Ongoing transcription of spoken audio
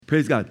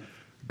Praise God.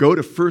 Go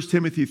to 1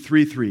 Timothy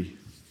 3:3.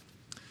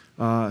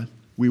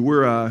 We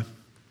were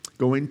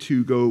going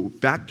to go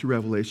back to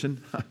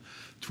Revelation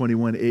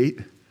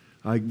 21:8.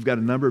 We've got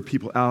a number of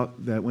people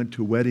out that went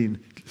to a wedding,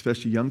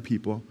 especially young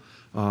people,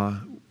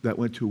 that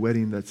went to a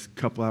wedding that's a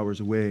couple hours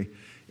away.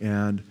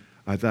 And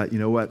I thought, you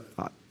know what?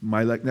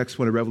 My next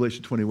one at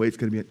Revelation 21:8 is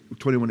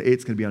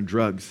going to be on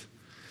drugs.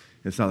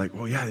 It's not like,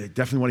 oh yeah, they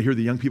definitely want to hear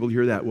the young people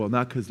hear that. Well,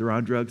 not because they're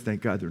on drugs.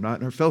 Thank God they're not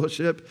in our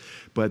fellowship.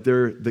 But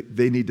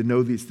they need to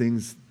know these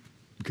things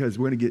because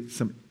we're going to get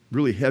some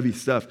really heavy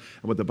stuff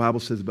and what the Bible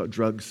says about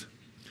drugs.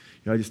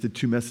 I just did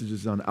 2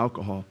 messages on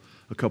alcohol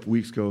a couple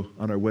weeks ago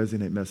on our Wednesday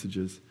night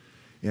messages.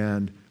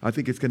 And I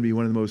think it's going to be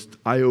one of the most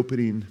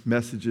eye-opening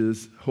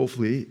messages,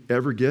 hopefully,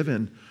 ever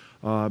given.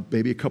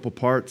 Maybe a couple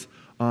parts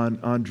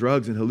on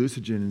drugs and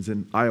hallucinogens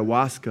and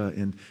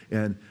ayahuasca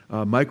and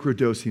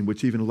microdosing,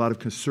 which even a lot of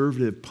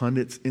conservative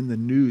pundits in the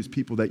news,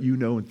 people that you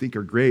know and think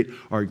are great,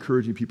 are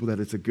encouraging people that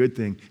it's a good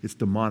thing. It's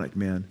demonic,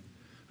 man.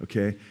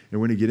 Okay?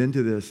 And we're going to get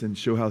into this and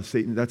show how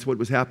Satan, that's what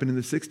was happening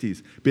in the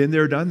 60s. Been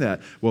there, done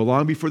that. Well,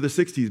 long before the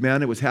 60s,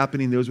 man, it was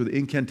happening. Those were the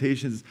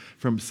incantations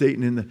from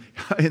Satan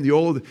in the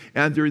Old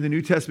and during the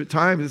New Testament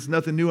times. It's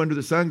nothing new under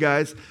the sun,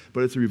 guys,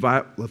 but it's a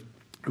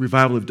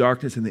revival of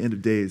darkness in the end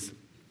of days.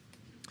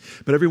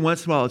 But every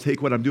once in a while, I'll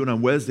take what I'm doing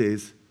on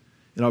Wednesdays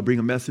and I'll bring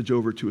a message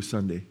over to a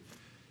Sunday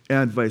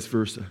and vice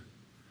versa.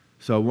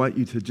 So I want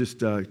you to just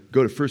go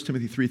to 1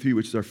 Timothy 3:3,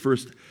 which is our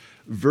first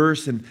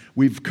verse. And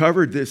we've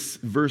covered this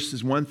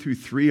verses 1 through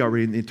 3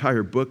 already in the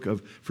entire book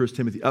of 1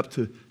 Timothy up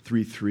to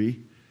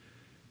 3:3.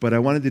 But I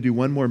wanted to do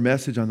one more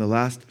message on the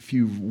last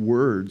few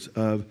words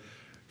of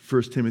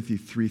 1 Timothy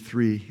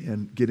 3:3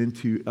 and get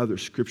into other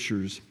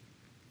scriptures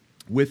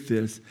with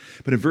this.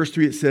 But in verse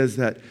 3 it says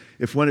that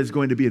if one is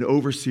going to be an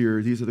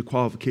overseer, these are the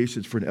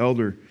qualifications for an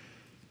elder.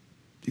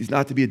 He's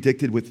not to be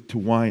addicted to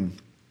wine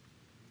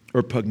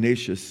or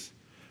pugnacious,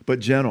 but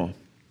gentle,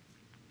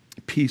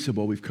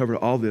 peaceable. We've covered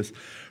all this.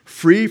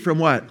 Free from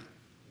what?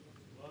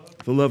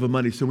 The love of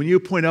money. So when you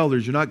appoint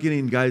elders, you're not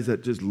getting guys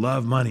that just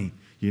love money,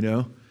 you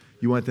know.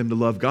 You want them to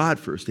love God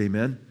first,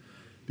 amen?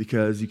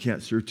 Because you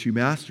can't serve 2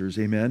 masters,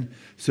 amen?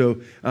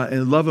 So,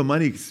 and love of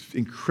money is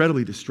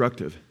incredibly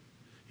destructive.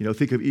 You know,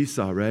 think of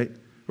Esau, right?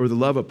 Or the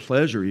love of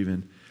pleasure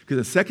even. Because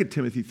in 2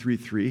 Timothy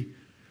 3:3,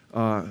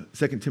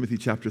 2 Timothy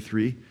chapter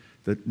 3,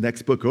 the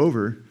next book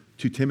over,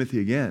 to Timothy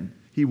again,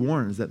 he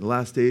warns that in the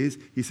last days,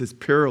 he says,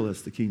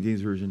 perilous, the King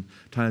James Version,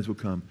 times will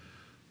come.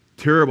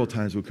 Terrible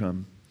times will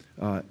come.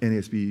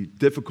 NASB,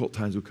 difficult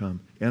times will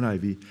come.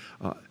 NIV,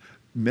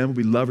 men will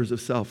be lovers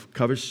of self,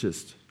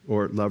 covetous,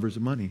 or lovers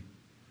of money.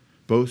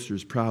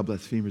 Boasters, proud,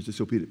 blasphemers,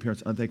 disobedient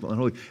parents, unthankful,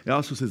 unholy. It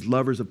also says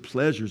lovers of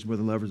pleasures more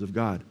than lovers of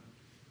God.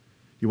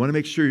 You want to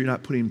make sure you're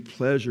not putting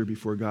pleasure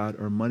before God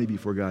or money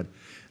before God.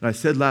 And I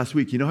said last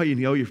week, you know how you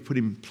know you're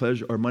putting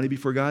pleasure or money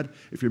before God?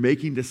 If you're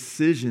making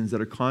decisions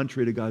that are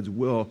contrary to God's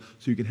will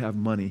so you can have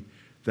money,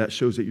 that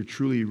shows that you're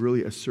truly,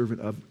 really a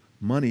servant of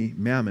money,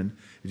 mammon.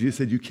 Jesus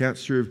said you can't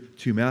serve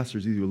 2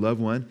 masters. Either you'll love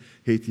one,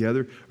 hate the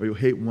other, or you'll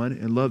hate one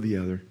and love the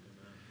other.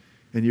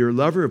 And you're a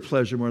lover of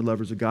pleasure more than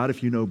lovers of God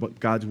if you know what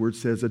God's word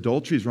says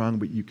adultery is wrong,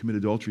 but you commit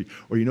adultery.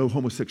 Or you know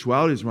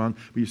homosexuality is wrong,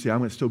 but you say, I'm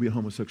going to still be a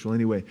homosexual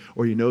anyway.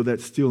 Or you know that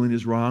stealing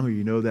is wrong, or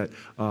you know that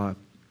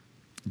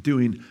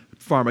doing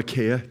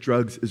pharmakeia,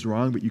 drugs, is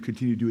wrong, but you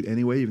continue to do it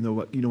anyway, even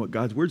though you know what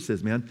God's word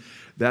says, man.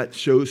 That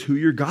shows who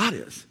your God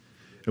is.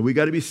 And we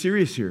got to be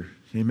serious here.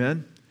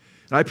 Amen?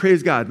 And I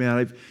praise God,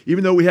 man.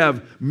 Even though we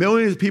have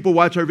millions of people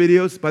watch our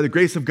videos, by the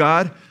grace of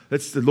God,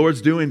 that's the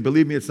Lord's doing.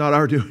 Believe me, it's not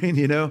our doing,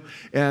 you know.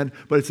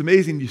 But it's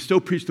amazing. You still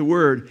preach the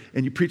word,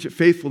 and you preach it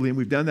faithfully, and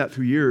we've done that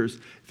through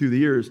the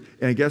years.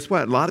 And guess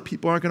what? A lot of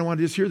people aren't going to want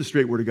to just hear the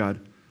straight word of God.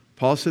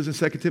 Paul says in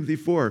 2 Timothy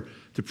 4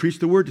 to preach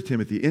the word to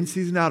Timothy, in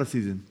season, out of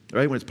season,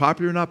 right? When it's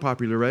popular or not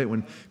popular, right?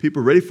 When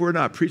people are ready for it or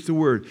not, preach the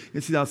word.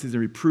 In season, out of season,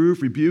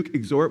 reprove, rebuke,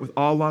 exhort with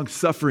all long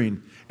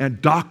suffering and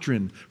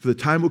doctrine. For the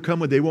time will come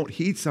when they won't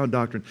heed sound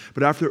doctrine,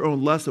 but after their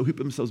own lust, they'll heap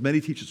themselves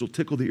many teachers will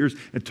tickle the ears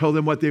and tell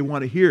them what they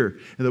want to hear.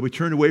 And they'll be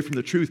turned away from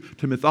the truth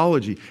to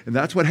mythology. And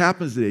that's what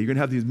happens today. You're going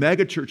to have these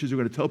mega churches who are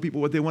going to tell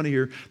people what they want to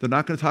hear. They're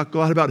not going to talk a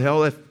lot about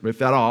hell,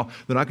 if at all.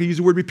 They're not going to use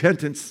the word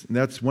repentance. And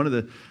that's one of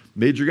the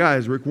major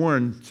guys. Rick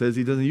Warren says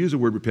he doesn't use the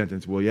word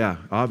repentance. Well, yeah,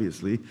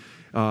 obviously.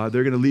 They're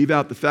going to leave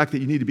out the fact that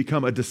you need to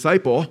become a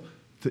disciple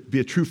to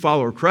be a true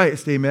follower of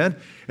Christ, amen?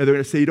 And they're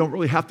going to say you don't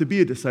really have to be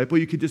a disciple.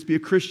 You could just be a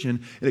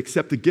Christian and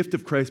accept the gift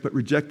of Christ, but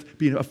reject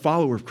being a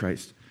follower of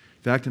Christ.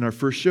 In fact, in our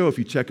first show, if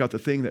you check out the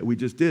thing that we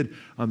just did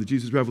on the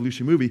Jesus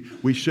Revolution movie,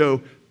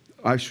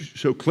 I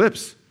show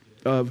clips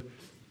of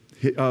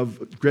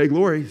Greg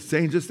Laurie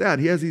saying just that.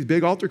 He has these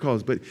big altar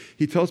calls, but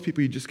he tells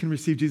people you just can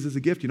receive Jesus as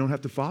a gift. You don't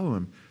have to follow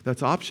him.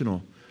 That's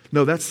optional.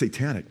 No, that's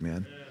satanic,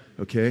 man.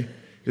 Okay?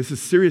 This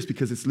is serious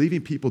because it's leaving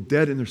people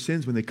dead in their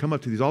sins when they come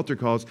up to these altar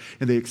calls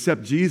and they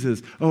accept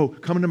Jesus. Oh,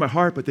 come into my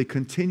heart, but they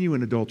continue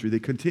in adultery. They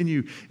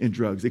continue in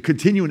drugs. They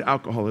continue in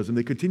alcoholism.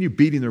 They continue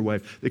beating their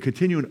wife. They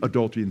continue in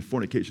adultery and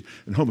fornication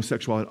and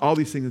homosexuality and all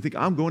these things and think,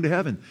 I'm going to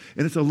heaven.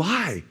 And it's a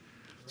lie.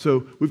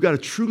 So we've got to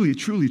truly,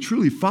 truly,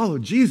 truly follow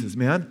Jesus,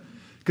 man.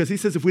 Because he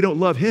says if we don't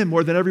love him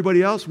more than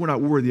everybody else, we're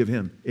not worthy of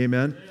him.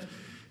 Amen?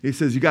 He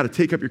says you got to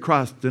take up your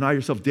cross, deny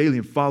yourself daily,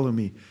 and follow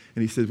me.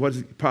 And he says, what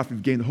does it profit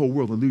to gain the whole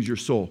world and lose your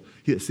soul?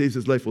 He that saves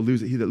his life will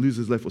lose it. He that loses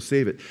his life will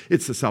save it.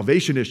 It's a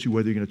salvation issue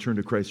whether you're going to turn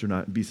to Christ or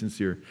not and be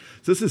sincere.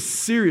 So this is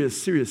serious,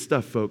 serious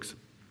stuff, folks.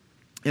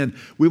 And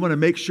we want to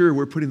make sure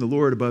we're putting the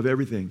Lord above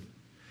everything.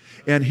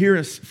 And here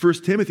in 1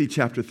 Timothy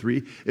chapter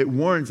 3, it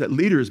warns that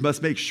leaders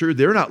must make sure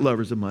they're not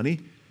lovers of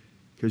money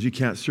because you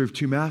can't serve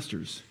two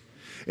masters.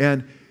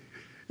 And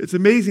it's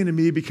amazing to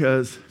me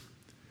because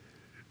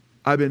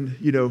I've been,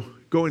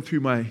 going through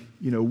my,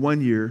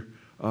 1 year,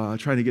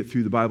 trying to get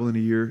through the Bible in a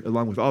year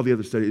along with all the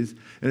other studies.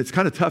 And it's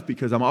kind of tough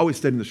because I'm always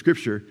studying the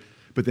Scripture,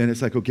 but then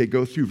it's like, okay,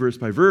 go through verse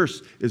by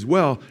verse as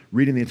well,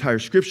 reading the entire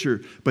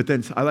Scripture. But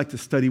then I like to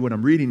study what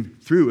I'm reading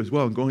through as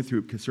well and going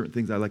through because certain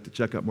things I like to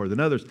check out more than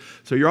others.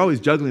 So you're always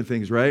juggling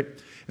things, right?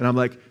 And I'm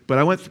like, but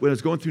when I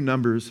was going through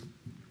Numbers,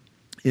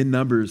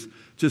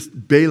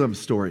 just Balaam's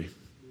story.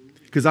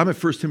 Because I'm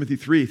at 1 Timothy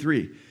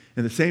 3:3.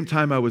 And the same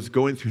time I was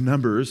going through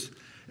Numbers,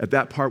 at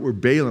that part where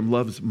Balaam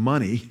loves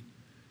money,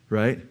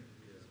 right?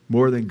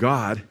 More than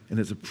God, and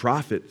is a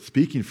prophet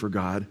speaking for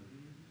God.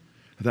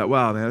 I thought,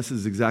 wow, man, this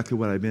is exactly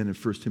what I've been in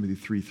 1 Timothy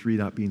 3:3,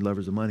 not being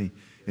lovers of money.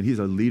 And he's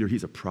a leader,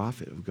 he's a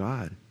prophet of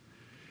God.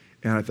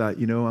 And I thought,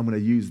 I'm going to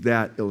use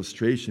that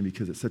illustration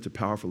because it's such a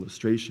powerful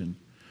illustration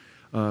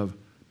of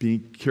being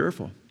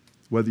careful,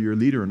 whether you're a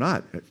leader or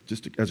not.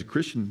 Just as a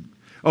Christian,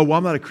 oh, well,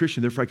 I'm not a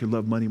Christian, therefore I can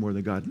love money more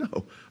than God.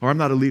 No. Or I'm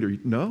not a leader.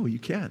 No, you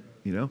can't,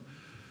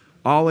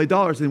 All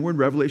idolaters, and we're in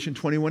Revelation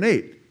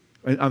 21:8.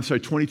 I'm sorry,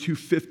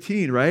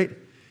 22:15, right?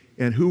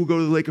 And who will go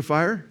to the lake of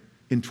fire?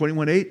 In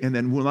 21:8, and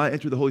then will not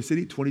enter the holy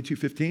city,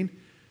 22:15.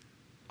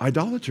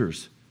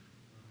 Idolaters.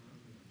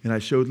 And I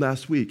showed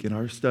last week in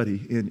our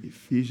study in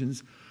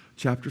Ephesians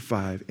chapter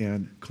 5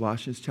 and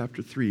Colossians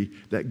chapter 3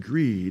 that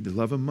greed, the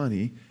love of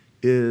money,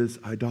 is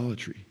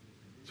idolatry.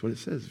 That's what it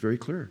says, very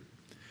clear.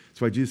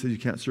 That's why Jesus says you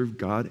can't serve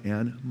God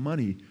and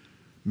money.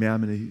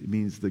 Mammon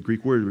means, the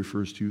Greek word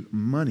refers to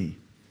money.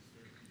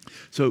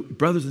 So,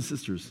 brothers and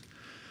sisters,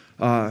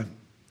 I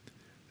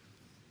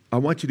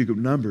want you to go to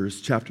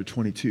Numbers chapter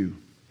 22.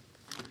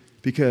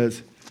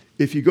 Because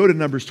if you go to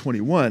Numbers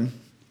 21,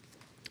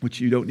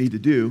 which you don't need to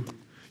do,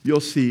 you'll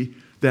see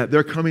that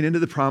they're coming into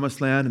the promised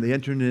land and they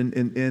enter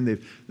in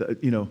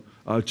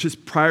they've,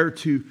 just prior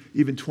to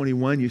even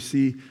 21, you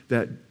see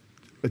that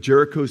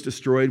Jericho is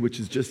destroyed, which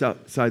is just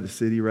outside the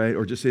city, right?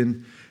 Or just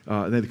in,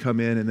 and then they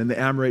come in, and then the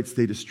Amorites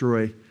they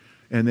destroy.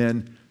 And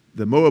then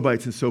the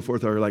Moabites and so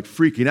forth are like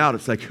freaking out.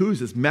 It's like, who's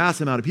this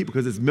mass amount of people?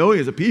 Because it's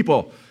millions of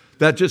people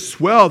that just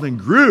swelled and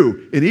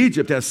grew in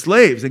Egypt as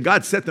slaves, and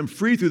God set them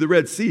free through the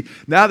Red Sea.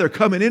 Now they're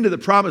coming into the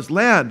promised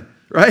land,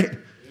 right?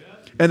 Yeah.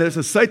 And it's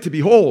a sight to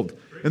behold.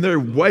 And they're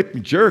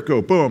wiping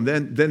Jericho, boom.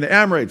 Then the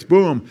Amorites,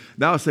 boom.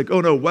 Now it's like,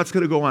 oh no, what's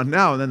going to go on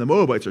now? And then the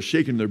Moabites are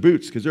shaking their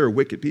boots because they're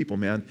wicked people,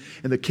 man.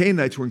 And the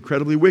Canaanites were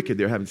incredibly wicked.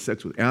 They're having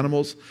sex with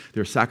animals.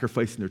 They're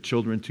sacrificing their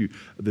children to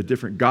the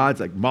different gods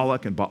like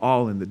Moloch and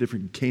Baal and the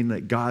different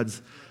Canaanite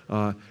gods.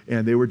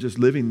 And they were just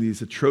living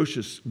these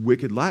atrocious,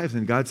 wicked lives.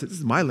 And God said, this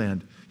is my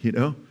land,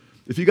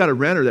 If you got a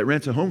renter that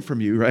rents a home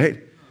from you,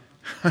 right?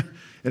 And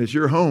it's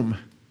your home,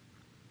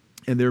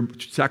 and they're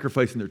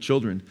sacrificing their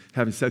children,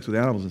 having sex with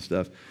animals and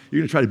stuff,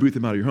 you're going to try to boot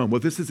them out of your home. Well,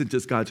 this isn't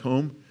just God's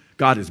home.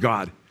 God is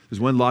God. There's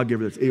one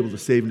lawgiver that's able to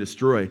save and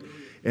destroy.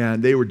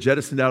 And they were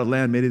jettisoned out of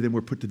land. Many of them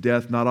were put to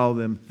death. Not all of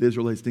them. The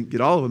Israelites didn't get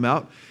all of them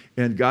out.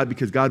 And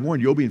because God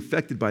warned, you'll be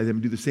infected by them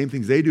and do the same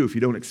things they do if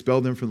you don't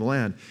expel them from the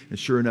land. And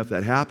sure enough,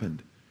 that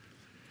happened.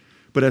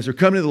 But as they're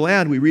coming to the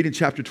land, we read in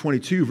chapter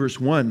 22, verse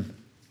 1,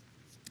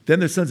 then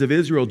the sons of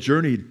Israel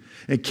journeyed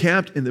and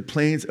camped in the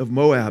plains of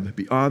Moab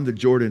beyond the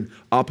Jordan,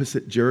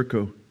 opposite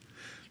Jericho.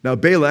 Now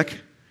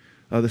Balak,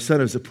 the son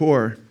of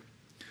Zippor,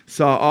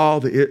 saw all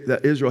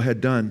that Israel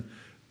had done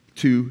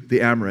to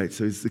the Amorites.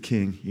 So he's the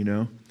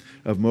king,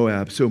 of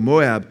Moab. So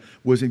Moab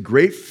was in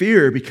great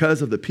fear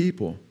because of the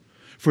people,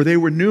 for they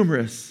were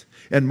numerous,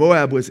 and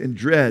Moab was in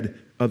dread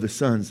of the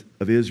sons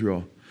of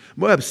Israel.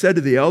 Moab said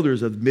to the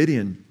elders of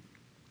Midian,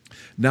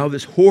 now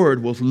this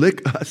horde will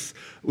lick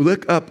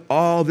up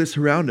all this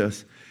around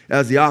us,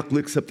 as the ox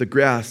licks up the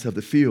grass of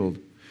the field.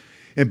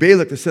 And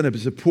Balak, the son of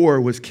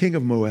Zippor, was king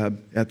of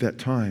Moab at that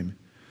time.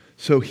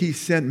 So he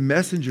sent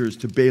messengers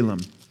to Balaam.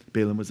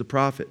 Balaam was a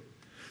prophet,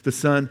 the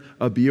son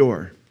of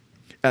Beor,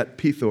 at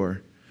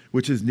Pethor,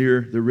 which is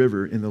near the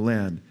river in the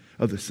land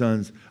of the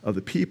sons of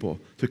the people,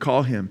 to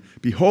call him.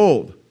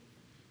 Behold,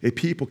 a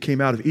people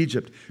came out of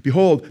Egypt.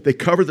 Behold, they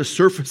cover the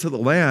surface of the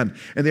land,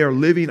 and they are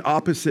living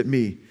opposite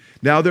me.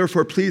 Now,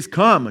 therefore, please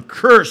come,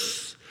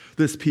 curse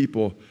this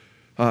people.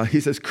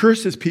 He says,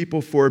 curse this people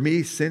for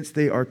me, since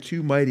they are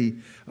too mighty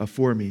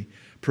for me.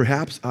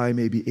 Perhaps I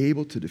may be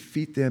able to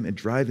defeat them and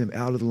drive them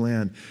out of the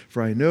land.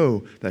 For I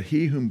know that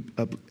he whom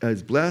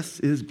is blessed,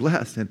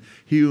 and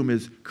he whom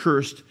is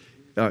cursed,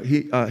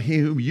 he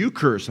whom you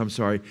curse,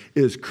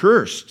 is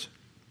cursed.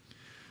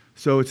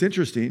 So it's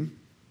interesting.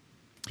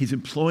 He's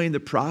employing the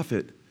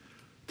prophet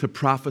to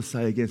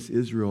prophesy against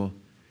Israel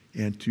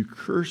and to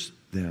curse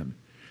them.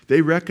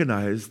 They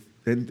recognized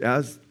and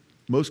as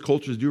most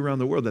cultures do around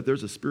the world, that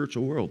there's a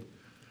spiritual world,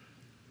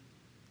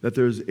 that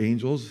there's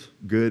angels,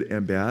 good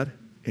and bad,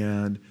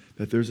 and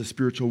that there's a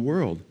spiritual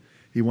world.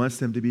 He wants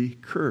them to be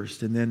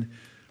cursed. And then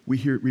we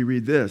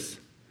read this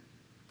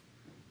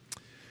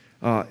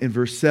in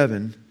verse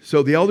 7.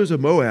 So the elders of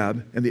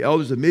Moab and the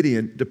elders of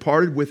Midian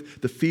departed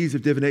with the fees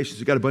of divination. So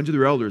you got a bunch of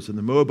their elders and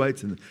the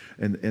Moabites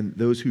and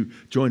those who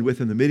joined with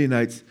them, the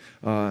Midianites,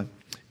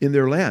 in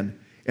their land.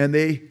 And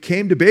they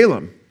came to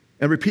Balaam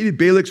and repeated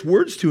Balak's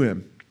words to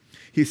him.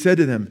 He said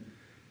to them,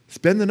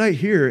 spend the night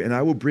here, and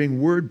I will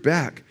bring word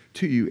back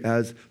to you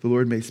as the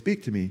Lord may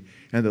speak to me.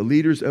 And the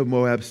leaders of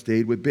Moab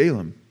stayed with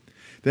Balaam.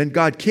 Then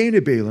God came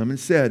to Balaam and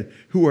said,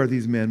 who are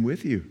these men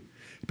with you?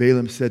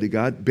 Balaam said to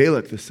God,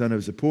 Balak, the son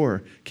of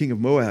Zippor, king of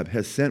Moab,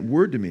 has sent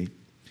word to me.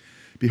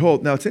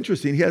 Behold, now it's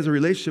interesting, he has a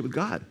relationship with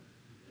God.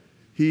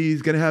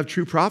 He's going to have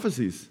true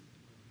prophecies,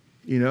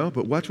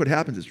 but watch what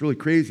happens. It's really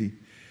crazy.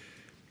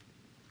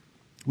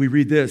 We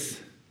read this.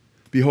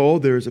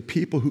 Behold, there is a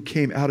people who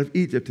came out of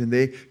Egypt, and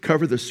they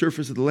cover the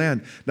surface of the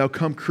land. Now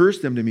come, curse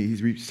them to me.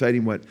 He's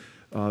reciting what,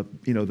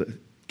 the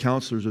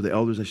counselors, or the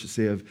elders, I should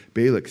say, of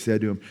Balak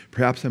said to him.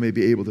 Perhaps I may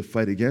be able to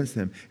fight against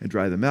them and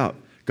drive them out.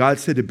 God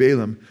said to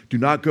Balaam, do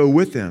not go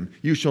with them.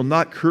 You shall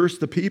not curse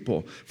the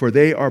people, for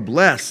they are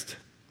blessed.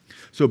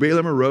 So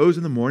Balaam arose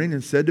in the morning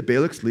and said to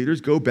Balak's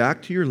leaders, go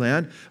back to your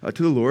land,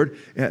 to the Lord,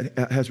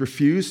 has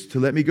refused to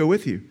let me go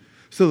with you.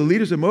 So the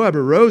leaders of Moab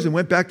arose and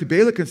went back to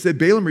Balak and said,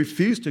 Balaam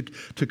refused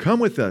to come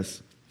with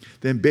us.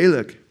 Then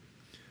Balak,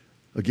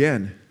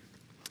 again,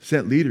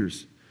 sent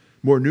leaders,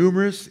 more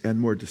numerous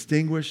and more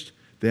distinguished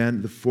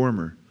than the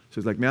former. So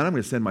he's like, man, I'm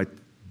going to send my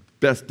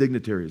best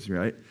dignitaries,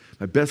 right?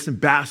 My best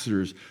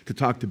ambassadors to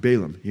talk to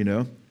Balaam,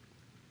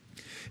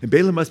 And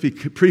Balaam must be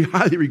a pretty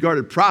highly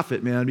regarded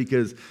prophet, man,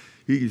 because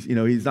he's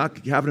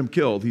not having him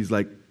killed. He's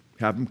like,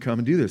 have him come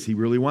and do this. He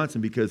really wants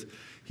him because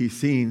he's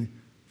seen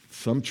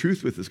some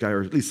truth with this guy,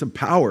 or at least some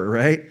power,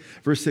 right?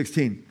 Verse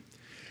 16.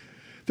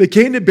 They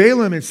came to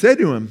Balaam and said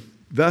to him,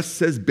 thus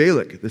says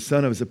Balak, the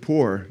son of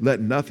Zippor,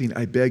 let nothing,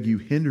 I beg you,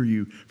 hinder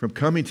you from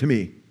coming to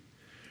me.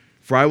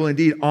 For I will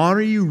indeed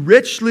honor you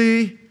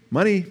richly,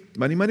 money,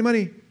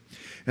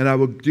 and I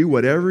will do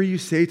whatever you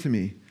say to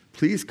me.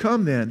 Please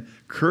come then,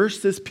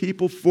 curse this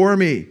people for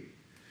me.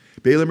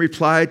 Balaam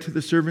replied to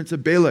the servants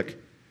of Balak,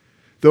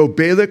 though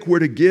Balak were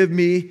to give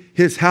me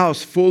his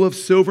house full of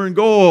silver and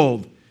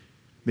gold,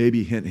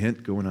 maybe hint,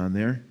 hint going on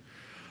there,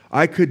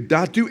 I could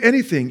not do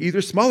anything,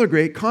 either small or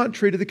great,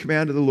 contrary to the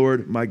command of the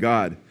Lord my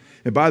God.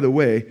 And by the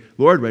way,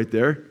 Lord right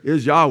there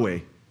is Yahweh.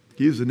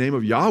 He uses the name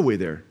of Yahweh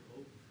there.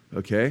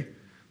 Okay?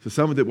 So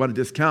some that want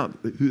to discount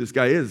who this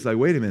guy is, it's like,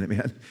 wait a minute,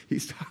 man.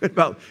 He's talking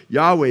about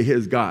Yahweh,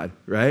 his God,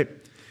 right?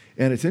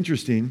 And it's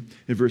interesting.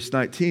 In verse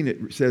 19,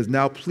 it says,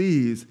 now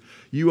please,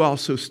 you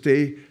also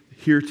stay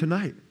here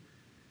tonight,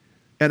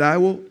 and I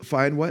will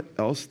find what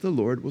else the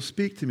Lord will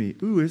speak to me.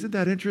 Ooh, isn't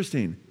that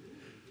interesting?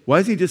 Why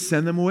doesn't he just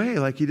send them away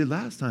like he did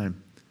last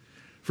time?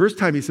 First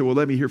time he said, well,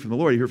 let me hear from the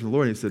Lord. He heard from the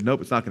Lord, and he said,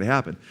 nope, it's not going to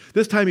happen.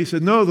 This time he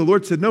said, no, the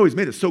Lord said no. He's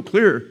made it so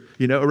clear,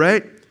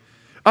 right?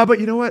 But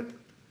you know what?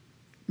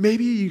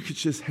 Maybe you could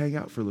just hang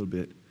out for a little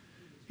bit.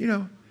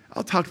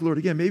 I'll talk to the Lord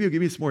again. Maybe he'll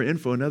give me some more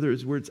info. In other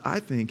words, I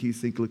think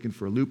he's looking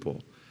for a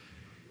loophole.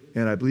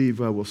 And I believe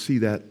we'll see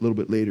that a little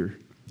bit later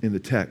in the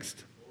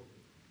text.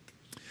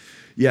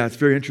 Yeah, it's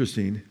very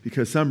interesting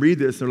because some read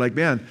this and they're like,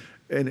 man,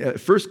 and at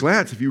first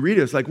glance, if you read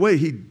it, it's like, wait,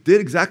 he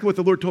did exactly what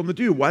the Lord told him to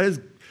do. Why does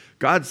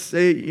God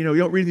say, you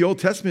don't read in the Old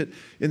Testament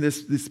in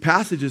this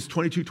passages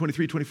 22,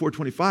 23, 24,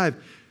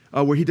 25,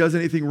 where he does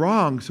anything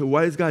wrong. So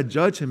why does God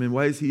judge him, and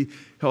why is he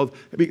held?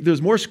 I mean,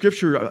 there's more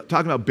scripture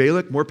talking about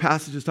Balak, more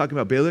passages talking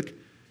about Balak,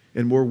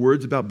 and more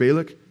words about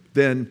Balak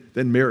than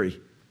Mary.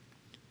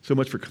 So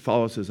much for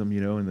Catholicism,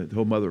 and the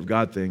whole Mother of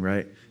God thing,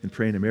 right? And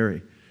praying to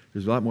Mary.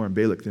 There's a lot more on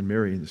Balak than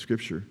Mary in the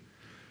scripture.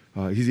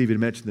 He's even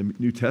mentioned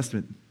the New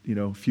Testament,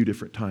 a few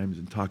different times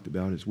and talked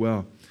about as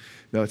well.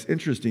 Now, it's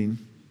interesting.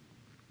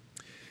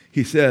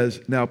 He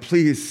says, now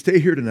please stay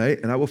here tonight,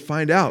 and I will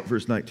find out,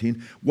 verse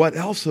 19, what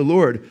else the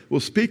Lord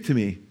will speak to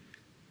me.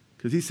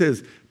 Because he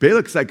says,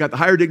 Balak's got the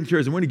higher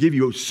dignitaries, and we're going to give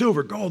you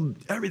silver, gold,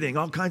 everything,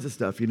 all kinds of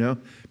stuff,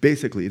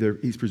 Basically,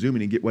 he's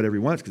presuming he get whatever he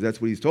wants because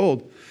that's what he's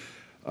told.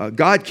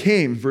 God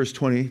came, verse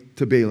 20,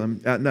 to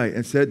Balaam at night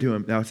and said to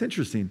him, now it's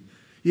interesting,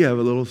 you have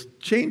a little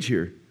change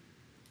here.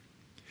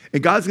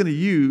 And God's going to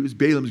use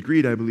Balaam's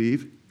greed, I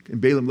believe, and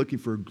Balaam looking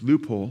for a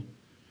loophole,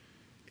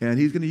 and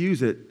he's going to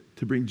use it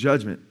to bring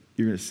judgment.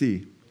 You're going to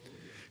see.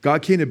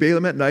 God came to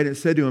Balaam at night and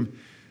said to him,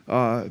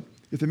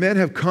 if the men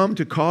have come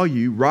to call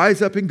you,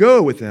 rise up and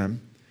go with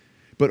them.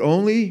 But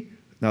only,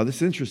 now this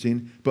is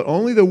interesting, but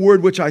only the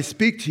word which I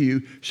speak to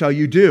you shall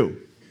you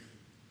do.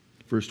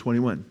 Verse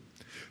 21.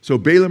 So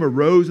Balaam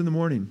arose in the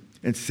morning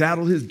and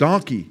saddled his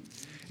donkey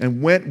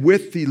and went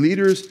with the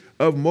leaders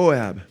of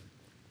Moab.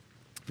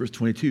 Verse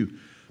 22.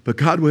 But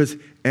God was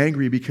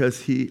angry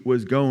because he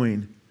was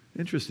going.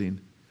 Interesting.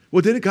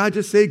 Well, didn't God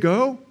just say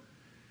go?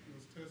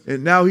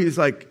 And now he's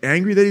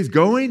angry that he's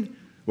going?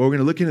 Well, we're going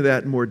to look into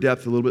that in more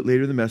depth a little bit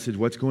later in the message,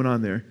 what's going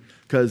on there.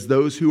 Because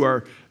those who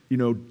are,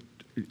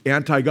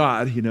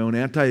 anti-God, and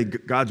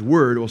anti-God's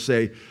word will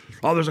say,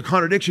 oh, there's a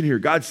contradiction here.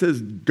 God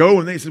says go,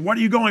 and they say, what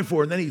are you going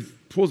for? And then he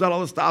pulls out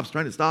all the stops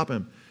trying to stop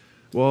him.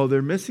 Well,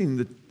 they're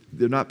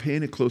not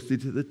paying it closely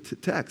to the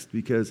text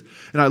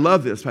and I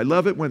love this. I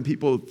love it when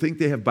people think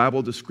they have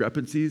Bible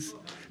discrepancies,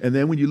 and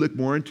then when you look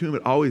more into them,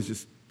 it always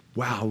just,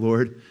 wow,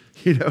 Lord,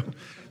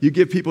 you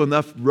give people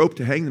enough rope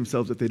to hang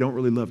themselves if they don't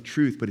really love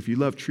truth. But if you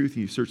love truth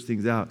and you search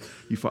things out,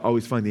 you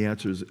always find the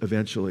answers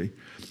eventually.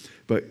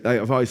 But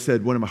I've always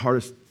said one of my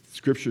hardest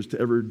scriptures to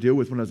ever deal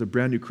with when I was a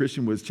brand new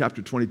Christian was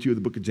chapter 22 of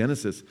the book of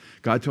Genesis.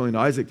 God telling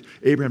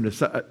Abraham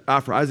to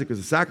offer Isaac as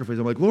a sacrifice.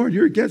 I'm like, Lord,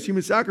 you're against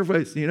human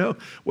sacrifice.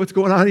 What's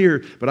going on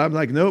here? But I'm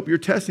like, nope, you're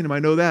testing him. I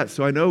know that.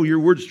 So I know your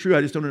word's true.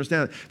 I just don't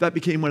understand it. That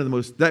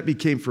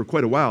became for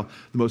quite a while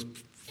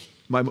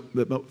my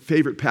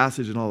favorite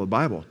passage in all the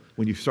Bible.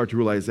 When you start to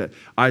realize that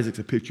Isaac's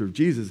a picture of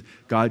Jesus,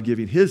 God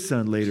giving his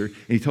son later,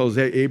 and he tells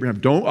Abraham,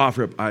 don't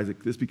offer up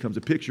Isaac. This becomes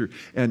a picture.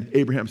 And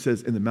Abraham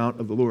says, in the mount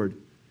of the Lord,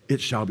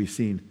 it shall be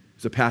seen.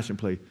 It's a passion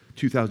play.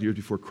 2,000 years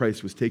before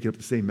Christ was taken up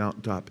the same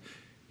mountaintop,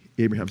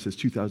 Abraham says,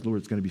 2,000 Lord,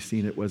 it's going to be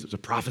seen. It's a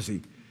prophecy.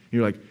 And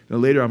you're like, now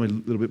later I'm a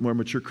little bit more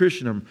mature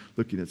Christian. I'm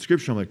looking at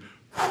Scripture. I'm like,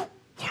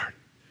 Lord.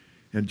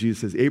 And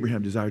Jesus says,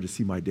 Abraham desired to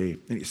see my day,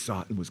 and he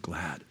saw it and was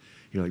glad.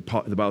 The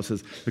Bible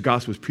says the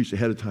gospel was preached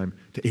ahead of time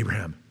to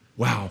Abraham.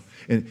 Wow.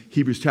 And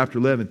Hebrews chapter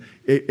 11,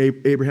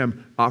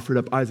 Abraham offered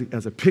up Isaac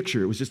as a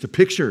picture. It was just a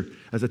picture,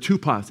 as a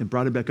tupos, and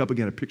brought it back up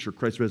again, a picture of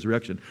Christ's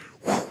resurrection.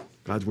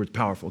 God's word's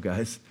powerful,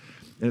 guys.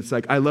 And it's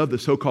like, I love the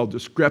so-called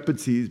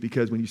discrepancies,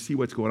 because when you see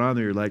what's going on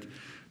there, you're like,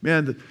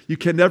 man, you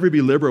can never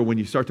be liberal when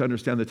you start to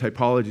understand the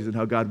typologies and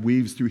how God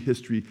weaves through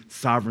history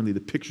sovereignly the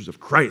pictures of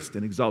Christ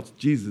and exalts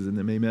Jesus in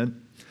them.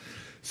 Amen.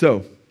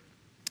 So,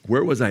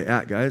 where was I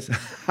at, guys?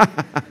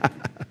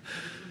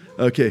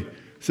 Okay,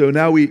 so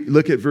now we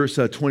look at verse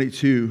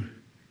 22.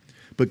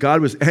 But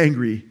God was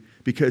angry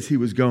because he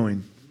was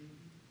going.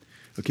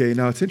 Okay,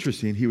 now it's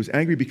interesting. He was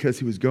angry because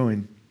he was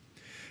going.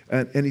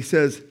 And he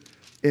says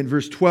in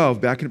verse 12,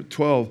 back in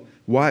 12,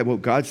 why? Well,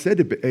 God said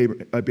to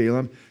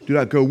Balaam, do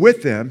not go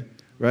with them,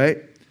 right?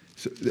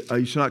 So,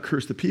 you shall not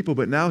curse the people.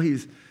 But now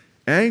he's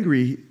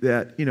angry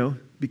that,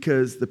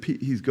 because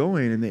he's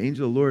going, and the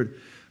angel of the Lord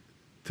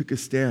took a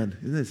stand.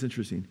 Isn't this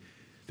interesting?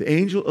 The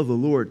angel of the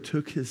Lord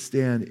took his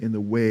stand in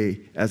the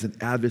way as an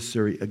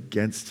adversary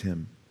against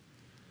him.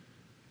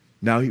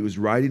 Now he was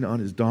riding on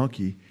his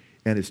donkey,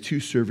 and his two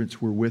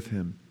servants were with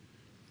him.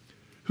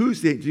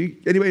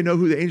 Anybody know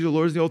who the angel of the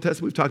Lord is in the Old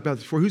Testament? We've talked about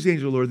this before. Who's the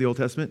angel of the Lord in the Old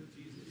Testament?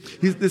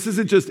 This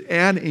isn't just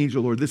an angel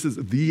of the Lord. This is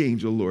the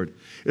angel of the Lord.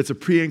 It's a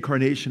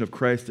pre-incarnation of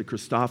Christ, a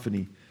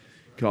Christophany. You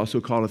can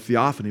also call it a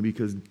theophany,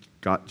 because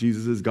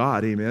Jesus is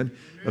God, amen,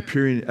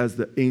 appearing as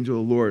the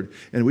angel of the Lord.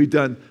 And we've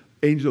done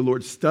angel of the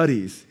Lord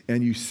studies,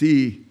 and you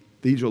see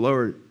the angel of the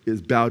Lord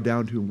is bowed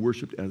down to and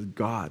worshipped as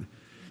God.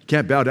 You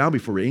can't bow down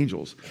before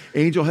angels.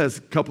 Angel has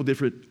a couple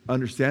different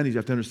understandings. You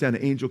have to understand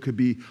an angel could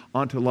be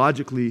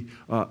ontologically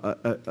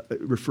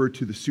referred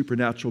to the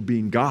supernatural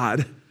being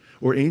God,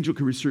 or angel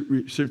could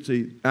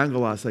certainly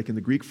angelos, like in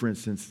the Greek, for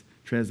instance,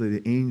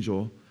 translated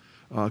angel,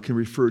 can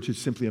refer to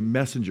simply a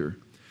messenger.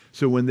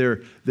 So when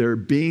they're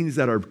beings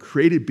that are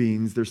created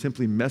beings, they're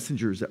simply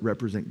messengers that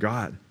represent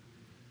God.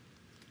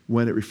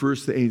 When it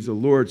refers to the angel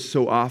of the Lord,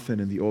 so often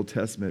in the Old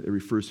Testament, it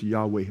refers to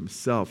Yahweh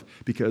himself,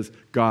 because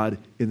God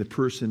in the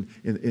person,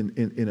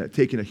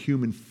 taking a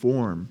human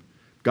form,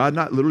 God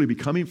not literally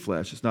becoming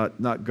flesh, it's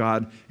not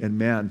God and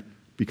man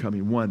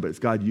becoming one, but it's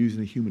God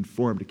using a human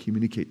form to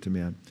communicate to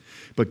man.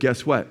 But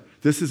guess what?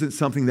 This isn't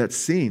something that's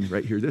seen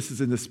right here. This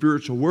is in the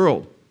spiritual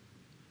world.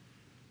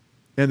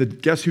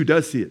 And guess who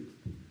does see it?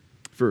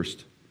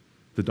 First,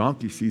 the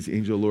donkey sees the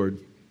angel of the Lord.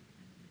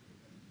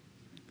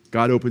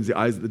 God opens the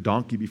eyes of the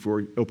donkey before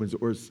he opens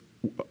the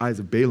eyes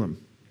of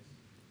Balaam.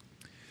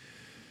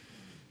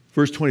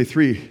 Verse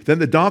 23, then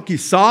the donkey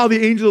saw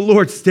the angel of the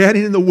Lord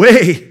standing in the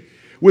way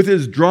with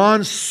his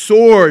drawn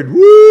sword.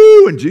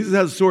 Woo! And Jesus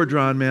has a sword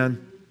drawn,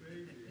 man.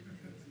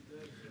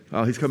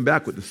 Oh, he's coming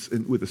back with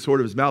the sword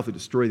of his mouth to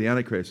destroy the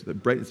Antichrist. The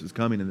brightness is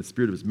coming in the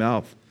spirit of his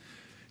mouth.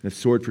 And a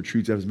sword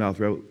protrudes out of his mouth.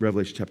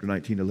 Revelation chapter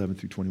 19, 11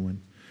 through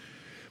 21.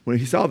 When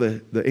he saw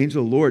the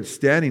angel of the Lord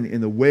standing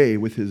in the way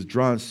with his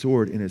drawn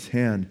sword in his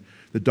hand,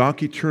 the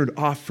donkey turned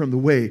off from the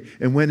way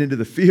and went into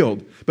the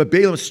field. But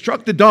Balaam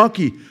struck the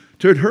donkey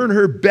to turn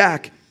her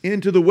back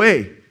into the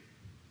way.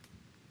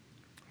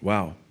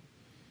 Wow.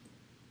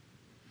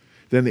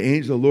 Then the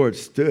angel of the Lord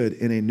stood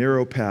in a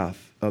narrow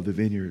path of the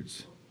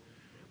vineyards,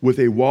 with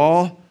a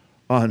wall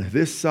on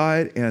this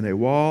side and a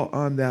wall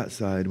on that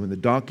side. When the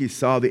donkey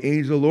saw the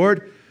angel of the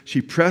Lord,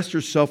 she pressed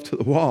herself to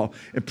the wall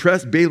and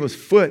pressed Balaam's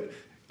foot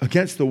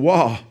against the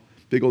wall.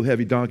 Big old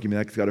heavy donkey, man,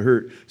 that's got to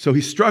hurt. So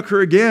he struck her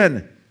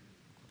again.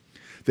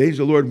 The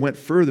angel of the Lord went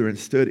further and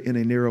stood in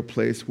a narrow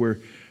place where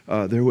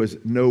there was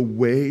no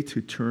way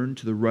to turn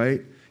to the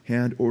right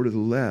hand or to the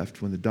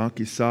left. When the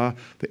donkey saw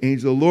the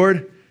angel of the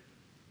Lord,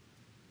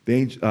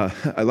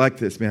 I like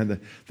this,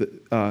 man.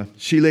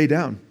 She lay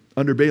down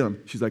under Balaam.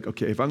 She's like,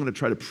 okay, if I'm going to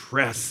try to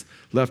press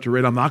left or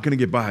right, I'm not going to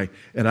get by,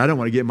 and I don't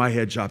want to get my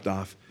head chopped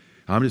off.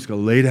 I'm just going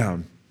to lay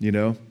down,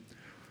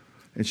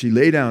 And she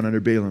lay down under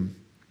Balaam.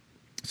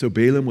 So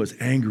Balaam was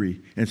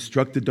angry and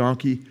struck the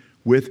donkey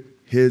with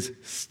his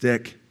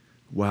stick.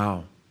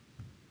 Wow.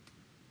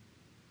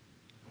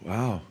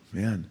 Wow,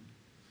 man.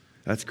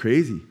 That's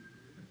crazy.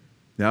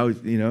 Now,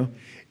 And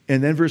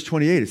then verse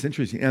 28, it's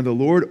interesting. And the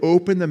Lord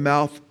opened the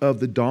mouth of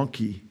the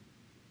donkey.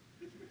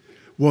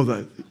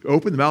 Well,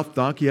 open the mouth of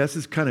the donkey, that's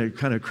just kind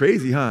of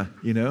crazy, huh?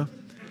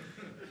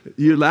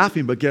 You're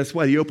laughing, but guess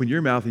what? He opened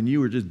your mouth and you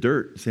were just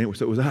dirt. So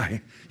was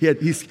I. He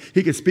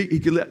could speak, he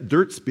could let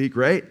dirt speak,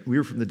 right? We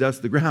were from the dust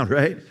of the ground,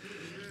 right?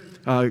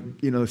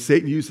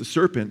 Satan used the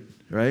serpent,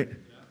 right?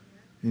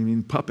 I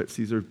mean, puppets.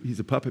 He's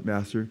a puppet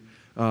master.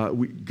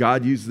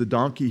 God uses the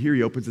donkey here.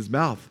 He opens his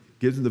mouth,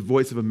 gives him the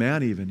voice of a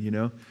man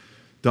even,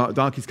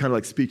 Donkey's kind of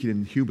like speaking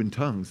in human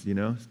tongues,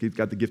 He's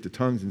got the gift of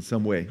tongues in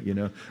some way,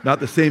 Not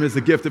the same as the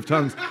gift of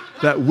tongues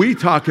that we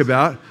talk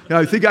about. Now,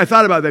 I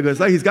thought about that. It's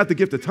like he's got the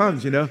gift of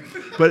tongues,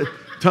 But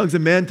tongues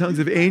of men, tongues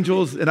of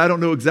angels, and I don't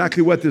know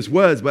exactly what this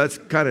was, but that's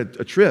kind of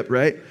a trip,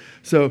 right?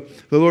 So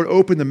the Lord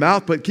opened the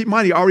mouth, but keep in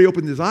mind, he already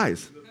opened his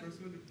eyes.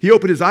 He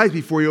opened his eyes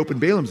before he opened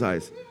Balaam's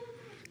eyes.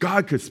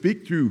 God could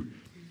speak through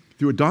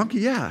a donkey,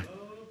 yeah.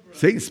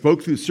 Satan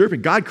spoke through the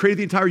serpent. God created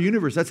the entire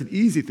universe. That's an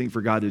easy thing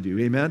for God to do.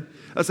 Amen?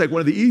 That's like one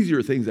of the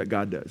easier things that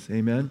God does.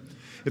 Amen?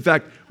 In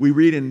fact, we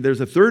read there's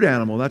a third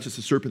animal, not just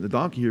the serpent and the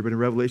donkey here, but in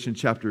Revelation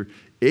chapter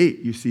 8,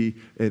 you see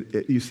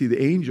the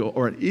angel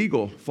or an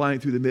eagle flying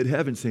through the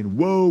mid-heaven saying,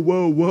 woe,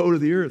 woe, woe to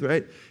the earth,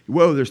 right?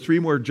 Whoa, there's 3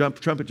 more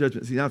trumpet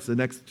judgments. He announced the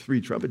next 3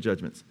 trumpet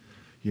judgments.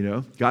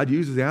 God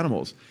uses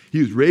animals. He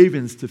used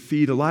ravens to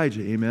feed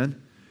Elijah.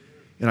 Amen?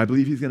 And I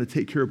believe he's going to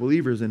take care of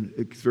believers, and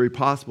it's very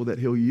possible that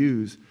he'll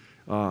use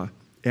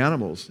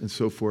animals and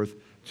so forth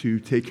to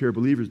take care of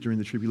believers during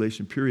the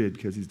tribulation period,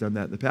 because he's done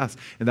that in the past.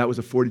 And that was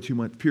a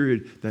 42-month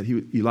period that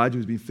Elijah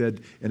was being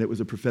fed, and it was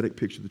a prophetic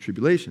picture of the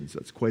tribulation. So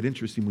that's quite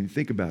interesting when you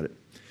think about it.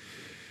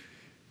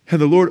 And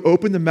the Lord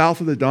opened the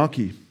mouth of the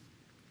donkey,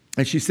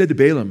 and she said to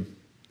Balaam,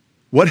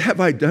 what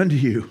have I done to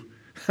you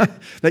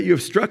that you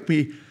have struck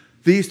me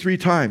these 3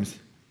 times?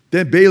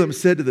 Then Balaam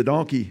said to the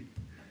donkey,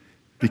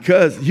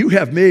 because you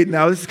have made,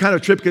 now this is kind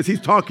of a trip because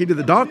he's talking to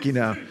the donkey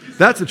now.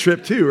 That's a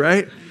trip too,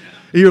 right?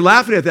 You're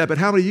laughing at that, but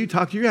how many of you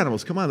talk to your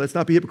animals? Come on, let's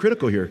not be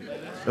hypocritical here,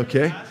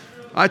 okay?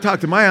 I talk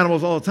to my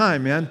animals all the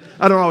time, man.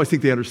 I don't always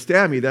think they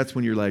understand me. That's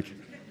when you're like,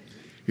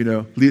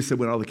 Lisa,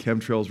 when all the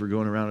chemtrails were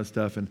going around and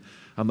stuff, and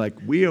I'm like,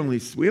 we only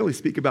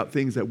speak about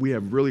things that we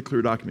have really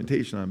clear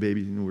documentation on,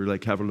 baby. And we're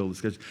like having a little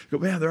discussion. I go,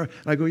 man, there are.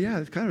 And I go, yeah,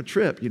 it's kind of a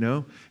trip,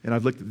 And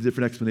I've looked at the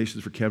different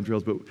explanations for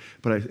chemtrails,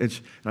 but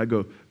I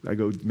go,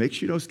 make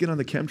sure you don't get on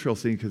the chemtrail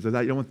thing, because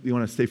you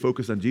want to stay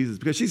focused on Jesus.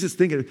 Because she's just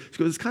thinking, she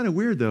goes, it's kind of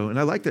weird though, and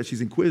I like that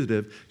she's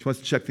inquisitive. She wants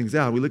to check things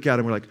out. We look at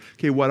them, we're like,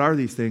 okay, what are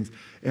these things?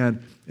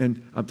 And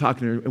I'm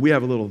talking to her, and we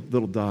have a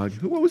little dog.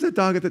 What was that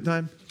dog at the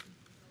time?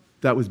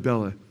 That was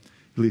Bella.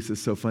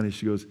 Lisa's so funny.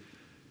 She goes,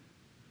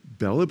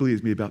 Bella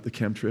believes me about the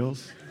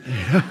chemtrails.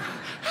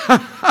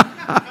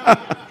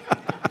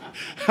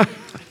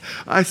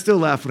 I still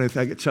laugh when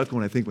I get chuckle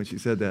when I think when she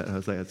said that. I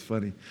was like, that's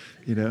funny,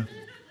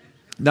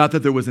 Not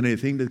that there wasn't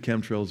anything to the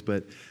chemtrails,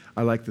 but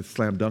I like the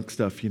slam dunk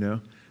stuff,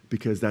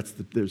 because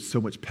there's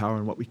so much power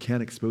in what we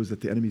can't expose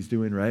that the enemy's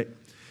doing, right?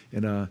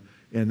 And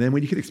then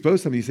when you can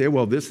expose something, you say,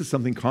 well, this is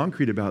something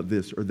concrete about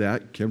this or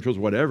that, chemtrails,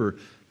 whatever,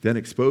 then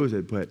expose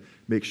it, but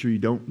make sure you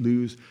don't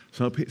lose.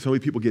 So many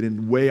people get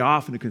in way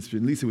off into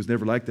conspiracy. Lisa was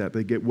never like that, but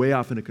they get way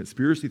off into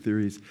conspiracy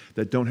theories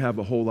that don't have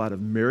a whole lot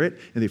of merit,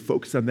 and they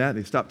focus on that, and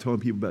they stop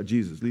telling people about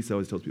Jesus. Lisa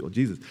always tells people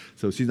Jesus,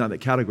 so she's not in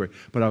that category.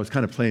 But I was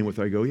kind of playing with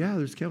her. I go, yeah,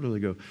 there's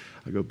chemtrails.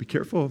 I go, be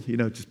careful,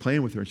 just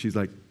playing with her, and she's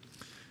like,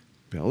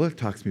 Bella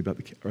talks to me about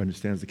or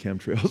understands the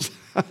chemtrails.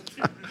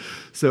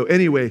 So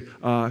anyway,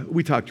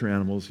 we talk to our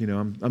animals.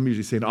 I'm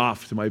usually saying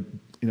off to my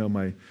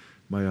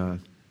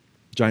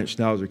giant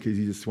schnauzer, because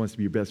he just wants to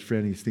be your best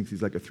friend. He thinks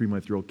he's like a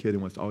 3-month-old kid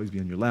and wants to always be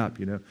on your lap,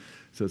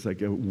 So it's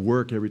like at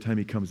work every time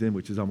he comes in,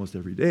 which is almost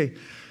every day.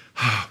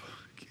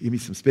 Give me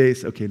some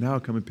space. Okay, now I'll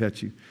come and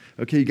pet you.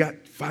 Okay, you got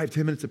 5-10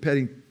 minutes of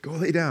petting. Go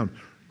lay down.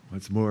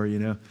 Once more,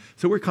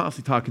 So we're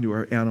constantly talking to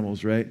our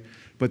animals, right?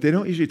 But they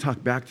don't usually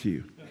talk back to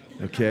you,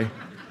 okay?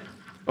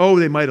 Oh,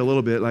 they might a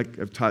little bit. Like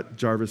I've taught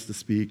Jarvis to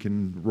speak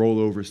and roll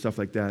over, stuff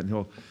like that.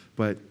 And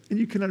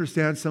you can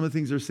understand some of the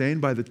things they're saying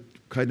by the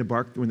kind of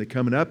bark when they're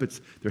coming up.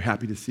 They're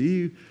happy to see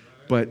you.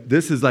 But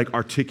this is like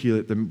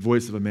articulate, the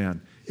voice of a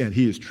man. And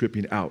he is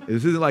tripping out.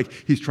 This isn't like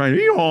he's trying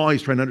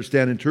to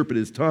understand and interpret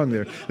his tongue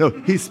there. No,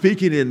 he's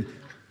speaking in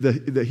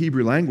the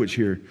Hebrew language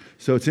here.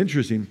 So it's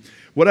interesting.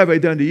 What have I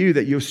done to you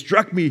that you have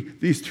struck me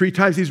these 3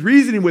 times? He's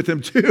reasoning with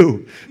him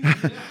too.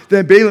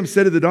 Then Balaam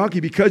said to the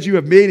donkey, because you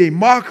have made a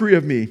mockery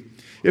of me,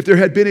 if there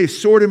had been a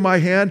sword in my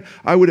hand,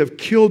 I would have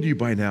killed you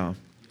by now.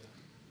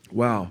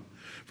 Wow.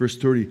 Verse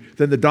 30.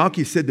 Then the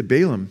donkey said to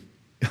Balaam,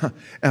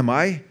 am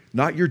I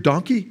not your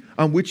donkey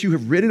on which you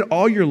have ridden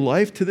all your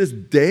life to this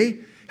day?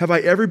 Have I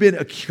ever been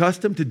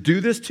accustomed to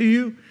do this to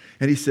you?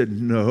 And he said,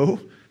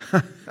 no.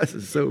 This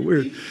is so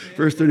weird.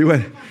 Verse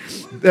 31.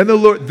 Then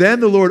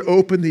the Lord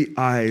opened the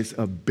eyes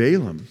of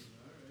Balaam,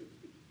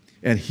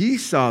 And he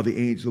saw the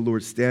angel of the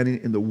Lord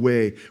standing in the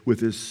way with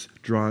his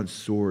drawn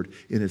sword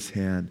in his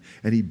hand.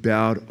 And he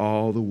bowed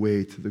all the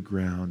way to the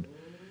ground.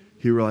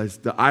 He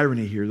realized the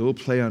irony here, the little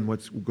play on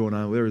what's going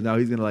on there. Now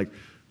he's going to like,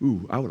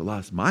 ooh, I would have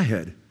lost my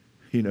head,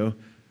 by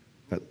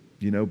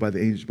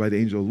the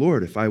angel of the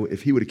Lord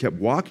if he would have kept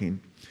walking.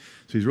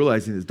 So he's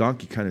realizing his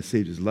donkey kind of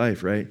saved his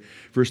life, right?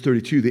 Verse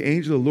 32, the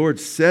angel of the Lord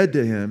said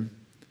to him,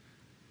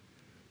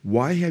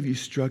 why have you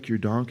struck your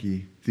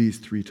donkey these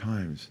 3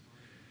 times?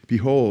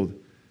 Behold,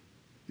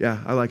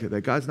 yeah, I like it.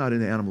 That God's not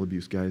into animal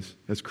abuse, guys.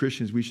 As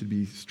Christians, we should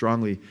be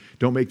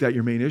don't make that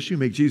your main issue.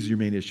 Make Jesus your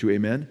main issue,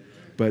 amen?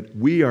 But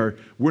we're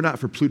not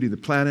for polluting the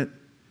planet,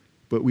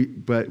 but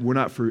we're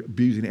not for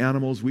abusing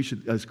animals. We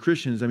should, as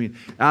Christians,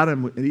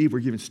 Adam and Eve were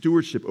given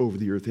stewardship over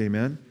the earth,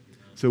 amen?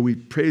 So we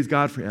praise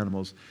God for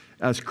animals.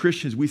 As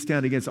Christians, we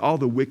stand against all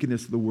the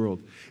wickedness of the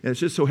world. And it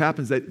just so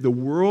happens that the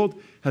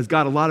world has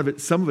got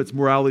some of its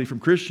morality from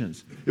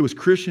Christians. It was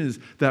Christians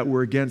that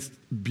were against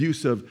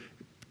abuse of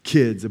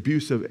kids,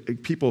 abuse of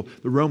people,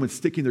 the Romans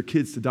sticking their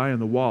kids to die on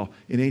the wall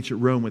in ancient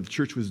Rome when the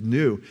church was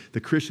new. The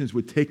Christians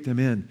would take them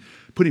in.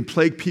 Putting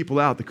plague people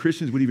out, the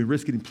Christians would even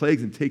risk getting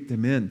plagues and take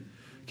them in,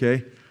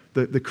 okay?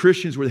 The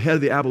Christians were the head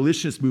of the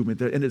abolitionist movement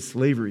that ended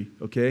slavery,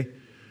 okay?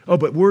 Oh,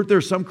 but weren't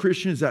there some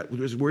Christians that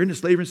were into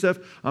slavery and stuff?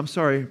 I'm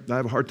sorry, I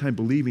have a hard time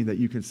believing that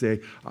you can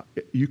say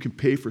you can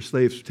pay for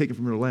slaves taken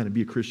from their land and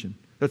be a Christian.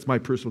 That's my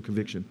personal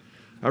conviction.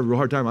 I have a real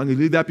hard time. I'm going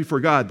to leave that before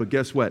God, but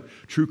guess what?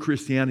 True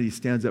Christianity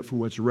stands up for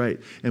what's right.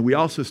 And we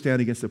also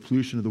stand against the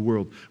pollution of the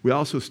world. We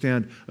also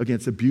stand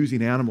against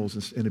abusing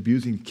animals and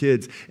abusing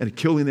kids and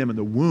killing them in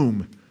the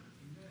womb.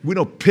 We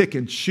don't pick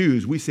and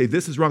choose. We say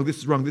this is wrong, this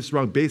is wrong, this is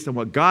wrong based on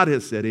what God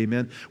has said,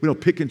 amen? We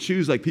don't pick and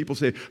choose like people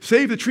say,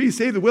 save the trees,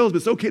 save the willows, but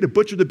it's okay to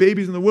butcher the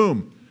babies in the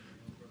womb.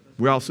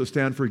 We also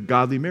stand for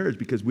godly marriage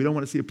because we don't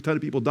want to see a ton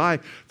of people die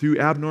through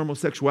abnormal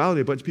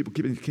sexuality. A bunch of people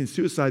committing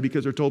suicide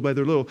because they're told by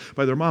their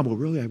mom, well,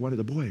 really, I wanted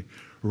a boy.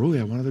 Or really,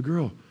 I wanted a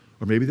girl.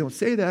 Or maybe they don't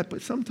say that,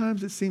 but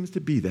sometimes it seems to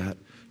be that,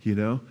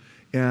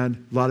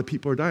 And a lot of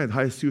people are dying. The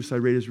highest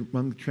suicide rate is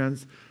among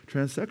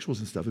transsexuals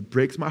and stuff. It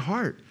breaks my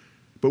heart.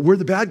 But we're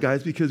the bad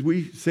guys because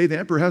we say the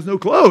emperor has no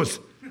clothes,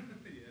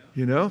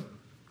 No,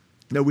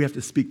 we have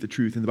to speak the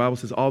truth. And the Bible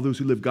says all those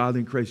who live godly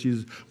in Christ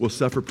Jesus will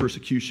suffer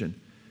persecution.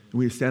 And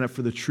we stand up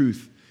for the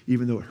truth,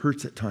 even though it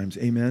hurts at times.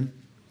 Amen?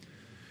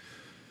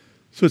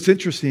 So it's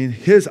interesting.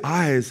 His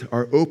eyes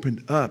are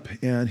opened up,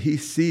 and he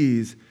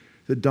sees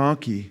the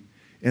donkey.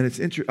 And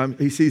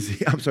he sees,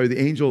 the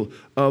angel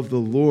of the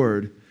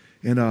Lord.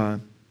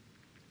 And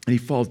he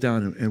falls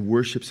down and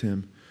worships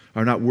him.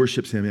 Or not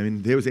worships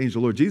him. There was the angel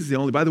of the Lord. Jesus is the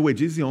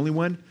only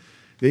one.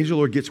 The angel of the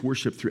Lord gets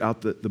worshiped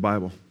throughout the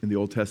Bible in the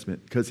Old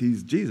Testament because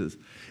he's Jesus.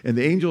 And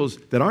the angels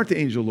that aren't the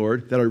angel of the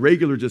Lord, that are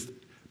regular just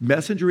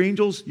messenger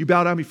angels, you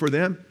bow down before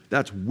them,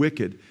 that's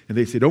wicked. And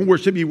they say, don't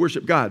worship me, you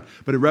worship God.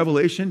 But in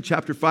Revelation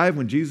chapter 5,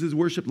 when Jesus is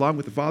worshiped along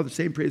with the Father, the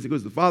same praise that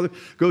goes to the Father,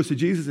 goes to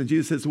Jesus, and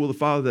Jesus says to the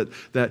Father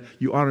that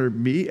you honor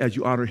me as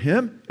you honor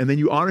him, and then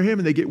you honor him,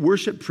 and they get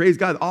worshiped, praise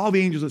God. All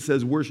the angels, it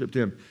says, worshiped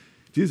him.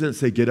 Jesus doesn't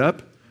say, get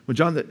up. When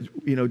John,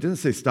 doesn't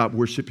say, stop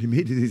worshiping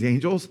me to these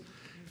angels.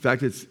 In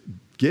fact,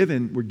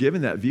 we're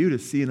given that view to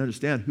see and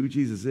understand who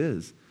Jesus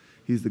is.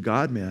 He's the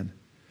God-man.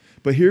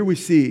 But here we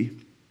see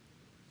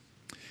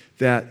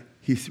that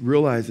he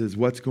realizes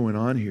what's going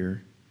on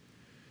here.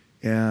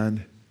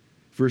 And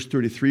verse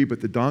 33,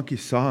 but the donkey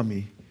saw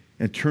me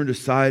and turned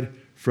aside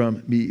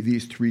from me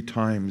these 3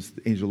 times,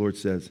 the angel of the Lord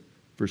says.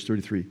 Verse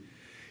 33,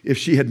 if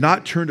she had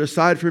not turned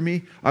aside from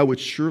me, I would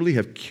surely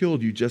have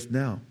killed you just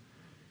now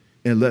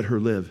and let her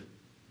live.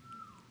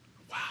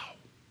 Wow.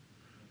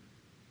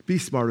 Be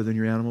smarter than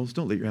your animals.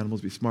 Don't let your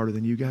animals be smarter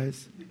than you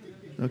guys.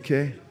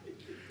 Okay?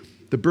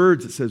 The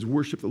birds, it says,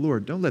 worship the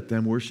Lord. Don't let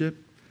them worship.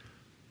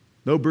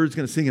 No bird's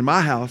going to sing in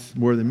my house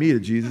more than me to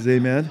Jesus.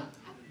 Amen.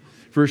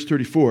 Verse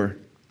 34.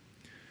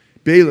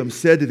 Balaam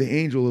said to the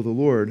angel of the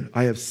Lord,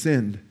 I have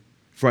sinned,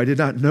 for I did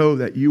not know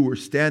that you were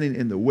standing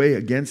in the way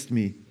against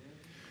me.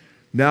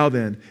 Now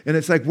then. And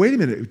it's like, wait a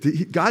minute.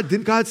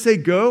 Didn't God say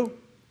go?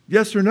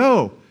 Yes or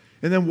no?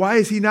 And then why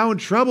is he now in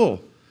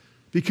trouble?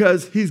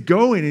 Because he's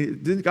going.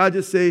 Didn't God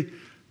just say,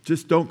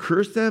 just don't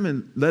curse them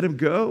and let him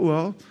go?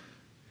 Well,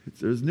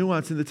 there's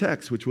nuance in the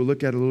text, which we'll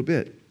look at a little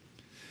bit.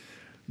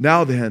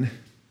 Now then,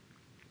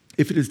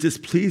 if it is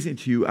displeasing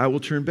to you, I will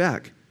turn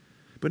back.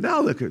 But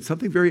now look,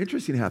 something very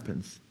interesting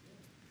happens.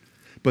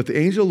 But the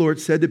angel of the Lord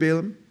said to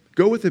Balaam,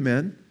 go with the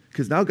men,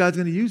 because now God's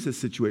going to use this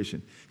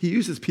situation. He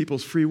uses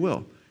people's free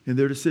will in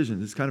their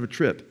decisions. It's kind of a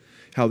trip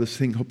how this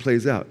thing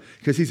plays out,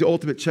 because he's the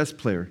ultimate chess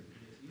player.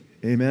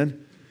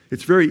 Amen?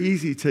 It's very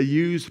easy to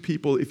use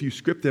people if you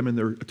script them and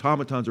they're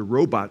automatons or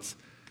robots.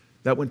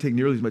 That wouldn't take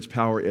nearly as much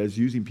power as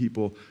using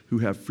people who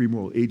have free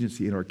moral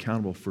agency and are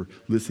accountable for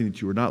listening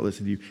to you or not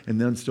listening to you,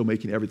 and then still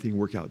making everything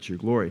work out to your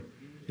glory.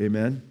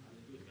 Amen?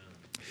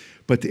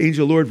 But the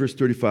angel of the Lord, verse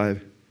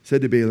 35,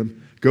 said to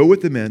Balaam, go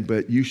with the men,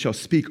 but you shall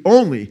speak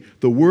only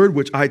the word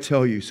which I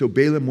tell you. So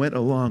Balaam went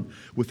along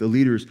with the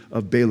leaders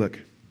of Balak.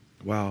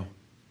 Wow.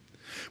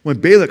 When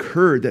Balak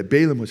heard that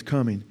Balaam was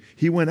coming,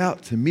 he went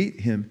out to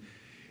meet him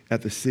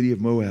at the city of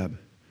Moab,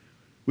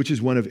 which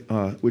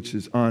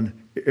is on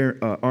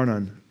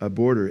Arnon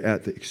border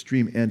at the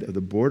extreme end of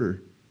the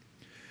border.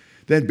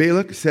 Then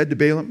Balak said to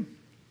Balaam,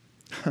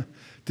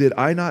 did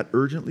I not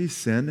urgently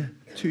send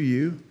to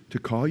you to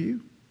call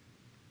you?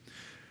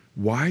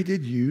 Why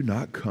did you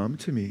not come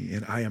to me?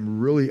 And I am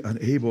really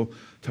unable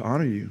to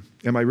honor you.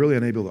 Am I really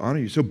unable to honor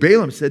you? So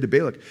Balaam said to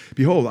Balak,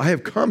 behold, I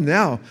have come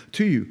now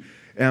to you.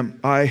 Am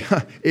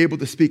I able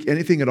to speak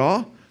anything at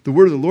all? The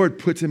word of the Lord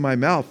puts in my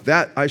mouth,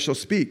 that I shall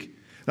speak.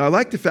 Now I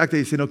like the fact that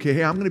he said, okay,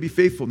 hey, I'm going to be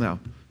faithful now.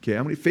 Okay,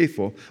 I'm going to be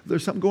faithful.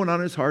 There's something going on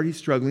in his heart. He's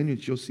struggling,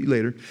 which you'll see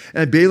later.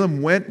 And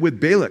Balaam went with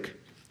Balak,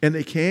 and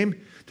they came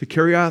to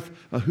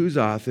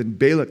Kerioth-Ahuzoth, and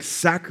Balak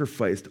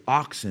sacrificed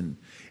oxen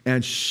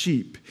and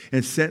sheep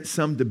and sent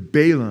some to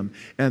Balaam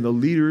and the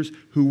leaders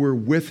who were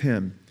with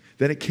him.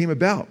 Then it came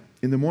about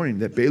in the morning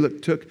that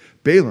Balak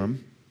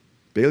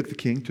the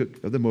king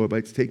of the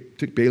Moabites,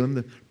 took Balaam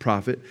the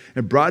prophet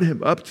and brought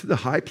him up to the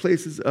high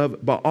places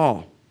of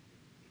Baal.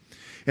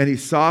 And he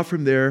saw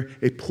from there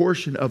a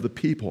portion of the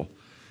people.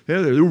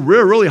 They're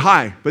really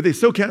high, but they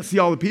still can't see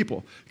all the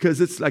people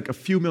because it's like a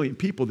few million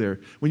people there.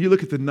 When you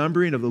look at the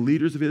numbering of the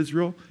leaders of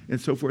Israel and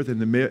so forth,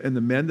 and the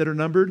men that are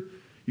numbered,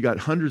 you got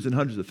hundreds and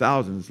hundreds of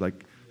thousands,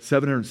 like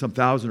 700 and some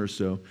thousand or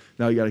so.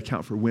 Now you got to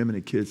count for women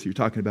and kids. So you're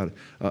talking about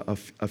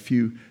a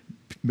few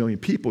million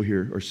people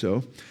here or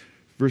so.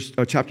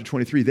 Chapter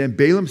 23. Then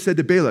Balaam said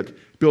to Balak,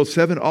 build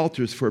 7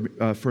 altars for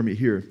me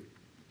here,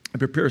 and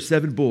prepare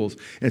 7 bulls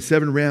and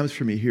 7 rams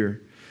for me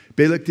here.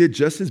 Balak did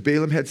just as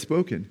Balaam had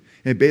spoken.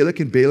 And Balak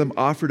and Balaam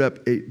offered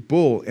up a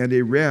bull and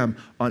a ram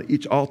on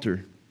each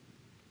altar.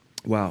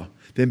 Wow.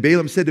 Then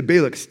Balaam said to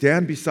Balak,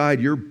 stand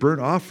beside your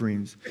burnt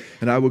offerings,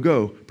 and I will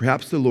go.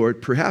 Perhaps the Lord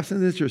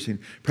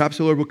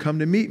will come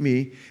to meet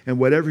me, and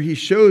whatever he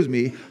shows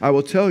me, I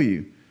will tell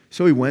you.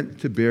 So he went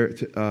to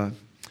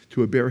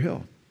a bare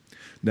hill.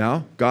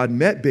 Now God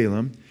met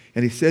Balaam,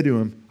 and he said to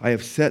him, I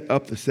have set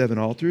up the 7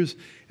 altars,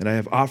 and I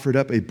have offered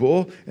up a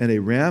bull and a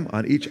ram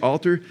on each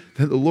altar.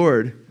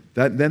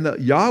 Then the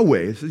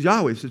Yahweh, this is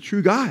Yahweh, it's the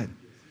true God,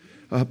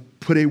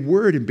 put a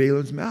word in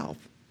Balaam's mouth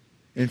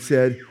and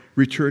said,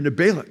 return to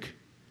Balak,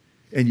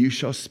 and you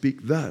shall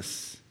speak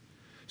thus.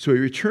 So he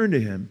returned to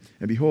him,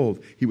 and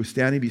behold, he was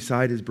standing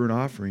beside his burnt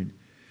offering,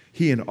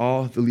 he and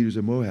all the leaders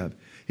of Moab.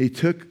 He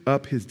took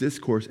up his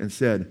discourse and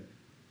said,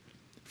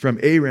 from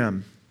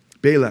Aram,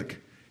 Balak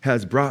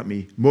has brought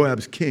me,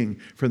 Moab's king,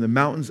 from the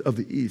mountains of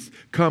the east.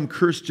 Come,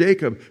 curse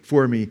Jacob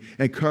for me,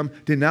 and come,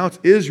 denounce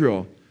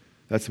Israel.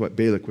 That's what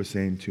Balak was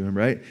saying to him,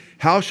 right?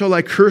 How shall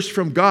I curse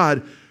from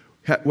God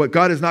what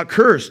God has not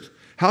cursed?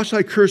 How shall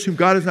I curse whom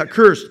God has not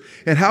cursed?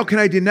 And how can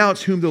I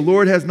denounce whom the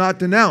Lord has not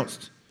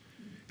denounced?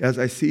 As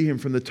I see him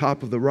from the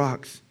top of the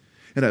rocks,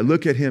 and I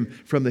look at him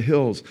from the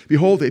hills,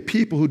 behold, a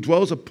people who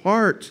dwells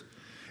apart.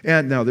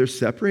 And now they're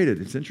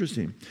separated. It's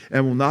interesting.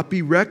 And will not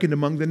be reckoned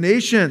among the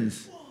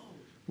nations.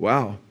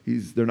 Wow.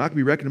 They're not going to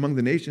be reckoned among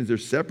the nations. They're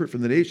separate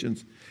from the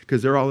nations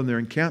because they're all in their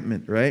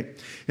encampment, right?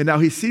 And now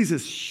he sees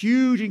this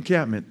huge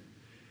encampment.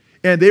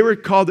 And they were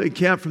called to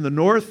encamp from the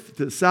north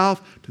to the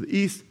south to the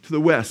east to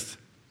the west,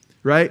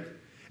 right?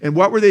 And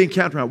what were they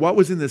encamped around? What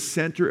was in the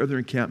center of their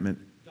encampment?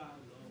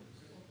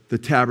 The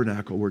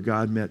tabernacle where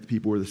God met the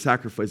people, where the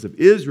sacrifice of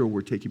Israel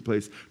were taking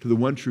place to the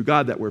one true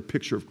God that were a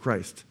picture of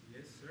Christ.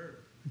 Yes, sir.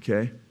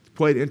 Okay?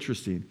 Quite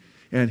interesting.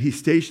 And he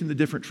stationed the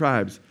different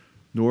tribes,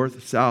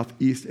 north, south,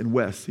 east, and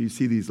west. So you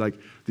see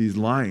these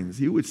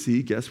lines. You would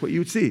see, guess what you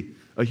would see?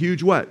 A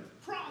huge what?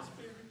 Cross.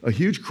 A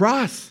huge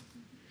cross.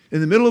 In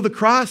the middle of the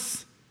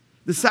cross,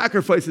 the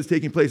sacrifice is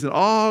taking place in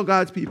all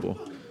God's people.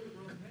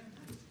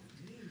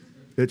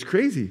 It's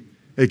crazy.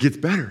 It gets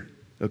better,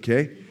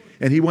 okay?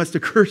 And he wants to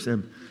curse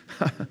him.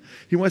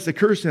 He wants to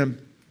curse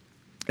him.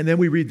 And then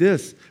we read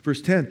this,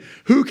 verse 10.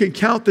 Who can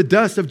count the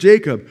dust of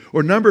Jacob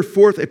or number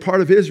forth a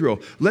part of Israel?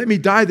 Let me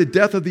die the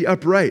death of the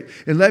upright,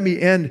 and let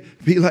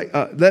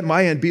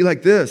my end be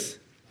like this.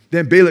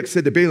 Then Balak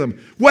said to Balaam,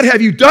 what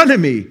have you done to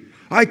me?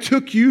 I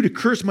took you to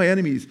curse my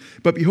enemies,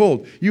 but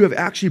behold, you have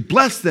actually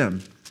blessed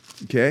them.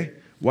 Okay?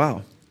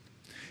 Wow.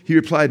 He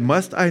replied,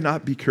 must I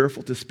not be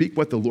careful to speak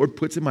what the Lord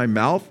puts in my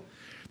mouth?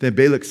 Then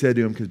Balak said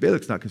to him, because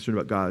Balak's not concerned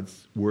about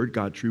God's word,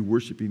 God true,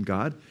 worshiping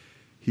God.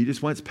 He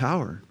just wants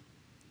power.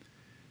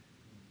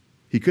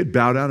 He could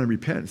bow down and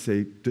repent and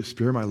say,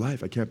 spare my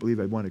life. I can't believe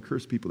I want to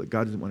curse people that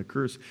God doesn't want to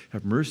curse.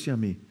 Have mercy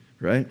on me,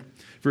 right?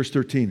 Verse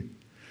 13.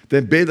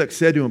 Then Balak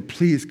said to him,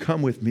 please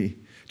come with me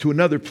to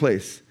another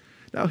place.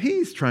 Now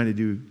he's trying to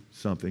do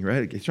something,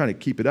 right? He's trying to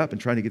keep it up and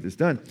trying to get this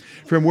done.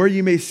 From where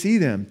you may see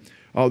them,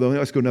 although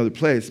let's go to another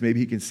place, maybe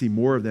he can see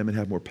more of them and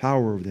have more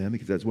power over them,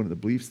 because that's one of the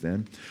beliefs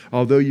then.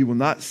 Although you will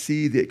not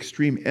see the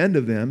extreme end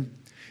of them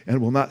and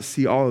will not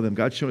see all of them.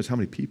 God's shown us how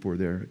many people are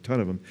there, a ton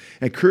of them,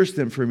 and curse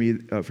them for me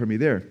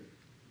there.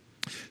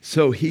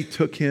 So he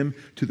took him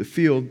to the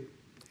field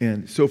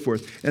and so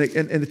forth. And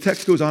the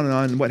text goes on.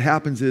 And what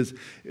happens is,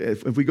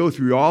 if we go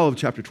through all of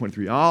chapter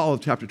 23, all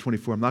of chapter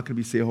 24, I'm not going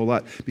to say a whole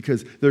lot,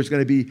 because there's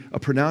going to be a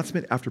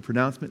pronouncement after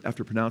pronouncement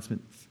after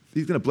pronouncement.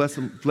 He's going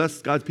to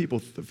bless God's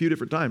people a few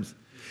different times.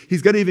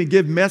 He's going to even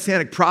give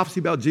messianic prophecy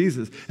about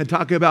Jesus and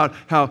talk about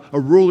how a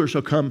ruler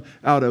shall come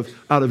out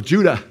of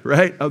Judah,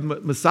 right? Of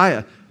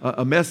Messiah,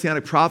 a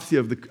messianic prophecy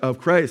of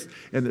Christ.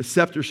 And the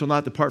scepter shall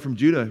not depart from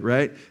Judah,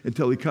 right?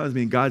 Until he comes. I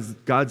mean,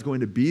 God's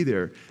going to be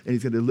there and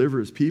he's going to deliver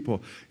his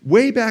people.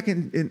 Way back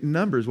in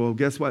Numbers, well,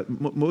 guess what?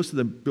 Most of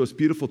the most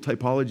beautiful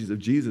typologies of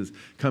Jesus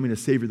coming to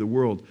Savior the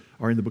world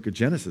are in the book of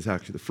Genesis,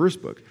 actually, the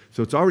first book.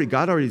 So it's already,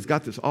 God already's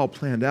got this all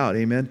planned out,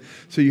 amen?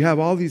 So you have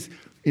all these,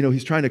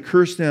 he's trying to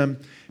curse them,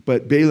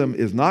 but Balaam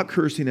is not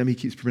cursing them. He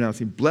keeps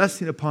pronouncing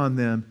blessing upon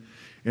them.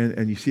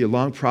 And you see a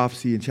long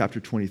prophecy in chapter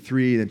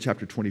 23 and in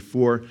chapter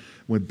 24,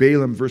 when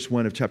Balaam, verse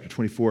 1 of chapter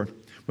 24,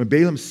 when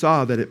Balaam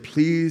saw that it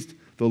pleased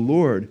the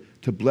Lord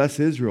to bless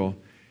Israel,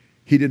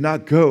 he did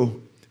not go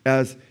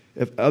as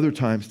at other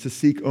times to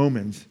seek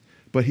omens,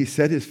 but he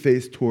set his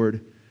face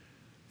toward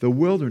the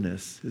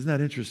wilderness. Isn't that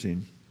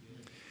interesting?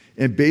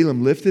 And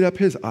Balaam lifted up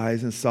his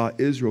eyes and saw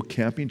Israel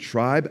camping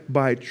tribe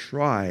by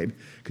tribe,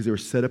 because they were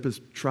set up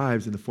as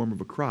tribes in the form of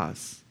a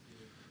cross.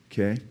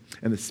 Okay?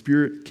 And the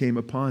Spirit came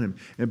upon him.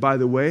 And by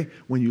the way,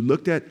 when you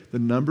looked at the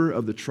number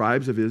of the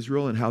tribes of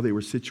Israel and how they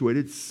were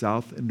situated,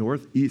 south and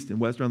north, east and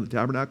west around the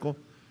tabernacle,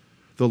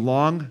 the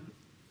long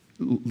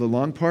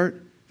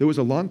part, there was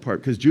a long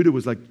part, because Judah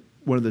was like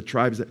one of the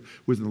tribes that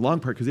was in the long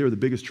part, because they were the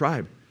biggest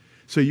tribe.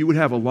 So you would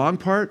have a long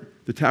part,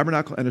 the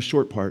tabernacle, and a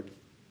short part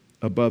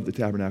above the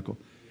tabernacle.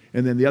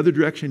 And then the other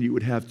direction, you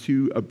would have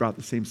two about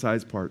the same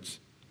size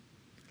parts.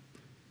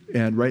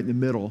 And right in the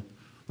middle,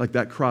 like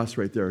that cross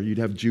right there, you'd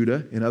have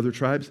Judah and other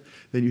tribes.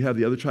 Then you have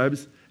the other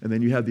tribes, and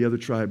then you have the other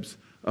tribes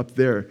up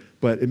there.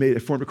 But it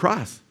formed a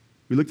cross.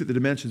 We looked at the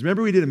dimensions.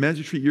 Remember we did a men's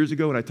retreat years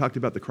ago, and I talked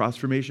about the cross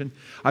formation?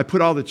 I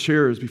put all the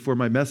chairs before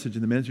my message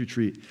in the men's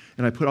retreat,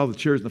 and I put all the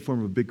chairs in the form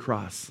of a big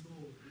cross.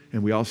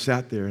 And we all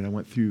sat there, and I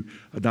went through,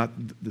 not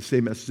the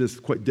same message,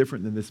 just quite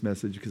different than this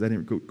message, because I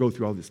didn't go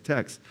through all this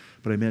text,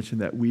 but I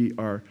mentioned that we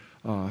are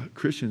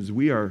Christians.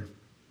 We are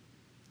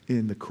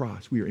in the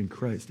cross. We are in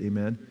Christ,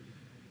 amen?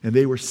 And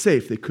they were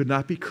safe. They could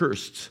not be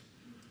cursed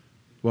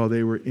while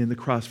they were in the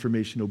cross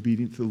formation,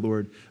 obedient to the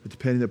Lord,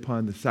 depending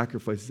upon the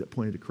sacrifices that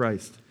pointed to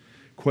Christ.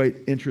 Quite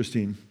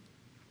interesting.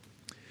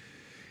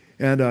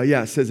 And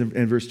it says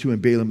in verse 2,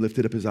 and Balaam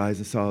lifted up his eyes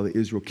and saw the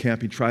Israel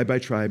camping tribe by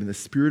tribe, and the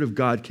Spirit of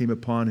God came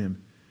upon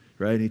him.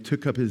 Right? And he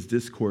took up his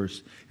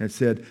discourse and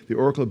said, the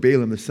oracle of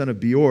Balaam, the son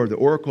of Beor, the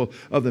oracle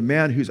of the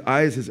man whose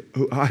eyes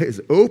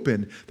is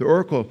open, the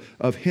oracle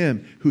of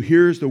him who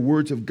hears the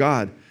words of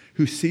God,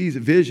 who sees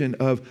vision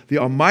of the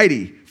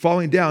Almighty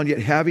falling down, yet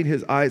having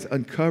his eyes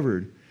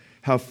uncovered.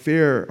 How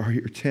fair are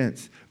your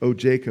tents, O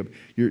Jacob,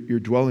 your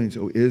dwellings,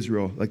 O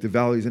Israel, like the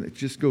valleys. And it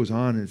just goes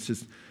on, and it's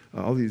just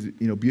all these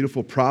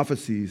beautiful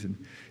prophecies.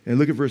 And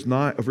look at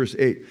verse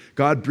 8.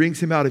 God brings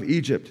him out of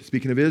Egypt,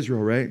 speaking of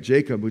Israel, right?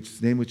 Jacob, which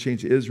his name was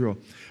changed to Israel.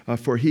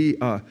 For he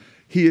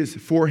is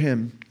for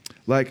him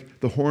like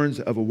the horns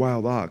of a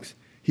wild ox.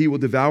 He will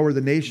devour the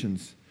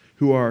nations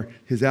who are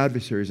his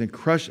adversaries and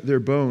crush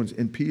their bones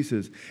in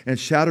pieces and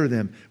shatter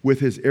them with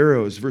his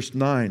arrows. Verse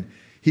 9.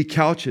 He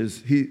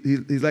couches,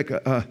 he's like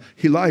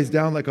he lies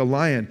down like a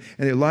lion,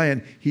 and a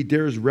lion, he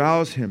dares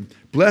rouse him.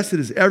 Blessed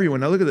is everyone.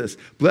 Now look at this.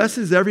 Blessed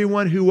is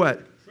everyone who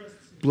what?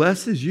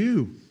 Blesses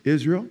you,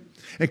 Israel.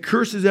 And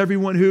curses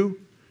everyone who?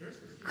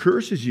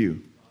 Curses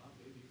you.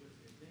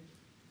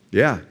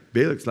 Yeah,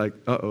 Balak's like,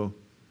 I'm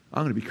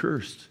going to be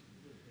cursed.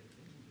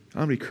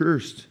 I'm going to be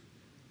cursed,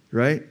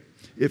 right?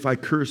 If I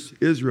curse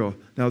Israel.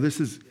 Now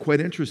this is quite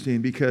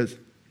interesting, because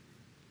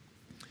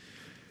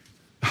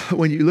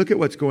when you look at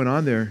what's going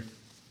on there,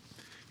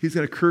 he's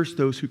going to curse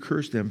those who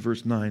curse them,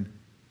 verse 9.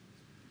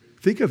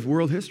 Think of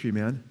world history,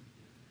 man.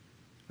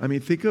 I mean,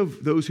 think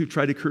of those who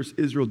tried to curse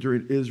Israel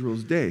during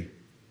Israel's day.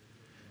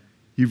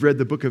 You've read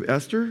the book of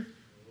Esther?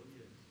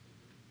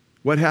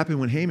 What happened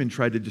when Haman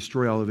tried to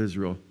destroy all of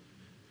Israel?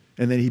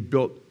 And then he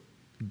built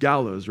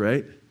gallows,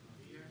 right?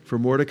 For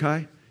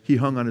Mordecai. He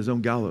hung on his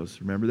own gallows.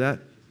 Remember that?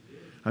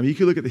 I mean, you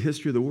could look at the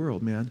history of the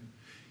world, man.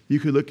 You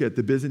could look at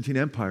the Byzantine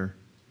Empire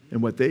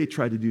and what they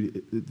tried to do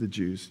to the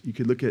Jews. You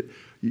could look at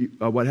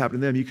what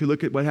happened to them. You could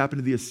look at what happened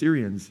to the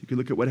Assyrians. You could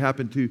look at what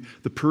happened to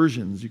the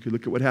Persians. You could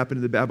look at what happened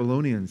to the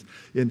Babylonians.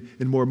 In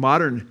more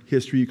modern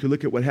history, you could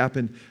look at what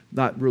happened,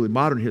 not really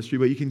modern history,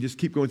 but you can just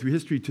keep going through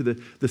history to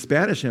the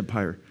Spanish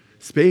Empire.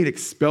 Spain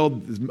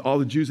expelled all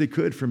the Jews they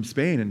could from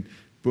Spain, and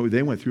boy,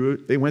 they went through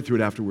it. They went through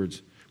it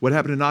afterwards. What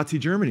happened to Nazi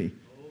Germany?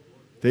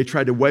 They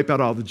tried to wipe out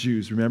all the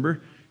Jews,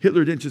 remember?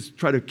 Hitler didn't just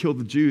try to kill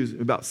the Jews.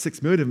 About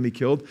 6 million of them he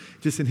killed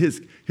just in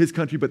his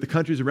country, but the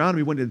countries around him,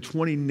 he went into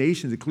 20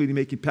 nations, including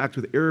making pacts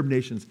with Arab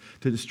nations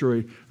to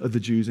destroy the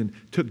Jews, and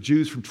took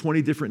Jews from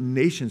 20 different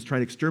nations trying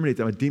to exterminate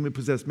them. A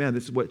demon-possessed man.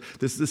 This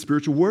is the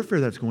spiritual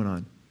warfare that's going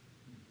on.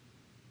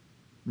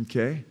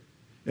 Okay?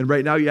 And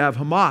right now you have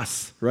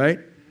Hamas, right?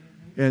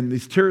 And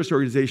these terrorist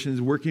organizations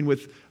working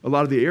with a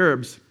lot of the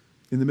Arabs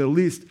in the Middle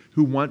East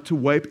who want to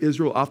wipe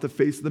Israel off the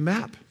face of the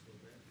map.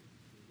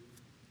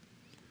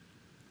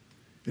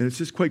 And it's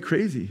just quite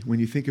crazy when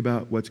you think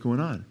about what's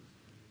going on.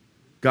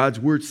 God's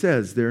word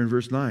says there in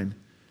verse 9,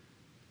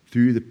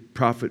 through the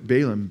prophet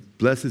Balaam,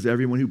 bless is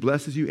everyone who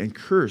blesses you, and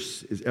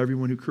curse is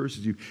everyone who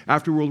curses you.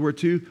 After World War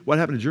II, what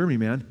happened to Germany,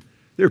 man?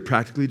 They were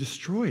practically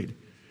destroyed.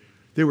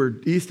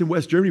 East and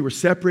West Germany were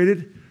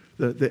separated.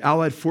 The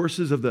Allied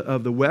forces of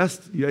the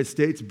West, the United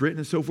States, Britain,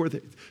 and so forth,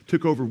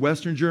 took over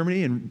Western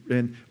Germany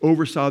and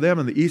oversaw them.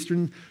 And the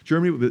Eastern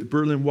Germany, the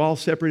Berlin Wall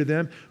separated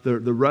them.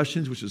 The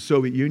Russians, which was the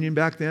Soviet Union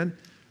back then,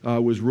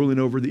 was ruling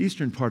over the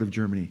eastern part of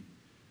Germany.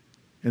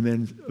 And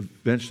then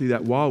eventually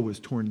that wall was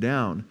torn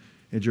down,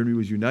 and Germany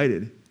was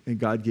united. And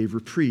God gave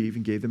reprieve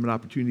and gave them an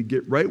opportunity to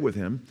get right with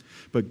him.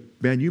 But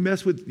man, you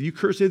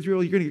curse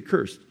Israel, you're going to get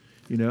cursed,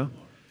 you know.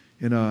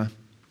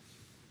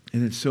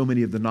 And then so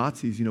many of the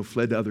Nazis,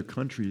 fled to other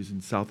countries in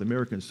South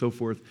America and so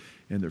forth,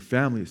 and their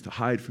families to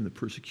hide from the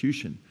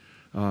persecution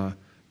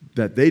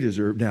that they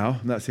deserve now.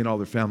 I'm not saying all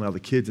their family, all the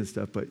kids and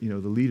stuff, but, the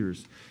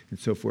leaders and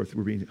so forth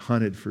were being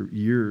hunted for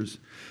years.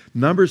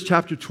 Numbers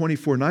chapter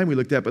 24:9 we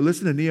looked at, but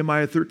listen to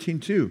Nehemiah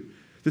 13:2.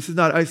 This is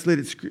not an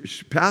isolated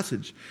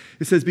passage.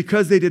 It says,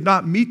 because they did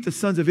not meet the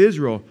sons of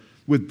Israel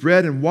with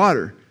bread and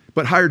water,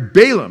 but hired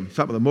Balaam,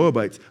 some of the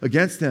Moabites,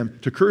 against them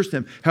to curse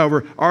them.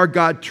 However, our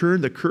God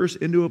turned the curse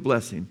into a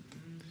blessing.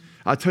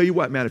 I'll tell you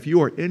what, man, if you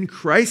are in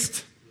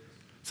Christ,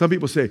 some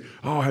people say,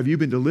 oh, have you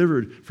been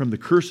delivered from the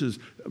curses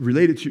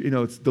related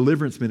to, it's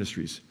deliverance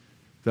ministries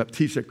that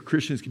teach that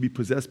Christians can be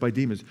possessed by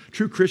demons.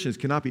 True Christians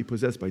cannot be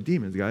possessed by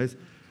demons, guys.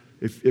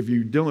 If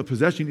you're dealing with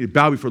possession, you need to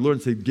bow before the Lord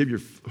and say, give your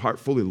heart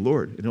fully to the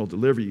Lord, and he'll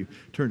deliver you.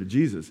 Turn to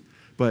Jesus.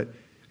 But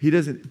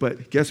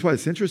guess what?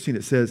 It's interesting.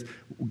 It says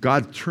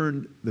God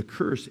turned the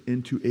curse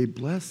into a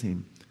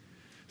blessing.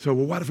 So,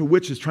 what if a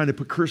witch is trying to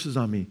put curses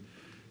on me?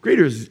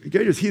 Greater is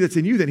he that's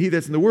in you than he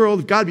that's in the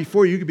world. If God be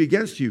for you, who could be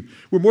against you?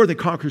 We're more than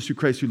conquerors through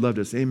Christ who loved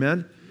us.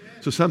 Amen?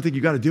 So something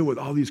you got to deal with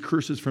all these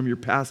curses from your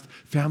past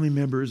family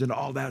members and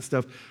all that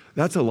stuff.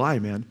 That's a lie,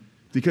 man.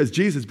 Because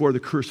Jesus bore the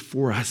curse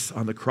for us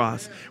on the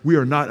cross. We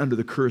are not under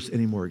the curse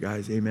anymore,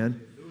 guys.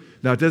 Amen?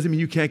 Now, it doesn't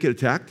mean you can't get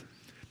attacked.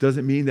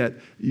 Doesn't mean that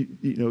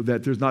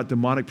that there's not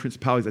demonic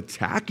principalities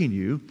attacking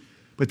you,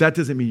 but that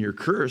doesn't mean you're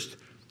cursed.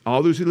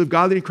 All those who live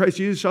godly in Christ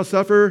Jesus shall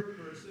suffer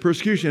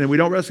persecution, and we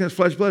don't wrestle against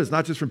flesh and blood. It's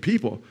not just from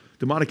people.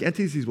 Demonic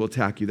entities will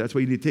attack you. That's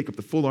why you need to take up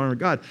the full armor of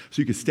God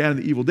so you can stand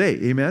in the evil day.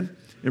 Amen?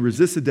 And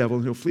resist the devil,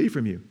 and he'll flee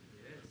from you.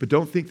 But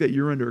don't think that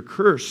you're under a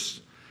curse,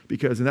 and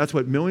that's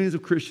what millions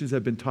of Christians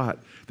have been taught,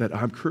 that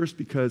I'm cursed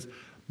because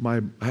I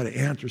had an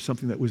aunt or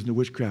something that was into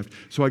witchcraft,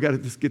 so I got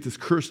to get this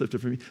curse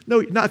lifted from me. No,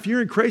 not if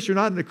you're in Christ, you're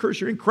not in a curse,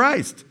 you're in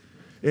Christ.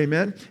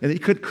 Amen? And he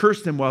could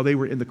curse them while they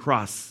were in the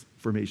cross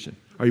formation.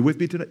 Are you with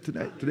me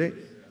today?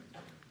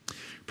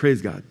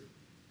 Praise God.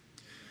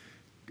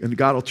 And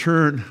God will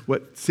turn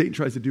what Satan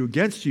tries to do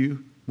against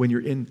you when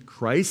you're in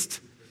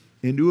Christ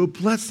into a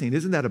blessing.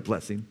 Isn't that a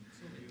blessing?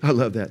 I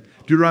love that.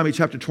 Deuteronomy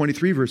chapter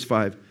 23, verse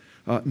 5.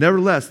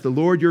 Nevertheless, the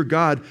Lord your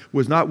God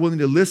was not willing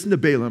to listen to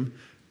Balaam.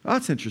 Oh,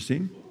 that's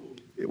interesting.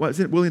 He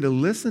wasn't willing to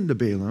listen to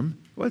Balaam.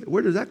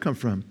 Where does that come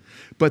from?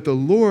 But the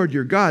Lord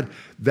your God,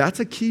 that's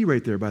a key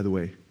right there, by the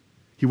way.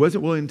 He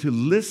wasn't willing to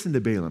listen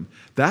to Balaam.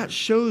 That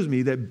shows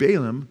me that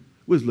Balaam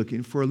was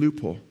looking for a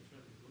loophole.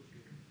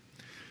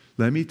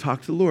 Let me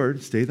talk to the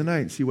Lord, stay the night,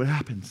 and see what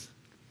happens.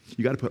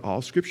 You got to put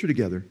all Scripture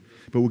together.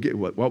 But we'll get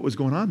what was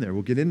going on there.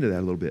 We'll get into that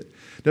a little bit.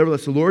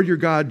 Nevertheless, the Lord your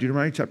God,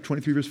 Deuteronomy chapter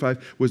 23, verse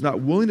 5, was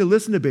not willing to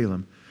listen to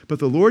Balaam. But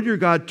the Lord your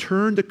God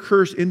turned the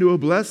curse into a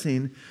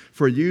blessing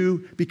for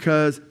you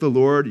because the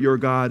Lord your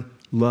God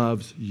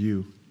loves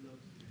you.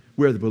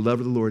 We are the beloved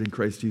of the Lord in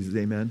Christ Jesus.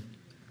 Amen.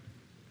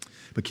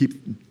 But keep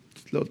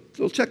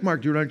little check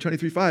mark, Deuteronomy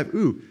 23, 5.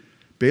 Ooh,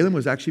 Balaam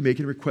was actually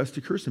making a request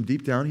to curse them.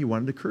 Deep down, he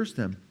wanted to curse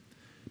them.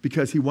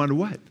 Because he wanted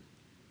what?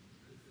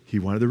 He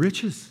wanted the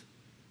riches.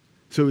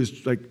 So it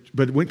was like,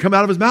 but it wouldn't come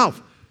out of his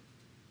mouth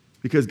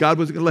because God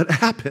wasn't going to let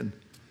it happen,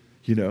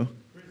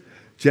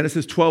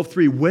 Genesis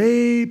 12:3,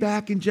 way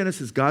back in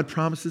Genesis, God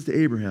promises to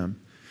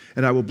Abraham,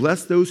 and I will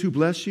bless those who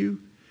bless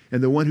you,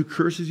 and the one who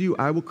curses you,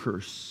 I will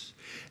curse.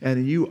 And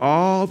in you,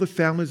 all the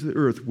families of the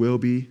earth will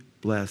be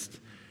blessed.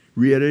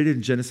 Reiterated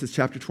in Genesis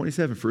chapter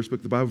 27, first book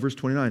of the Bible, verse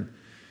 29.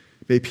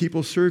 May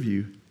people serve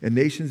you, and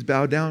nations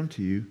bow down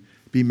to you.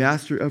 Be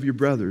master of your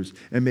brothers,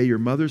 and may your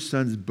mother's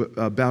sons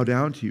bow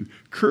down to you.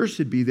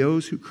 Cursed be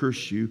those who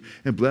curse you,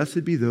 and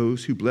blessed be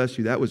those who bless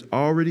you. That was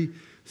already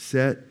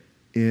set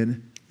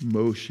in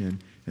motion.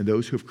 And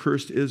those who have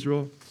cursed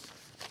Israel,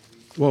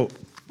 well,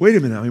 wait a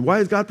minute. Why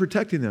is God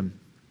protecting them?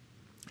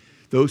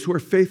 Those who are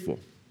faithful,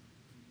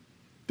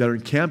 that are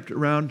encamped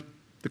around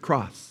the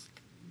cross,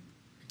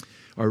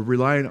 are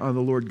relying on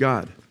the Lord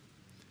God.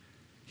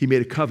 He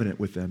made a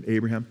covenant with them,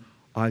 Abraham,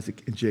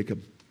 Isaac, and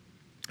Jacob.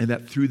 And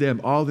that through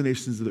them, all the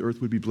nations of the earth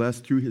would be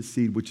blessed through his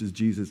seed, which is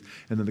Jesus.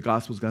 And then the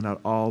gospel's gone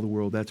out all the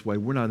world. That's why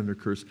we're not under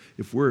curse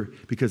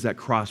because that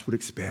cross would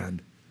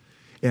expand.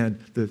 And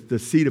the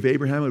seed of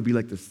Abraham would be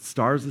like the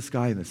stars of the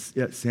sky and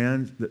the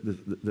sand,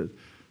 the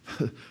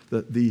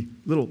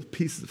little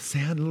pieces of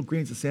sand, little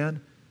grains of sand,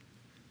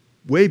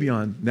 way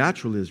beyond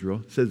natural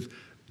Israel. It says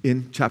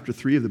in chapter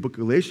 3 of the book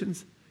of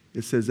Galatians,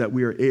 It says that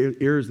we are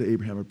heirs to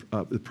Abraham,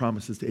 the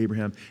promises to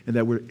Abraham, and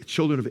that we're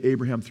children of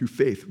Abraham through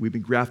faith. We've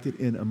been grafted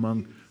in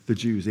among the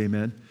Jews,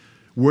 amen?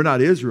 We're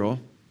not Israel.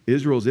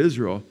 Israel's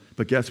Israel,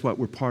 but guess what?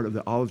 We're part of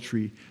the olive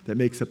tree that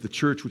makes up the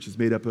church, which is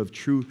made up of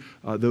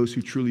those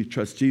who truly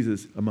trust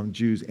Jesus among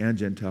Jews and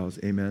Gentiles,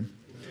 amen?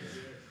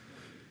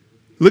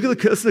 Look at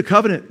the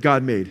covenant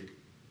God made.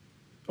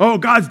 Oh,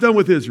 God's done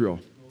with Israel.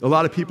 A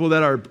lot of people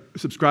that are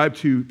subscribed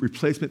to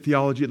replacement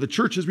theology, the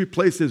church has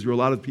replaced Israel.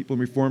 A lot of people in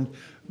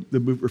the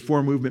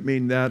Reform movement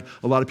mean that.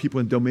 A lot of people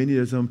in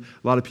Dominianism,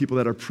 a lot of people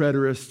that are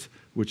preterists,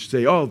 which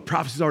say, oh,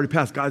 prophecy's already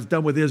passed. God's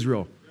done with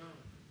Israel.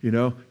 You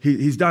know,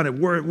 he's done it.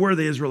 We're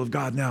the Israel of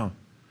God now.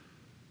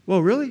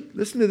 Well, really?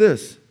 Listen to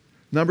this.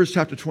 Jeremiah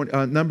chapter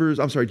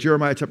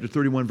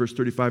 31, verse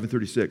 35 and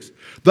 36.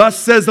 Thus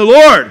says the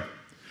Lord,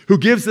 who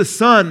gives the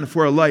sun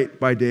for a light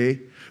by day,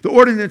 the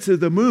ordinance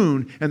of the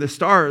moon and the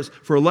stars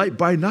for a light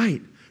by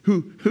night,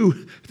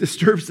 who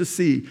disturbs the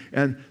sea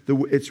and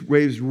its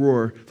waves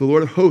roar. The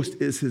Lord of hosts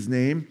is his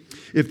name.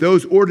 If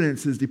those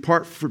ordinances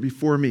depart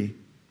before me,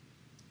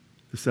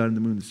 the sun and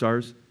the moon and the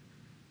stars,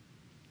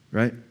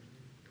 right?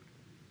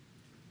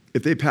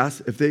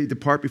 If they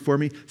depart before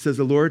me, says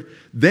the Lord,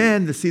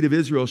 then the seed of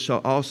Israel shall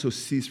also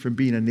cease from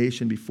being a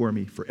nation before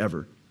me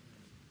forever.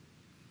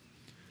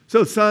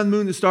 So sun,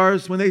 moon, the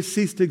stars, when they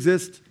cease to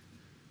exist,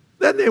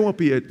 then they won't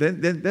be it.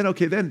 Then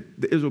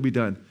Israel will be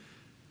done.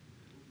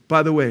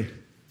 By the way,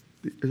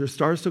 are there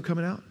stars still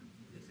coming out?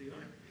 Yes, they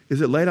are.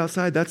 Is it light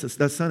outside? That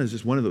sun is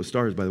just one of those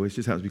stars, by the way. It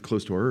just happens to be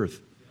close to our earth.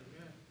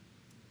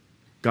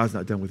 God's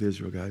not done with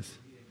Israel, guys.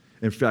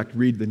 In fact,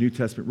 read the New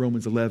Testament,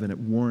 Romans 11. It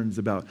warns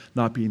about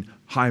not being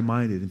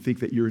high-minded and think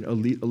that you're an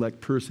elite,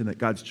 elect person, that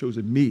God's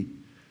chosen me.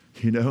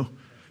 You know?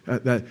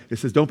 That it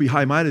says, don't be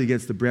high-minded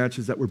against the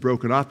branches that were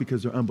broken off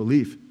because of their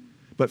unbelief.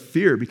 But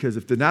fear, because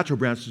if the natural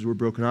branches were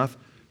broken off,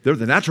 they're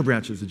the natural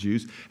branches of the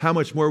Jews. How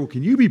much more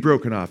can you be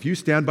broken off? You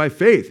stand by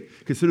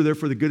faith. Consider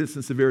therefore the goodness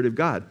and severity of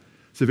God.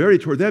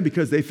 Severity toward them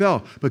because they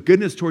fell, but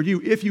goodness toward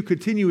you if you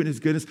continue in his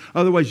goodness.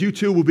 Otherwise, you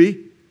too will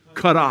be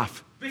cut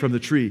off from the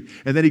tree.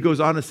 And then he goes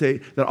on to say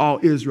that all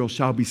Israel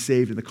shall be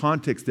saved. And the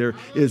context there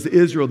is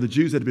Israel, the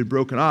Jews that have been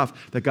broken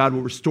off, that God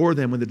will restore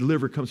them when the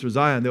deliverer comes from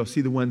Zion. They'll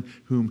see the one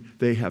whom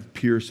they have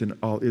pierced, and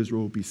all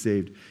Israel will be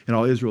saved. And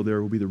all Israel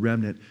there will be the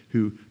remnant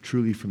who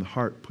truly from the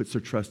heart puts their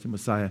trust in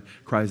Messiah,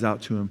 cries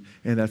out to him.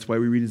 And that's why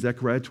we read in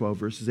Zechariah 12,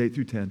 verses 8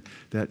 through 10,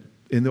 that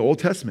in the Old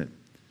Testament,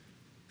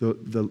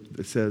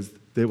 it says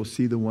they will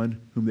see the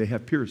one whom they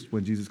have pierced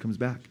when Jesus comes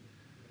back.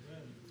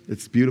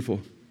 It's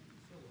beautiful.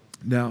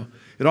 Now,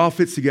 it all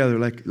fits together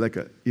like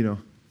a,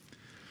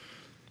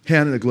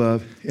 hand in a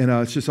glove. And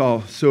it's just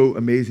all so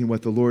amazing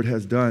what the Lord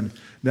has done.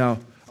 Now,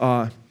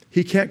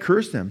 he can't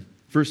curse them.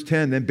 Verse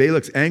 10, then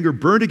Balak's anger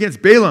burned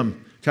against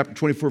Balaam. Chapter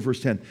 24,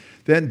 verse 10.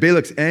 Then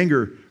Balak's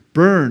anger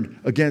burned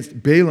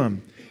against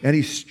Balaam, and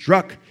he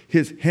struck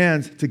his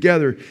hands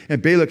together.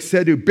 And Balak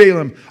said to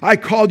Balaam, I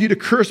called you to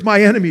curse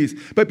my enemies,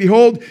 but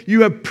behold,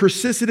 you have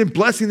persisted in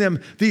blessing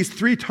them these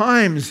 3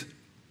 times.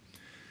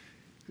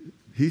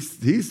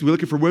 He's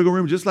looking for wiggle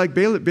room just like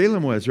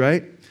Balaam was,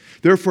 right?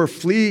 Therefore,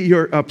 flee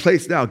your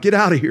place now. Get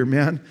out of here,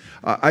 man.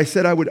 I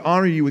said I would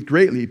honor you with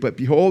greatly, but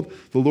behold,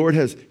 the Lord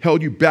has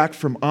held you back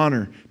from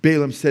honor.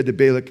 Balaam said to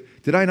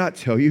Balak, did I not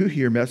tell you,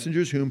 your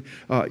messengers whom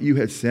you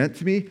had sent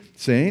to me,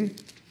 saying,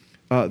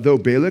 though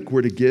Balak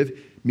were to give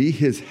me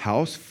his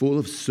house full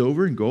of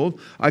silver and gold,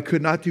 I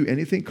could not do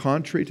anything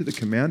contrary to the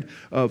command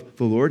of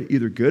the Lord,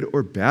 either good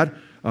or bad.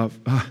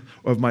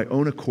 Of my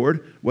own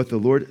accord, what the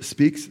Lord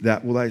speaks,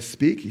 that will I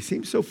speak. He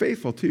seems so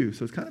faithful too,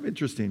 so it's kind of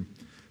interesting.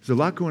 There's a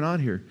lot going on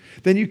here.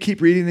 Then you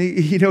keep reading,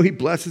 he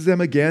blesses them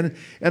again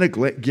and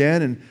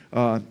again,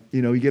 and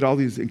you get all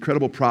these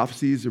incredible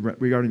prophecies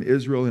regarding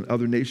Israel and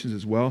other nations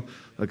as well,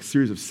 like a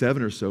series of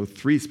 7 or so,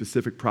 3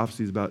 specific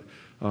prophecies about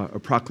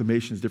different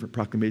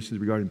proclamations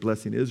regarding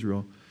blessing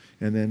Israel,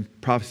 and then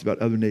prophecies about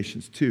other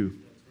nations too.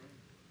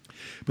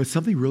 But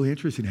something really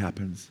interesting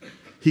happens.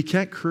 He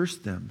can't curse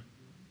them.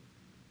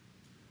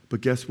 But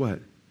guess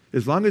what?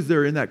 As long as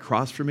they're in that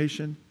cross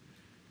formation,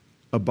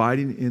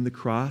 abiding in the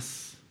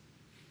cross,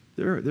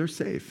 they're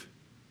safe.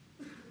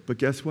 But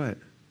guess what?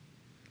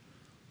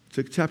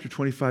 Chapter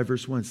 25,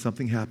 verse 1,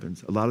 something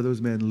happens. A lot of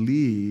those men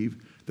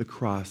leave the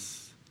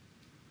cross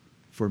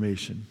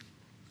formation.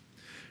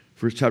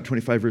 Chapter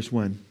 25, verse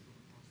 1.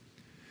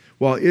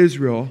 While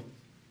Israel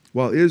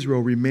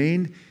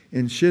remained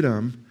in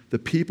Shittim, the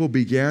people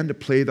began to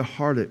play the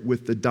harlot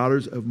with the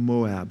daughters of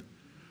Moab.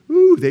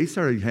 Ooh, they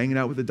started hanging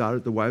out with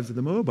the wives of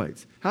the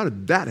Moabites. How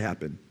did that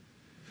happen?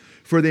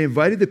 For they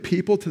invited the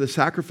people to the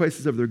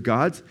sacrifices of their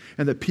gods,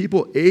 and the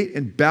people ate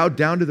and bowed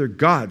down to their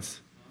gods.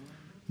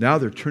 Now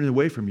they're turning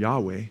away from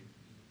Yahweh.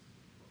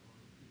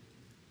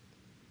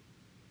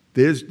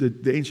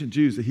 The ancient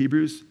Jews, the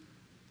Hebrews,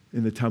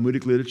 in the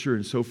Talmudic literature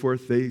and so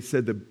forth, they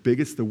said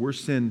the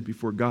worst sin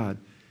before God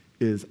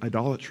is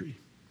idolatry.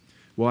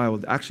 Well, I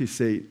will actually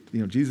say,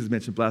 Jesus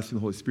mentioned blasphemy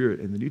of the Holy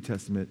Spirit in the New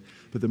Testament,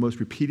 but the most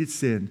repeated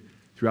sin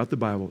throughout the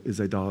Bible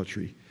is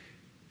idolatry.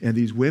 And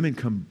these women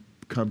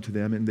come to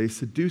them and they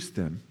seduce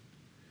them.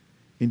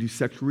 into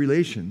sexual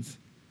relations.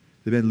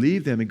 The men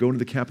leave them and go into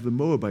the camp of the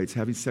Moabites,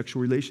 having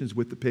sexual relations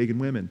with the pagan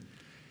women.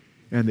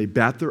 And they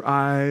bat their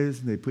eyes,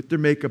 and they put their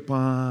makeup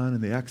on,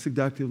 and they act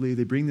seductively.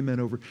 They bring the men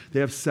over. They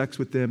have sex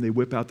with them. They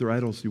whip out their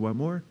idols. Do you want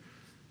more?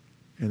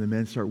 And the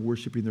men start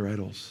worshiping their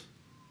idols.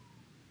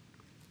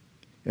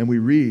 And we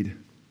read,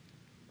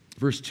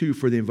 verse 2,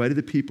 for they invited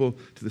the people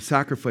to the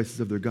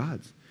sacrifices of their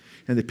gods.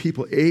 And the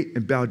people ate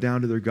and bowed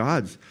down to their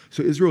gods.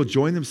 So Israel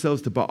joined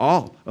themselves to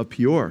Baal of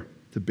Peor,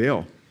 to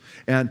Baal.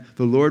 And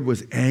the Lord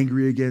was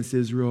angry against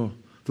Israel.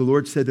 The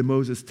Lord said to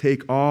Moses,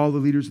 take all the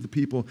leaders of the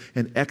people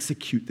and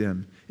execute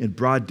them in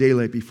broad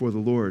daylight before the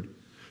Lord,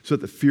 so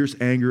that the fierce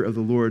anger of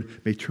the Lord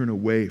may turn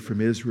away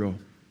from Israel.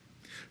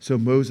 So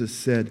Moses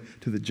said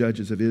to the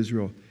judges of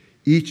Israel,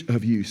 each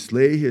of you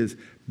slay his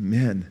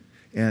men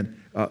and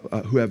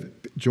who have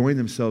joined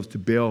themselves to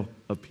Baal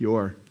of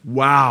Peor.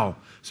 Wow.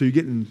 So you're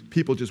getting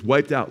people just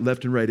wiped out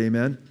left and right,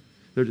 amen?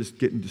 They're just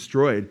getting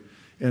destroyed.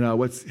 And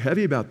what's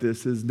heavy about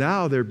this is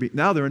now they're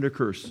under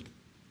curse.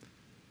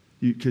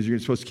 Because you're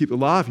supposed to keep the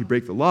law. If you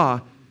break the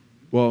law,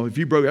 well, if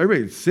you broke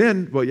everybody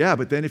sin, well, yeah,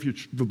 but then if you're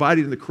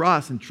abiding in the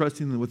cross and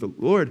trusting with the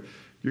Lord,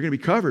 you're going to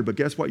be covered. But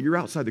guess what? You're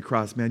outside the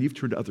cross, man. You've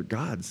turned to other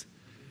gods.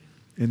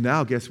 And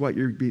now, guess what?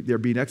 They're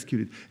being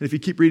executed. And if you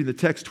keep reading the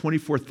text,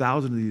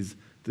 24,000 of these,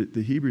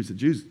 the Hebrews, the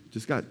Jews,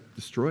 just got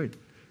destroyed,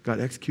 got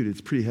executed.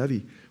 It's pretty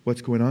heavy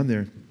what's going on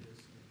there.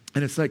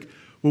 And it's like,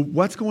 well,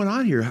 what's going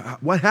on here?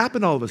 What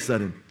happened all of a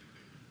sudden?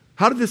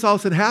 How did this all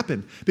of a sudden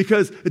happen?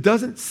 Because it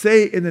doesn't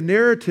say in the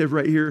narrative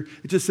right here,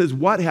 it just says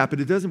what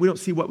happened. We don't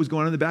see what was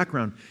going on in the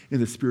background in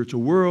the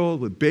spiritual world,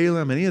 with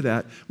Balaam, any of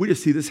that. We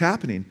just see this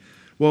happening.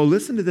 Well,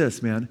 listen to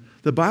this, man.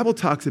 The Bible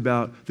talks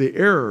about the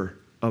error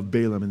of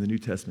Balaam in the New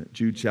Testament.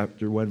 Jude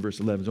chapter 1, verse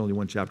 11. There's only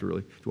one chapter,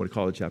 really, if you want to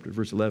call it a chapter.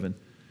 Verse 11.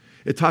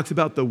 It talks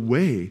about the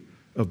way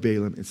of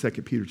Balaam in 2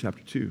 Peter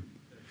chapter 2.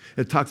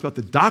 It talks about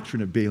the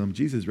doctrine of Balaam.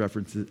 Jesus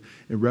references it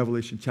in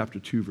Revelation chapter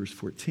 2, verse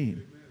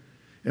 14.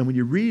 And when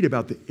you read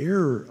about the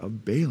error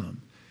of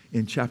Balaam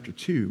in chapter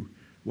 2,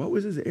 what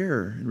was his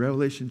error in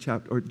Revelation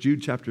chapter, or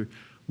Jude chapter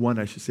 1,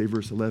 I should say,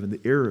 verse 11,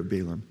 the error of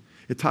Balaam.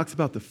 It talks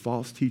about the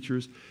false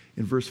teachers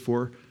in verse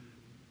 4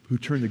 who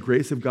turn the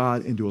grace of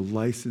God into a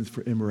license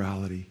for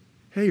immorality.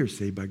 Hey, you're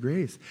saved by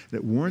grace. And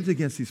it warns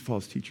against these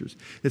false teachers.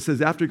 It says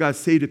after God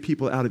saved the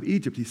people out of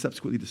Egypt, he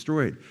subsequently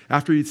destroyed.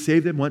 After he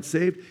saved them, once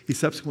saved, he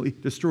subsequently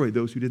destroyed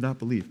those who did not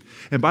believe.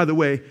 And by the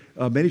way,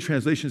 many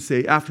translations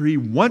say after he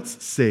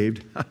once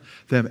saved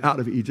them out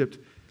of Egypt,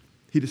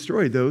 he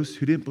destroyed those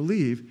who didn't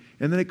believe.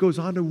 And then it goes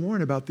on to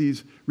warn about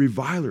these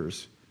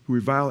revilers who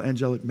revile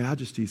angelic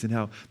majesties and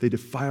how they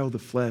defile the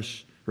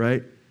flesh,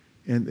 right?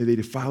 And they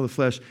defile the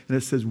flesh. And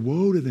it says,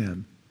 woe to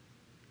them.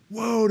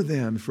 Woe to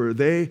them, for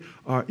they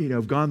are,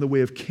 have gone the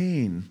way of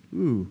Cain.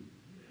 Ooh.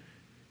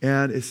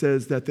 And it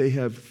says that they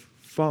have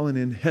fallen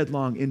in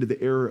headlong into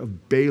the error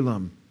of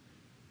Balaam.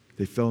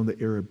 They fell in the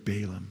error of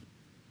Balaam.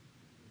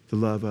 The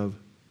love of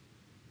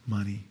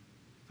money,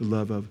 the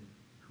love of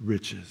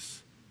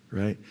riches,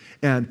 right?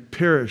 And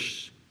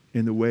perish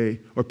in the way,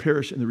 or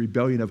perish in the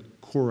rebellion of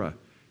Korah.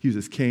 He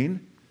uses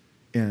Cain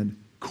and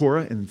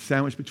Korah, and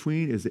sandwiched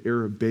between is the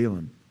error of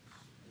Balaam.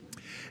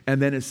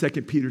 And then in 2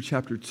 Peter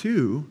chapter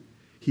 2,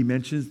 he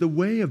mentions the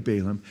way of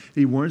Balaam.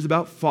 He warns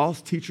about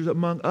false teachers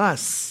among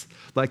us,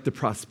 like the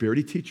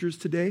prosperity teachers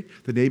today,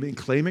 the name it and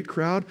claim it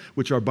crowd,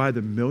 which are by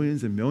the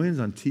millions and millions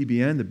on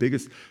TBN, the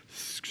biggest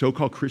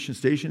so-called Christian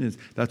station.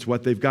 That's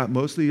what they've got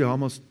mostly,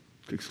 almost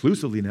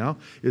exclusively now,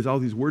 is all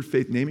these word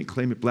faith, name it,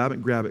 claim it, blab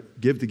it, grab it,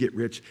 give to get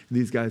rich. And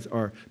these guys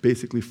are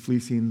basically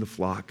fleecing the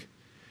flock.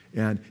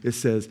 And it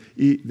says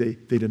they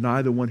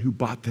deny the one who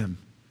bought them,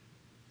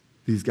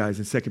 these guys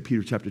in 2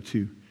 Peter chapter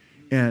 2.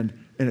 And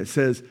it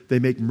says they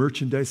make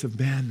merchandise of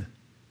men,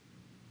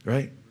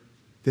 right?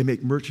 They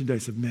make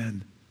merchandise of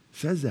men. It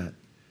says that.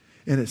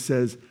 And it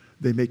says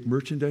they make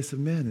merchandise of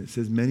men. And it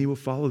says many will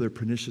follow their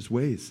pernicious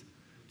ways.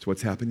 It's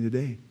what's happening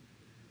today.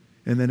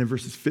 And then in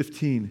verses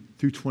 15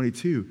 through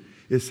 22,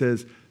 it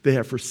says they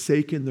have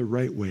forsaken the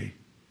right way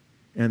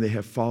and they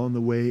have fallen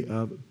the way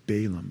of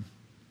Balaam.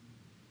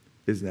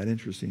 Isn't that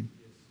interesting?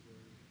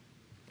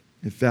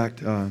 In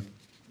fact, when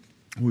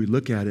we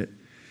look at it,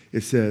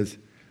 it says,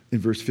 in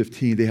verse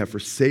 15, they have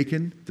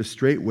forsaken the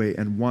straight way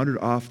and wandered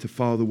off to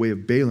follow the way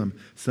of Balaam,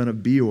 son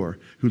of Beor,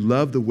 who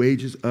loved the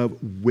wages of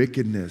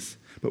wickedness,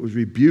 but was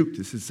rebuked,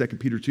 this is 2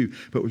 Peter 2,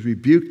 but was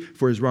rebuked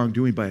for his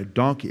wrongdoing by a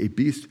donkey, a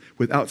beast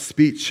without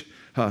speech,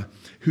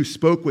 who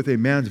spoke with a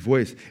man's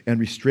voice and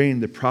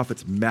restrained the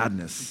prophet's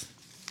madness.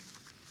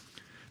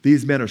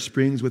 These men are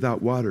springs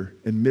without water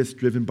and mist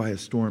driven by a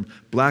storm.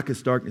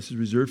 Blackest darkness is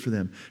reserved for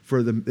them.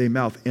 For they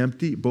mouth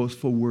empty,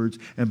 boastful words,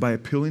 and by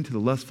appealing to the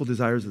lustful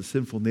desires of the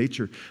sinful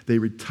nature, they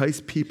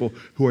entice people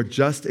who are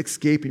just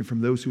escaping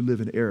from those who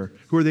live in error.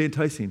 Who are they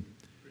enticing?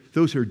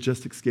 Those who are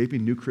just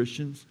escaping, new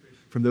Christians,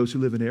 from those who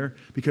live in error,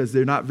 because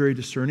they're not very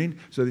discerning.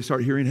 So they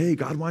start hearing, hey,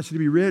 God wants you to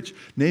be rich.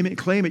 Name it and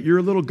claim it. You're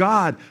a little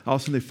God. All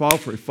of a sudden they fall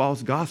for a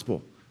false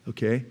gospel.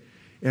 Okay?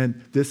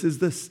 And this is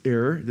the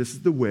error. This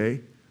is the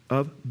way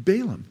of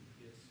Balaam.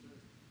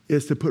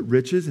 is to put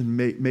riches and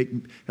make,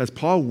 as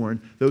Paul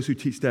warned, those who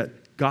teach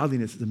that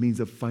godliness is a means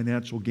of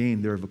financial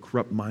gain. They're of a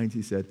corrupt mind,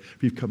 he said.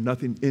 If you've come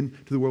nothing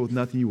into the world with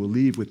nothing, you will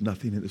leave with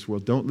nothing in this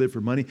world. Don't live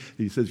for money.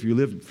 He says if you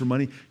live for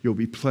money, you'll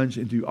be plunged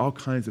into all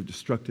kinds of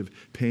destructive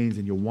pains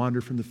and you'll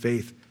wander from the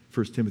faith.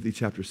 1 Timothy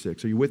chapter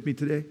 6. Are you with me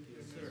today?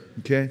 Yes, sir.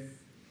 Okay.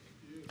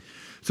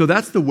 So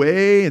that's the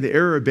way and the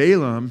error of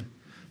Balaam.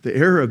 The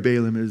error of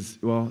Balaam is,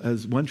 well,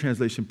 as one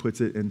translation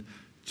puts it in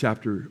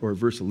chapter or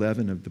verse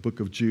 11 of the book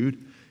of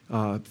Jude,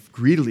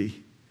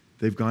 greedily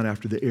they've gone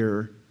after the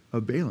error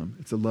of Balaam.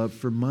 It's a love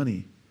for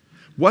money.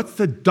 What's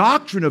the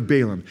doctrine of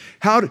Balaam?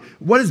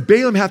 What does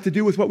Balaam have to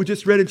do with what we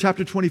just read in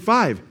chapter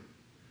 25?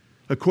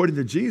 According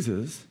to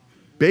Jesus,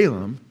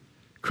 Balaam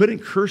couldn't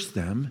curse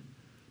them,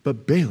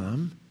 but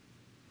Balaam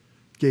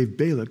gave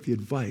Balak the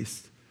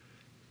advice.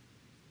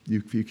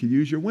 If you could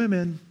use your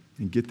women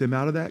and get them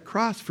out of that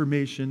cross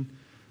formation,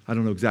 I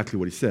don't know exactly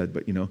what he said,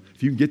 but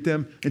if you can get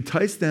them,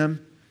 entice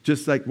them,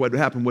 just like what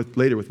happened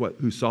later with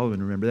who's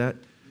Solomon, remember that?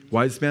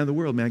 Wisest man in the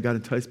world, man, got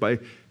enticed by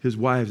his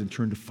wives and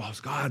turned to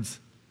false gods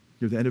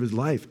near the end of his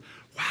life.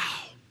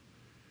 Wow.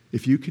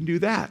 If you can do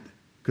that,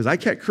 because I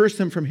can't curse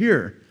them from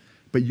here,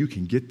 but you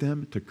can get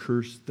them to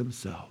curse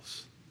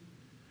themselves.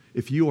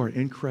 If you are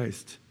in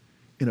Christ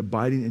and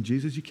abiding in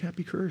Jesus, you can't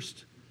be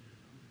cursed.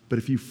 But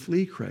if you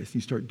flee Christ and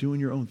you start doing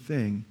your own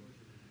thing,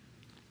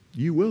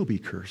 you will be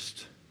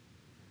cursed.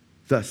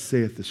 Thus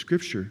saith the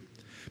Scripture.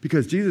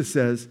 Because Jesus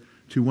says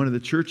to one of the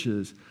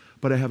churches,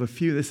 but I have a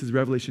few, this is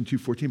Revelation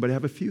 2:14, but I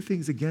have a few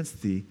things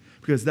against thee,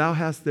 because thou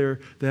hast there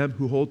them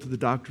who hold to the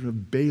doctrine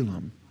of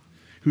Balaam,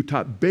 who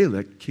taught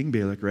Balak, King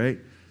Balak, right,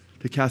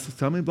 to cast a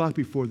stumbling block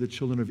before the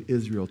children of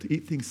Israel, to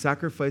eat things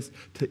sacrificed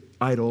to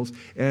idols,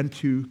 and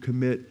to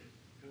commit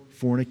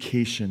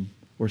fornication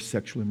or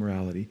sexual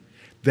immorality.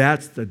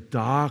 That's the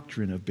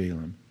doctrine of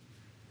Balaam.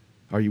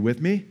 Are you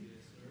with me?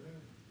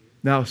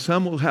 Now,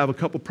 some will have a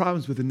couple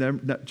problems with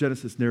the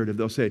Genesis narrative.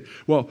 They'll say,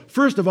 well,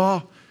 first of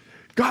all,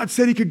 God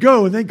said he could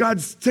go, and then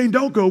God's saying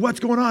don't go. What's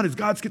going on? Is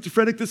God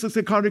schizophrenic? This is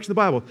a contradiction in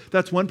the Bible.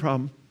 That's one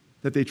problem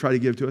that they try to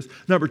give to us.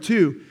 Number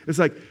two, it's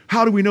like,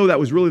 how do we know that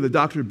was really the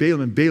doctrine of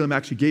Balaam, and Balaam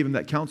actually gave him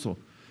that counsel?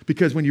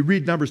 Because when you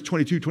read Numbers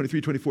 22, 23,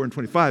 24, and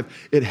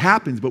 25, it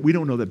happens, but we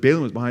don't know that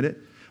Balaam was behind it.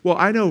 Well,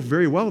 I know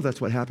very well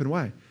that's what happened.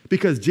 Why?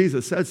 Because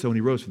Jesus said so, and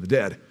he rose from the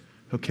dead.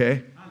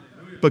 Okay?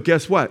 But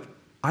guess what?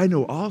 I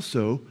know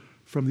also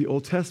from the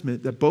Old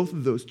Testament that both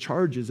of those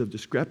charges of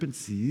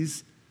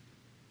discrepancies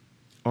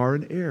are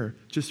an error,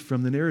 just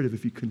from the narrative,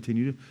 if you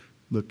continue to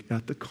look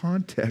at the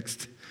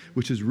context,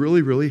 which is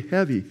really, really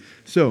heavy.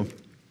 So,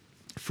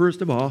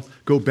 first of all,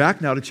 go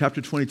back now to chapter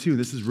 22.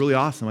 This is really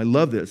awesome. I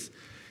love this.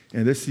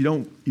 And this, you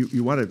don't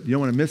want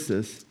to miss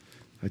this.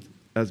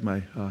 As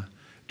my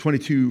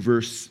 22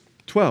 verse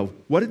 12.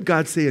 What did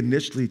God say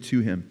initially to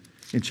him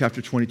in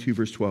chapter 22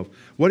 verse 12?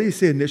 What did he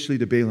say initially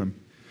to Balaam?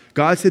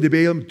 God said to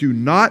Balaam, do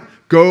not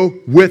go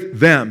with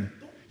them.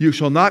 You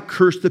shall not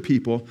curse the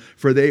people,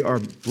 for they are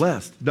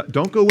blessed.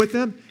 Don't go with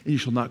them, and you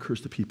shall not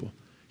curse the people.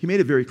 He made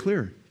it very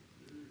clear.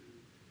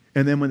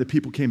 And then when the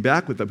people came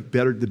back with the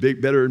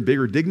better and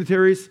bigger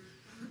dignitaries,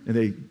 and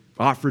they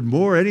offered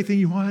more, anything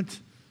you want,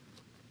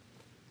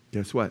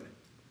 guess what?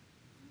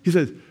 He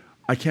says,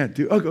 I can't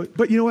do,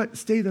 but you know what?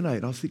 Stay the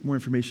night. I'll seek more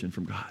information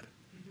from God.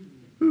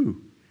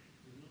 Ooh.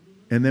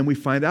 And then we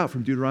find out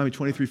from Deuteronomy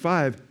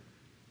 23:5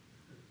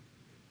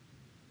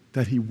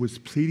 that he was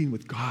pleading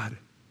with God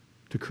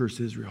to curse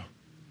Israel,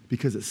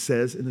 because it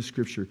says in the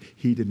Scripture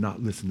he did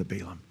not listen to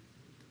Balaam.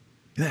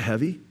 Isn't that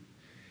heavy?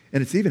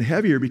 And it's even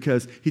heavier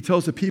because he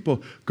tells the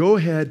people, go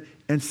ahead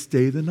and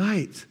stay the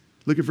night.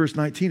 Look at verse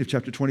 19 of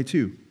chapter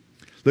 22.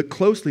 Look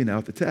closely now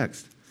at the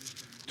text.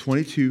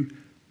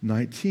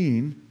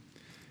 22:19.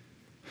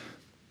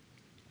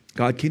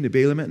 God came to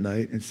Balaam at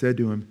night and said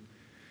to him,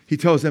 he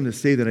tells them to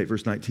stay the night,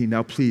 verse 19.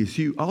 Now please,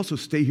 you also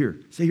stay here.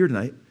 Stay here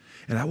tonight,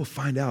 and I will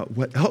find out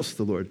what else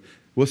the Lord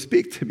will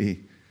speak to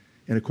me.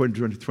 And according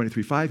to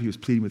 23:5, he was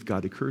pleading with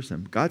God to curse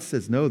him. God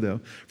says no,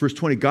 though. Verse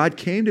 20, God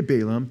came to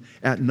Balaam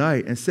at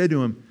night and said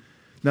to him,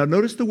 now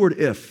notice the word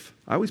if.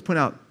 I always point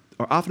out,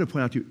 or often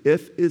point out to you,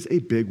 if is a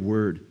big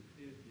word.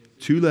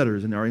 2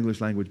 letters in our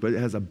English language, but it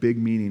has a big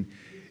meaning.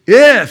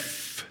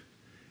 If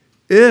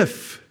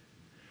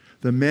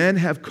the men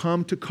have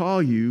come to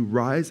call you,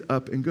 rise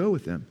up and go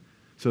with them.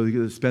 So they're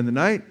going to spend the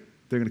night,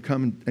 they're going to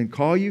come and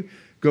call you,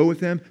 go with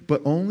them,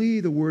 but only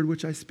the word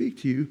which I speak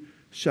to you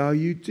shall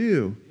you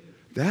do.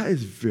 That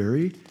is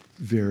very,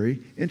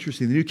 very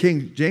interesting. The New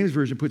King James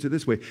Version puts it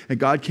this way. And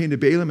God came to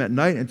Balaam at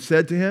night and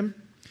said to him,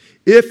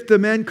 if the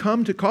men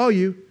come to call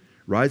you,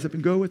 rise up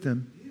and go with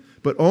them,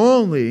 but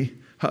only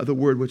the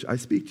word which I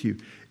speak to you.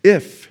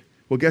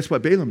 Well, guess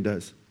what Balaam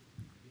does?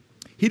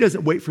 He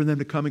doesn't wait for them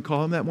to come and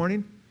call him that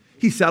morning.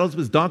 He saddles up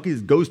his donkey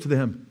and goes to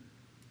them.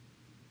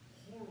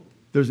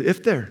 There's an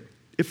if there.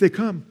 If they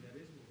come,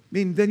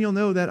 then you'll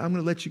know that I'm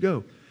going to let you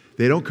go.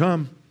 They don't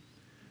come.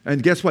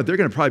 And guess what? They're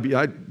going to probably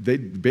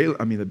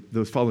be,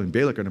 those following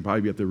Balak are going to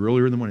probably be up there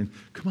earlier in the morning.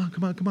 Come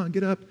on,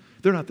 get up.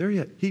 They're not there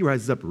yet. He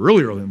rises up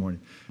really early in the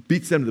morning,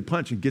 beats them to the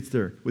punch, and gets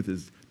there with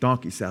his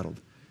donkey saddled.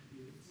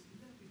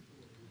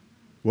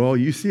 Well,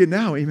 you see it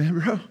now, amen,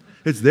 bro?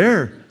 It's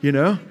there,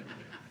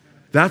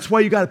 That's why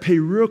you got to pay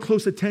real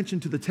close attention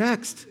to the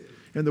text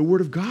and the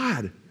Word of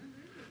God.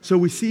 So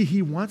we see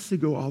he wants to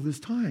go all this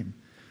time.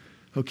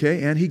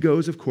 Okay, and he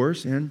goes, of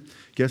course, and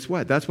guess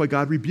what? That's why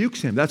God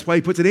rebukes him. That's why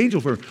he puts an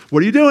angel for him.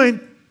 What are you doing?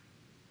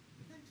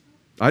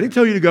 I didn't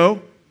tell you to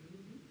go.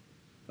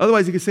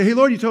 Otherwise, he could say, hey,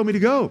 Lord, you told me to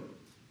go.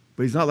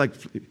 But he's not like,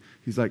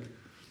 he's like,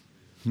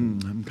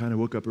 I'm kind of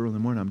woke up early in the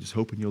morning. I'm just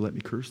hoping you'll let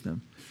me curse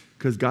them.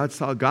 Because God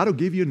will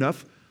give you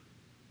enough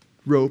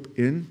rope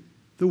in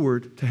the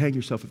Word to hang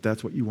yourself if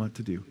that's what you want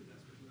to do.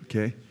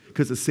 Okay?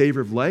 Because a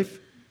savor of life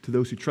to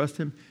those who trust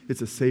him,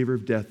 it's a savor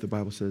of death, the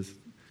Bible says.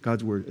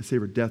 God's Word, a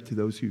savor of death to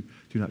those who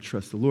do not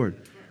trust the Lord.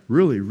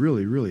 Really,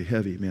 really, really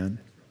heavy, man.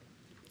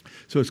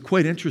 So it's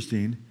quite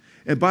interesting.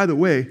 And by the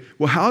way,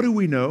 well, how do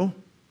we know,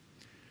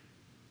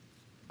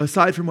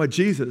 aside from what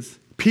Jesus,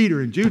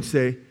 Peter, and Jude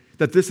say,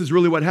 that this is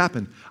really what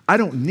happened? I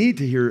don't need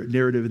to hear a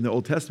narrative in the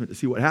Old Testament to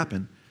see what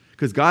happened.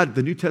 Because God,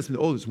 the New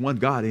Testament, the Old, is one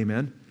God,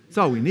 amen? That's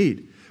all we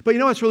need. But you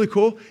know what's really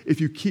cool?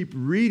 If you keep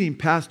reading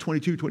past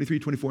 22, 23,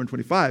 24, and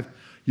 25,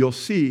 you'll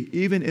see,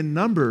 even in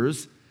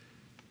Numbers,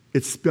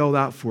 it's spelled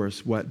out for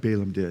us what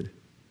Balaam did.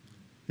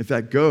 In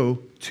fact, go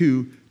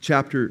to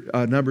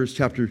Numbers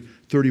chapter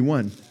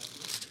 31.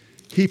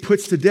 God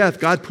puts to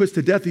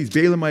death these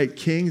Balaamite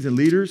kings and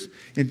leaders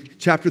in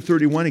chapter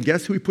 31. And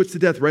guess who he puts to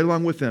death right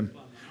along with them?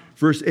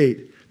 Verse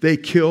 8. They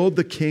killed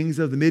the kings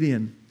of the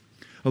Midian,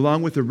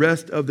 along with the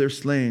rest of their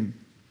slain,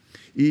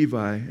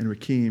 Evi and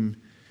Rakim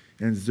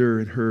and Zur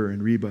and Hur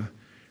and Reba,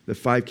 the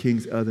 5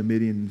 kings of the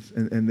Midians.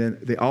 And then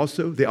they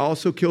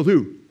also killed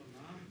who?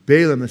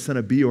 Balaam, the son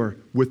of Beor,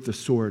 with the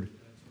sword.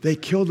 They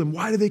killed him.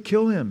 Why did they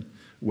kill him?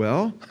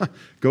 Well,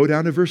 go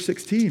down to verse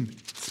 16.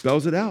 It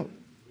spells it out.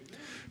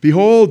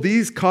 Behold,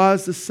 these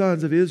caused the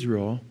sons of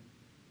Israel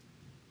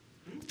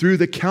through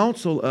the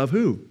counsel of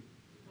who?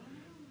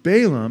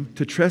 Balaam,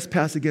 to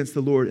trespass against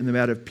the Lord in the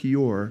matter of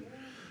Peor.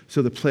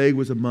 So the plague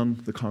was among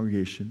the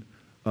congregation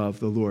of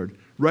the Lord.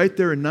 Right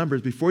there in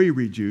Numbers, before you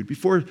read Jude,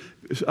 before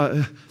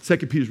 2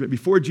 Peter's written,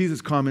 before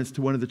Jesus comments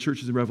to one of the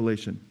churches in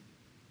Revelation,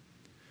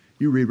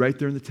 you read right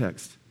there in the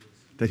text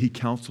that he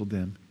counseled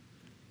them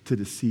to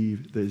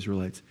deceive the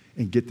Israelites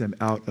and get them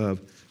out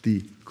of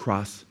the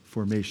cross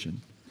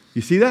formation.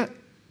 You see that?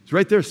 It's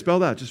right there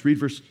spelled out. Just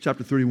read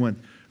chapter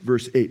 31,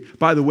 verse 8.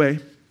 By the way,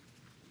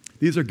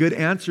 these are good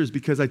answers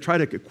because I try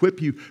to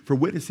equip you for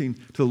witnessing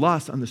to the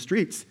lost on the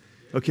streets.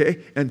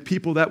 Okay? And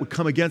people that would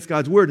come against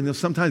God's word. And they'll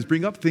sometimes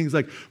bring up things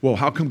like, well,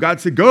 how come God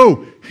said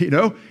go?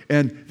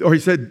 Or he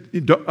said,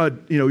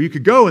 you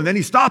could go, and then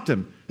he stopped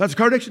him. That's a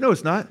contradiction. No,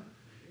 it's not.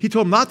 He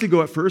told him not to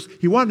go at first.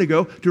 He wanted to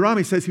go.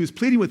 Deuteronomy says he was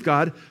pleading with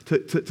God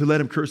to let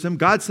him curse him.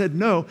 God said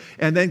no.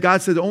 And then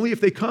God said, only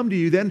if they come to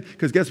you then,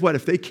 because guess what?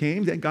 If they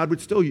came, then God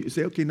would still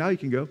say, okay, now you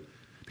can go.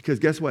 Because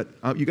guess what?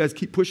 You guys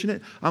keep pushing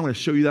it. I'm going to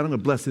show you that. I'm going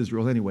to bless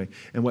Israel anyway.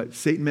 And what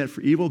Satan meant for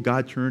evil,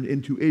 God turned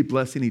into a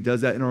blessing. He does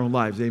that in our own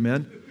lives.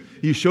 Amen?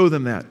 You show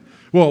them that.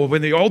 Well,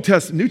 when the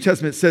New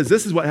Testament says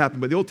this is what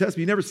happened, but the Old Testament,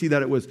 you never see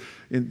that it was,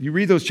 and you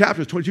read those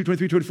chapters, 22,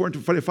 23, 24,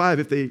 and 25,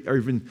 if they are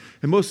even,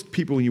 and most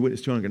people when you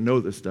witness to them are going to know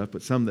this stuff,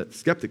 but some that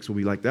skeptics will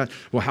be like that.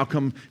 Well, how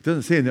come it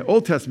doesn't say in the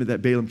Old Testament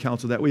that Balaam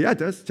counseled that way? Yeah, it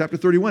does. Chapter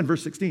 31,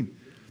 verse 16.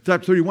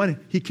 Chapter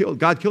 31,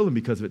 God killed him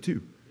because of it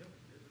too.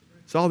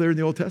 It's all there in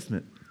the Old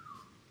Testament.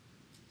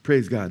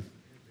 Praise God.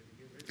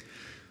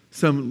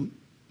 Some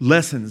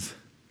lessons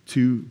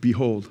to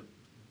behold.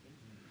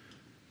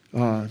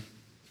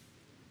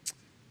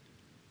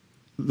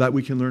 That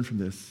we can learn from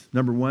this.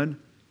 Number one,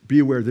 be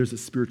aware there's a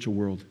spiritual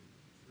world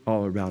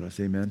all about us.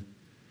 Amen.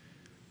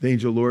 The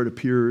angel of the Lord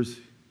appears,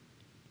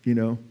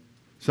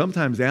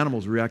 Sometimes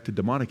animals react to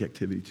demonic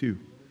activity too.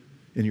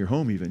 In your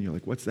home even. You're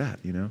like, what's that?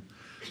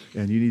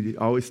 And you need to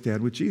always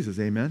stand with Jesus.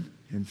 Amen.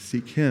 And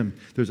seek him.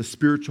 There's a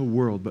spiritual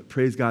world, but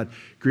praise God,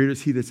 greater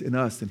is he that's in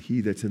us than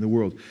he that's in the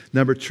world.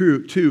 Number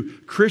two,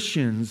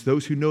 Christians,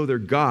 those who know their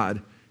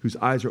God, whose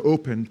eyes are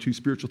open to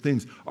spiritual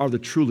things, are the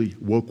truly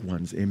woke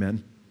ones.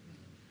 Amen.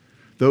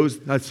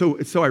 It's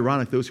so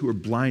ironic, those who are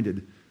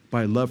blinded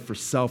by love for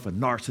self and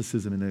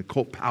narcissism and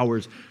occult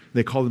powers,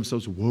 they call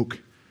themselves woke.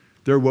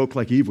 They're woke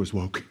like Eve was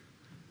woke.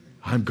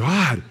 I'm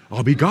God.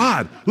 I'll be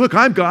God. Look,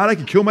 I'm God. I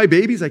can kill my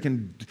babies. I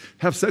can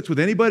have sex with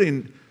anybody.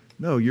 And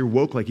no, you're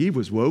woke like Eve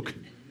was woke.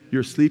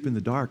 You're asleep in the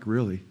dark,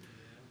 really.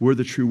 We're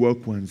the true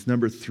woke ones.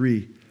 Number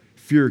 3,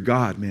 fear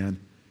God, man.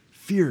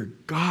 Fear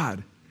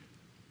God.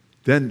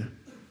 Then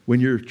when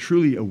you're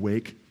truly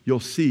awake, you'll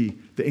see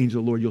the angel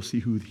of the Lord. You'll see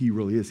who he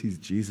really is. He's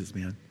Jesus,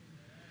 man.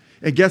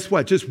 And guess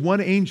what? Just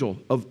one angel,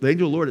 of the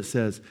angel of the Lord, it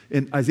says,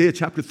 in Isaiah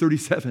chapter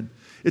 37,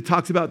 it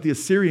talks about the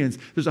Assyrians.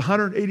 There's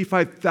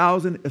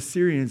 185,000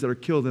 Assyrians that are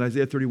killed in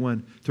Isaiah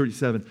 31,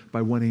 37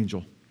 by one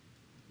angel.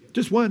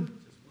 Just one.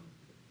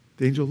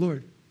 The angel of the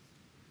Lord.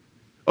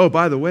 Oh,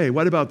 by the way,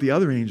 what about the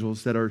other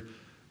angels that are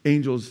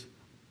angels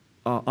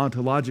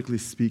ontologically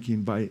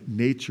speaking by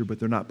nature, but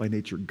they're not by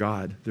nature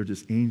God. They're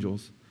just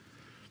angels.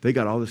 They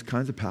got all this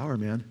kinds of power,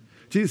 man.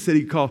 Jesus said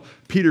he'd call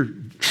Peter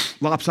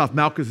lops off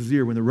Malchus's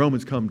ear when the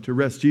Romans come to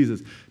arrest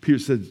Jesus.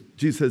 Jesus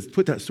says,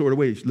 put that sword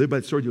away. You live by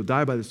the sword, you'll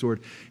die by the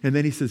sword. And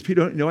then he says,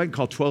 Peter, you know I can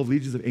call 12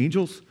 legions of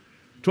angels?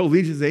 12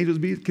 legions of angels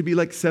could be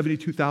like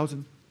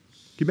 72,000. Can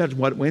you imagine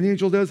what one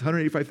angel does?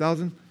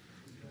 185,000?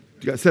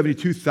 You got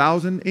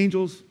 72,000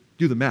 angels?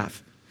 Do the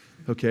math.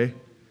 Okay?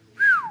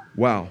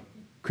 Wow.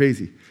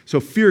 Crazy. So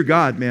fear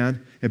God,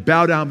 man, and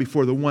bow down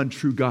before the one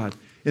true God.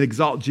 And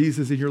exalt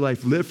Jesus in your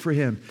life. Live for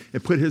him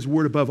and put his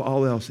word above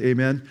all else.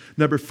 Amen.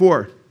 Number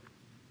 4,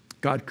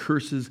 God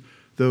curses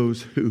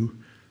those who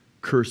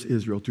curse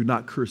Israel. Do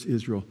not curse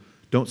Israel.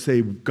 Don't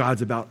say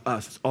God's about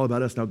us. It's all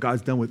about us. Now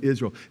God's done with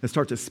Israel. And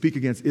start to speak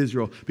against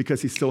Israel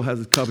because he still has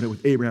his covenant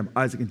with Abraham,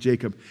 Isaac, and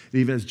Jacob. And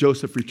even as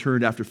Joseph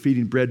returned after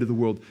feeding bread to the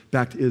world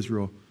back to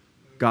Israel,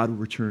 God will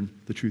return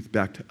the truth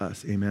back to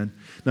us. Amen.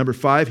 Number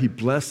 5, he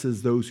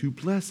blesses those who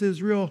bless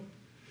Israel.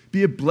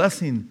 Be a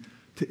blessing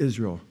to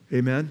Israel.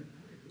 Amen.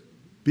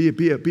 Be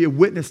a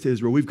witness to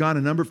Israel. We've gone a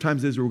number of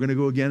times to Israel. We're going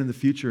to go again in the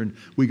future, and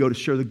we go to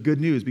share the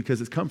good news because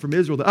it's come from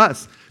Israel to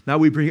us. Now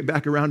we bring it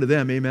back around to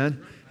them,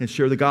 amen, and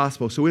share the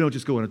gospel. So we don't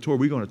just go on a tour.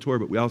 We go on a tour,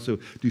 but we also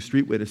do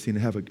street witnessing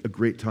and have a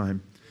great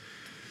time.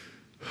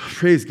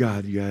 Praise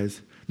God, you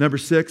guys. Number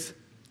 6,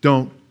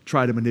 don't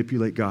try to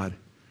manipulate God.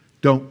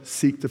 Don't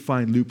seek to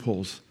find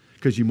loopholes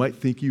because you might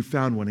think you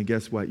found one, and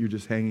guess what? You're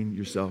just hanging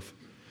yourself.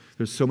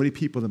 There's so many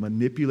people that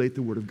manipulate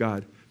the word of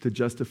God to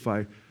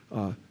justify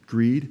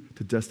greed,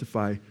 to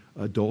justify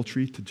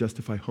adultery, to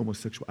justify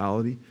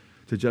homosexuality,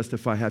 to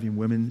justify having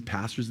women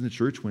pastors in the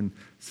church when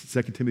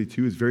 2 Timothy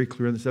 2 is very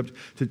clear on the subject,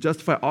 to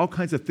justify all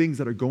kinds of things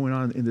that are going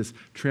on in this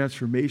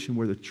transformation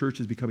where the church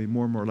is becoming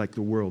more and more like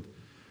the world.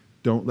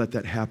 Don't let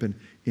that happen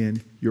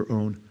in your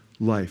own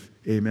life.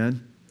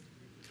 Amen?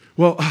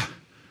 Well,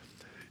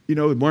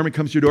 the Mormon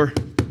comes to your door.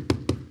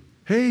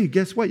 Hey,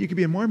 guess what? You could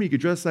be a Mormon. You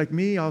could dress like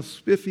me, all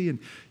spiffy, and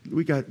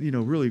we go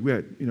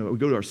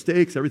to our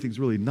steaks. Everything's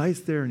really nice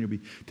there, and you'll be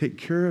taken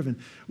care of. And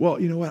well,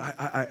 you know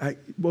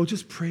what?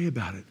 Just pray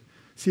about it.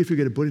 See if you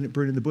get a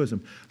burn in the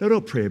bosom. No,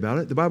 don't pray about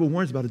it. The Bible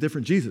warns about a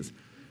different Jesus.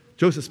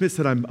 Joseph Smith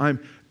said,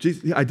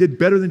 I did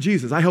better than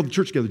Jesus. I held the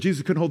church together.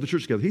 Jesus couldn't hold the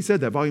church together. He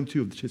said that, volume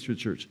 2 of the history of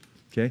the church.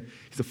 Okay?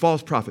 He's a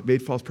false prophet,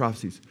 made false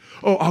prophecies.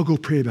 Oh, I'll go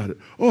pray about it.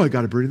 Oh, I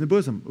got a burn in the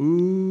bosom.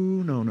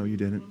 Ooh, no, you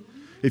didn't.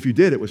 If you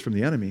did, it was from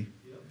the enemy.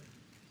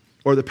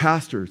 Or the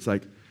pastor, it's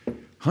like,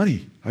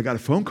 honey, I got a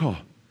phone call.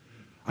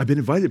 I've been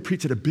invited to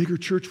preach at a bigger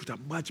church with a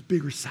much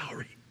bigger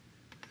salary.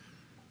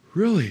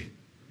 Really?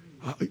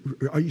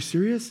 Are you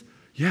serious?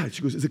 Yeah.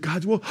 She goes, is it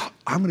God's will?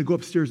 I'm going to go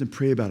upstairs and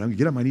pray about it. I'm going to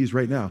get on my knees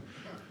right now.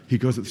 He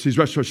goes, she's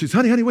rushed. She says,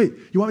 honey, wait.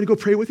 You want me to go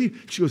pray with you?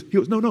 He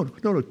goes, no.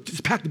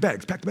 Just pack the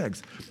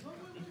bags.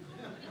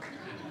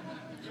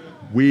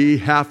 We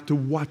have to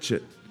watch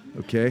it,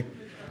 okay?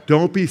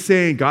 Don't be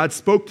saying, God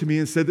spoke to me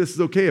and said this is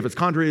okay. If it's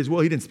contrary to his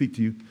will, he didn't speak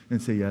to you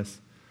and say yes.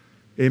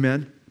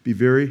 Amen? Be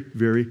very,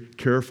 very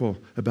careful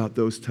about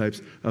those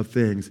types of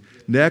things.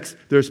 Next,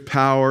 there's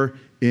power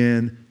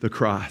in the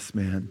cross,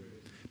 man.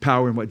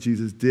 Power in what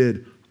Jesus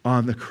did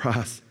on the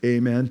cross.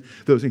 Amen?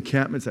 Those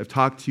encampments I've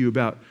talked to you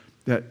about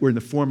that were in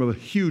the form of a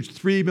huge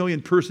 3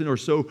 million person or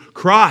so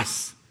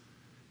cross.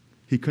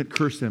 He couldn't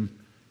curse them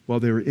while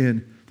they were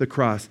in the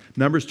cross.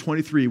 Numbers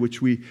 23,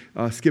 which we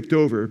skipped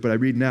over, but I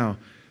read now.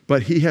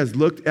 But he has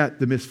looked at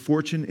the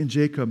misfortune in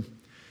Jacob,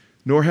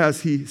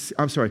 he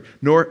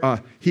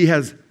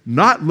has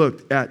not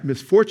looked at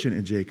misfortune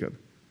in Jacob.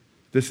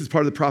 This is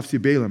part of the prophecy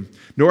of Balaam.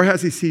 Nor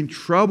has he seen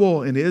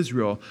trouble in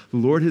Israel. The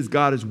Lord his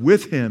God is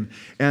with him,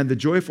 and the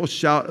joyful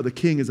shout of the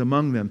king is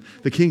among them.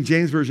 The King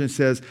James Version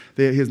says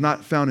that he has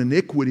not found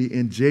iniquity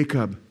in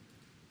Jacob.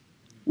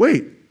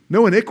 Wait,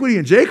 no iniquity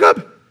in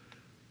Jacob?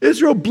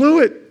 Israel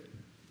blew it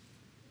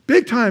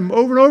big time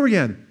over and over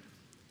again.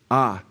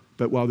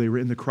 But while they were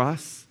in the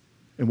cross,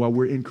 and while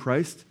we're in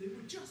Christ,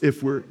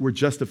 if we're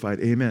justified,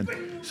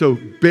 amen. So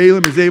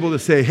Balaam is able to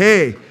say,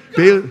 hey,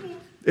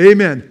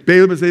 amen.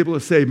 Balaam is able to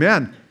say,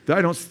 man,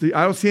 I don't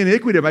see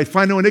iniquity. I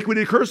find no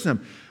iniquity to curse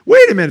them.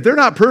 Wait a minute, they're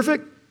not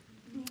perfect.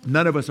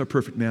 None of us are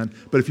perfect, man.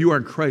 But if you are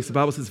in Christ, the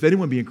Bible says, if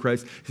anyone be in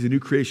Christ, he's a new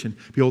creation.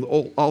 Behold,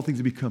 all things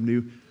have become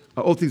new.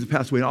 All things have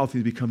passed away, and all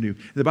things have become new.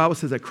 And the Bible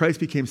says that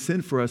Christ became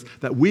sin for us,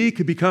 that we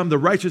could become the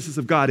righteousness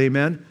of God,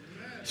 amen.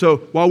 So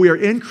while we are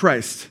in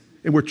Christ,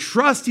 and we're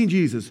trusting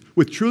Jesus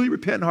with truly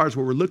repentant hearts,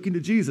 where we're looking to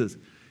Jesus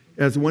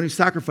as the one who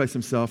sacrificed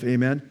himself,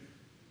 amen.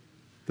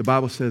 The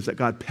Bible says that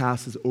God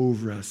passes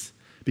over us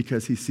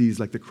because he sees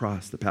like the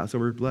cross, the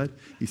Passover blood.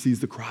 He sees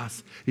the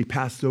cross. He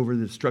passes over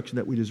the destruction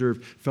that we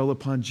deserve, fell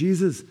upon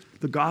Jesus,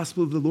 the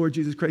gospel of the Lord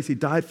Jesus Christ. He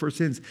died for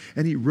sins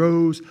and he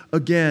rose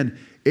again.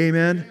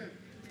 Amen.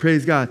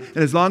 Praise God. And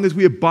as long as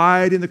we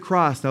abide in the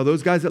cross, now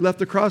those guys that left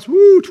the cross,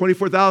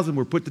 24,000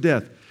 were put to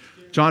death.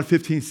 John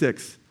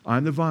 15:6.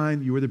 I'm the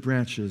vine, you are the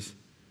branches.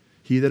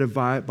 He that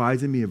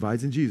abides in me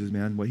abides in Jesus,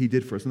 man, what he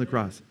did for us on the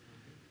cross.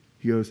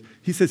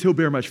 He says he'll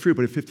bear much fruit,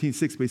 but in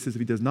 15:6, he says if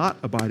he does not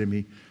abide in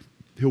me,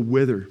 he'll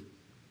wither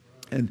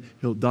and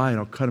he'll die, and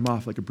I'll cut him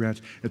off like a branch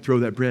and throw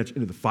that branch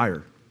into the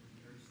fire.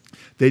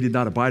 They did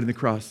not abide in the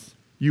cross.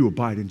 You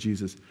abide in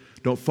Jesus.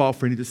 Don't fall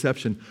for any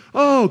deception.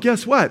 Oh,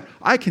 guess what?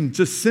 I can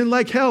just sin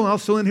like hell and I'll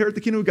still inherit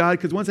the kingdom of God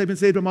because once I've been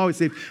saved, I'm always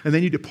saved. And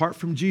then you depart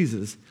from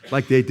Jesus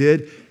like they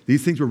did.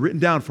 These things were written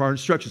down for our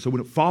instruction so we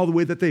don't fall the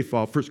way that they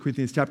fall. 1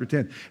 Corinthians chapter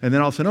 10. And then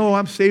all of a sudden, oh,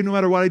 I'm saved no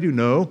matter what I do.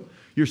 No,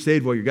 you're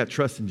saved while you've got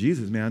trust in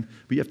Jesus, man.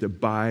 But you have to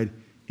abide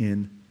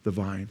in the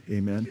vine.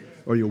 Amen.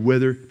 Or you'll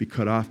wither, be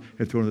cut off,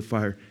 and thrown in the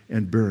fire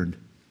and burned.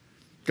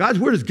 God's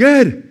word is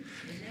good.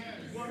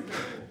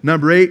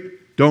 Number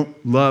 8,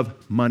 don't love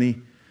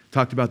money.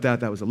 Talked about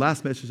that. That was the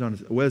last message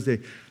on Wednesday.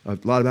 A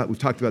lot about, we've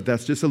talked about that.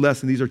 It's just a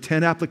lesson. These are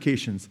 10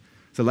 applications.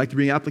 So I'd like to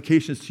bring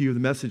applications to you of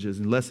the messages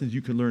and lessons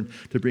you can learn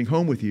to bring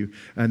home with you.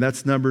 And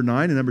that's number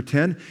 9. And number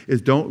 10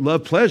 is don't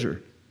love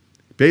pleasure.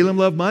 Balaam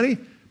loved money,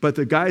 but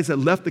the guys that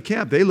left the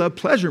camp, they loved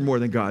pleasure more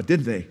than God,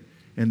 didn't they?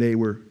 And they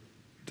were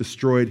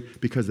destroyed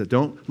because they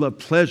don't love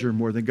pleasure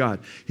more than God.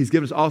 He's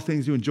given us all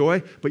things to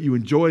enjoy, but you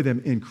enjoy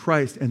them in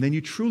Christ, and then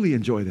you truly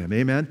enjoy them.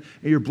 Amen?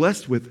 And you're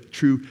blessed with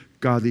true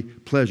godly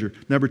pleasure.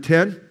 Number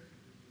 10,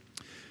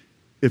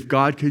 if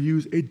God could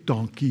use a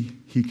donkey,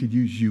 he could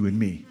use you and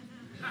me.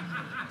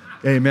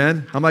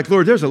 Amen? I'm like,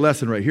 Lord, there's a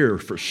lesson right here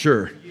for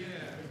sure.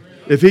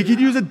 If he could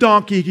use a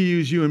donkey, he could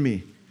use you and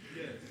me.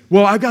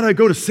 Well, I've got to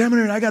go to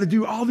seminary, and I got to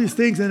do all these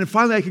things, and then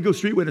finally I could go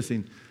street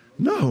witnessing.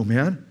 No,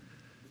 man.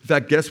 In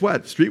fact, guess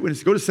what? Street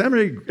witnessing, go to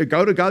seminary,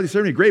 go to godly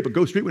seminary, great, but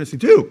go street witnessing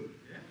too.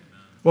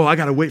 Well, I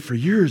got to wait for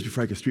years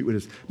before I can street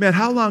witness. Man,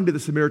 how long did the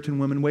Samaritan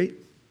woman wait?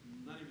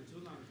 Not even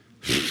too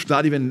long.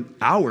 Not even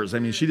hours. I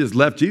mean, she just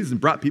left Jesus and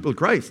brought people to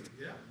Christ.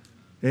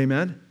 Yeah.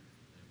 Amen?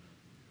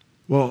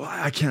 Well,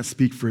 I can't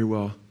speak very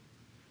well.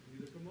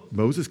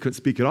 Moses couldn't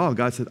speak at all.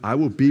 God said, I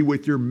will be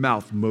with your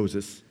mouth,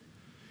 Moses.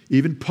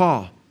 Even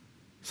Paul,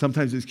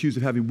 sometimes he's accused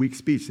of having weak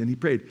speech, and he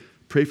prayed,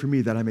 pray for me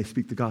that I may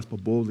speak the gospel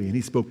boldly. And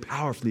he spoke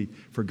powerfully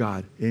for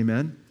God.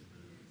 Amen?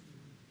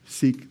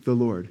 Seek the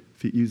Lord.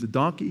 If he used a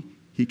donkey,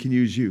 he can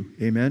use you.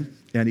 Amen?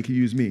 And he can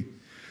use me.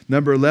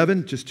 Number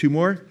 11, just 2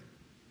 more.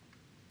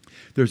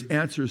 There's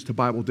answers to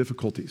Bible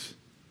difficulties.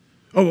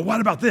 Oh, well,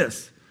 what about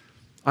this?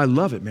 I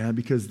love it, man,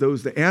 because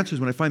the answers,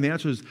 when I find the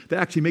answers, they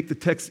actually make the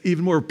text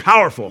even more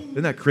powerful.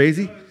 Isn't that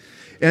crazy?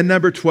 And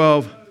number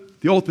 12,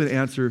 the ultimate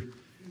answer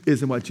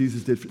is in what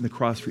Jesus did on the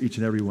cross for each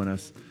and every one of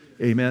us.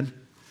 Amen?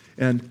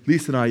 And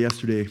Lisa and I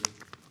yesterday,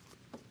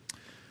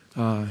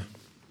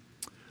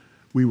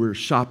 we were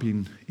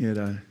shopping,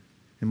 and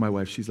my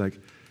wife, she's like,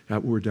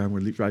 we're done, we're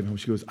driving home.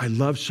 She goes, I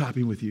love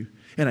shopping with you,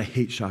 and I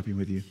hate shopping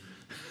with you.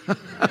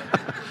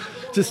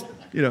 Just,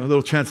 a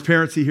little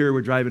transparency here,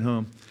 we're driving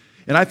home.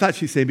 And I thought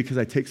she's saying because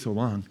I take so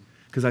long,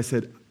 because I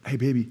said, hey,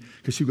 baby,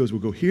 because she goes,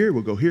 we'll go here,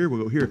 we'll go here,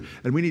 we'll go here.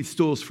 And we need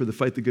stools for the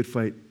Fight the Good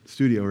Fight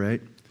studio,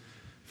 right?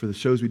 For the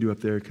shows we do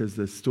up there, because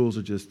the stools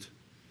are just,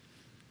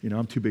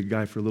 I'm too big a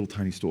guy for a little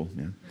tiny stool,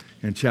 man.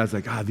 And Chad's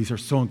like, these are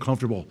so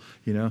uncomfortable,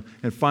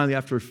 And finally,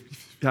 after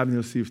having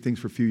those things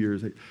for a few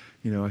years,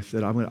 I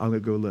said, I'm gonna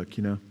go look,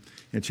 And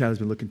Chad has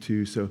been looking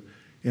too. So,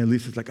 and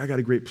Lisa's like, I got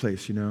a great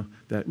place,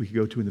 that we could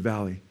go to in the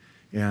valley.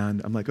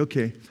 And I'm like,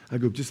 okay. I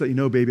go, just let you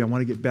know, baby, I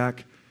want to get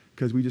back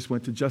because we just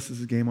went to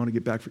Justice's game. I want to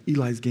get back for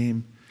Eli's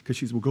game because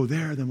she said, we'll go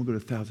there, then we'll go to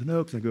Thousand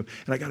Oaks. I go,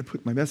 and I got to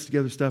put my mess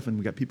together stuff, and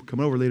we got people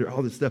coming over later,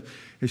 all this stuff.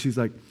 And she's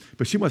like,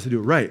 but she wants to do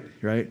it right?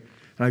 And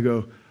I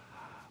go,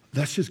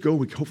 let's just go.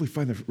 We can hopefully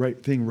find the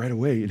right thing right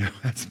away.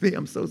 That's me.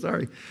 I'm so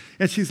sorry.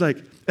 And she's like,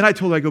 and I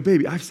told her, I go,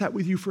 baby, I've sat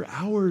with you for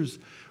hours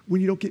when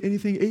you don't get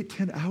anything,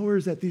 8-10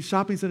 hours at these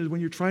shopping centers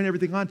when you're trying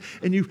everything on,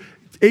 and you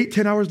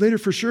 8-10 hours later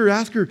for sure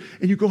ask her,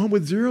 and you go home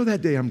with 0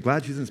 that day. I'm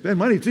glad she doesn't spend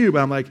money too, but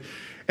I'm like,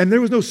 and there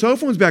was no cell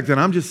phones back then.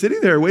 I'm just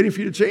sitting there waiting for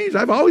you to change.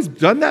 I've always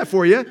done that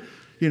for you,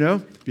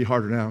 It'd be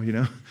harder now,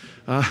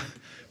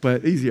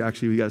 but easier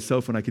actually. We got a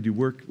cell phone. I could do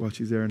work while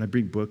she's there, and I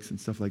bring books and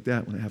stuff like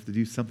that when I have to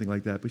do something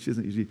like that, but she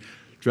doesn't usually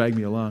drag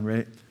me along,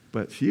 right?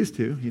 But she used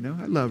to,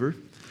 I love her.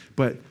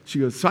 But she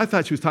goes, so I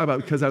thought she was talking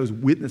about because I was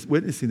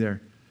witnessing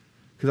there.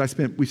 Because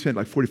we spent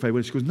like 45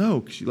 minutes. She goes, no,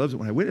 because she loves it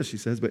when I witness, she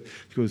says. But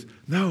she goes,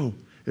 no,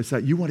 it's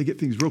that you want to get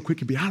things real quick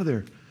and be out of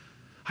there.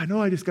 I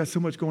know I just got so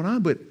much going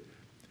on, but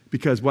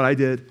because what I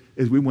did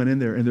is we went in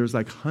there, and there's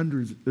like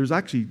hundreds, there's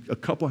actually a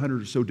couple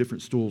hundred or so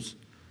different stools.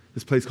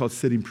 This place called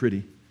Sitting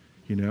Pretty,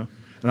 And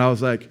I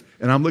was like,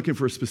 and I'm looking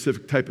for a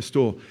specific type of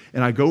stool.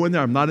 And I go in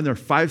there, I'm not in there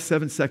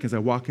 5-7 seconds. I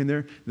walk in there,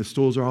 and the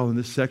stools are all in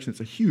this section.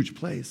 It's a huge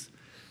place.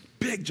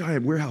 Big,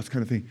 giant warehouse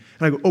kind of thing.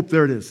 And I go, oh,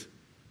 there it is.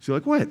 She's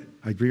like, what?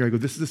 I go,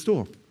 this is the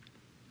stool.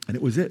 And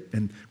it was it.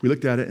 And we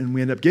looked at it, and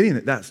we ended up getting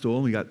that stool,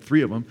 and we got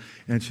 3 of them.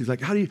 And she's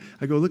like, I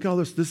go, look at all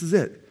this. This is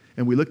it.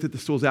 And we looked at the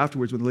stools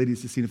afterwards when the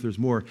ladies just seen if there's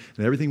more.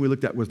 And everything we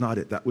looked at was not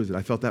it. That was it.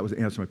 I felt that was the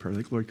answer to my prayer.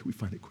 Like, Lord, could we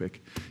find it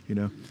quick?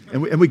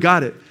 And we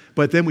got it.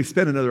 But then we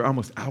spent another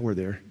almost hour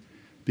there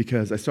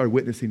because I started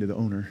witnessing to the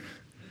owner.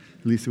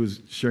 Lisa was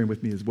sharing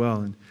with me as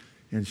well. And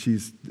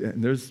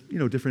there's,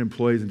 different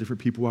employees and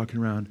different people walking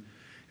around.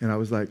 And I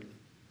was like,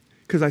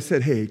 because I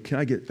said, hey, can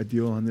I get a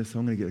deal on this?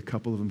 I'm going to get a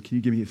couple of them. Can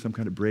you give me some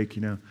kind of break,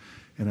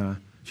 And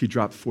she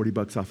dropped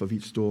 $40 off of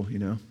each stool,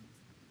 And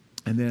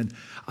then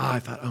I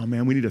thought, oh,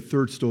 man, we need a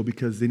third stool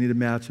because they need a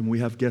match, and we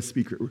have guest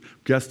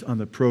on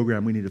the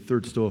program. We need a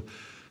third stool.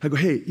 I go,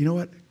 hey, you know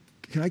what?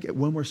 can I get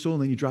one more soul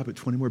and then you drop it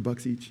 20 more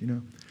bucks each,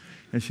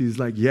 And she's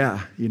like,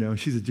 yeah,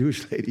 she's a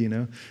Jewish lady,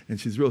 and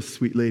she's a real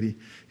sweet lady.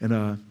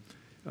 And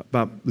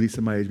about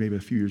Lisa my age, maybe a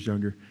few years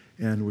younger.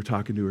 And we're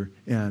talking to her.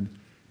 And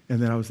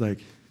then I was like,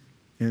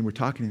 and we're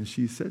talking, and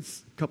she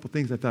says a couple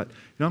things. I thought,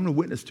 I'm going to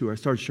witness to her. I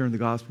started sharing the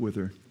gospel with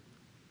her.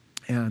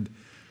 And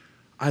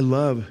I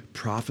love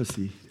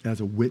prophecy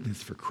as a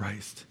witness for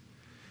Christ.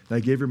 And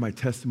I gave her my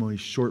testimony,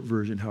 short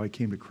version, how I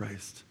came to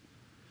Christ.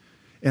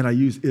 And I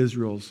used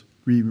Israel's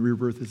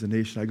rebirth as a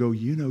nation. I go,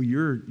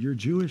 you're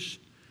Jewish.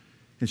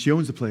 And she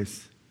owns the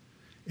place.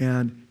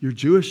 And you're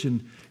Jewish,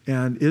 and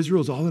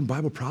Israel's all in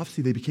Bible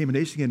prophecy. They became a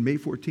nation again May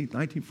 14th,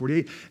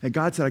 1948. And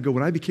God said,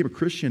 when I became a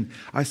Christian,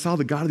 I saw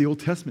the God of the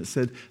Old Testament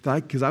said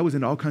that because I was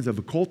in all kinds of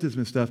occultism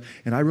and stuff,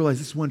 and I realized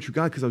this is one true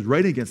God because I was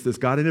writing against this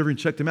God. I never even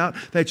checked him out.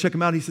 Then I check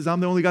him out, and he says, I'm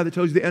the only God that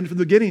tells you the end from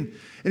the beginning.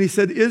 And he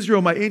said,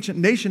 Israel, my ancient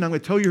nation, I'm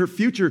going to tell you her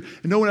future,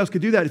 and no one else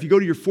could do that. If you go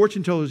to your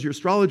fortune tellers, your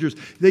astrologers,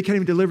 they can't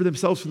even deliver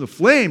themselves from the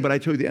flame, but I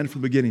tell you the end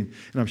from the beginning.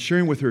 And I'm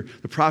sharing with her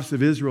the prophecy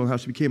of Israel and how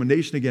she became a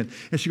nation again.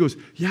 And she goes,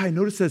 yeah, I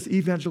noticed that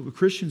evangelical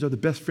Christians are the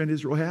best friend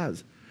Israel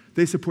has.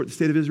 They support the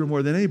state of Israel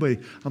more than anybody.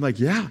 I'm like,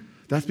 yeah,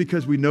 that's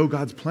because we know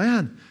God's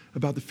plan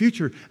about the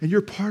future, and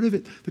you're part of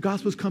it. The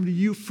gospel's come to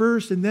you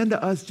first and then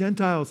to us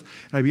Gentiles.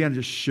 And I began to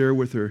just share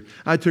with her.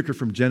 I took her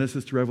from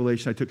Genesis to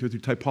Revelation. I took her through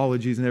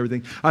typologies and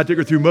everything. I took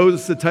her through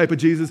Moses, the type of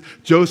Jesus,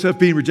 Joseph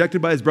being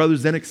rejected by his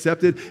brothers, then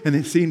accepted, and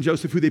then seeing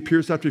Joseph, who they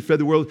pierced after he fed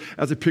the world,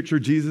 as a picture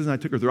of Jesus. And I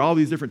took her through all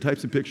these different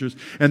types of pictures.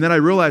 And then I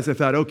realized, I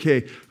thought,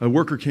 okay, a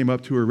worker came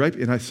up to her, right?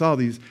 And I saw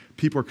these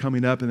people are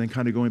coming up and then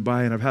kind of going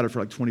by, and I've had her for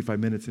like 25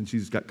 minutes, and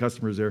she's got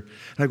customers there.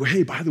 And I go,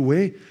 hey, by the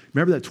way,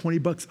 remember that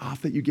 $20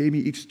 off that you gave me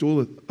each stool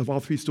of all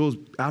 3 stools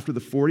after the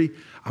 40?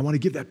 I want to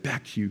give that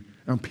back to you.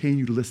 I'm paying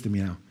you to listen to me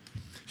now.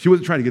 She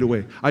wasn't trying to get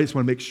away. I just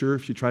want to make sure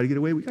if she tried to get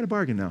away, we got a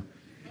bargain now.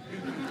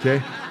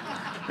 Okay?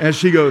 And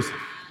she goes,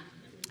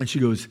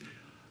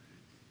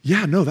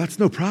 yeah, no, that's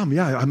no problem.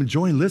 Yeah, I'm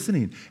enjoying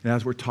listening. And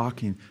as we're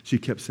talking, she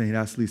kept saying,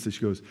 asked Lisa,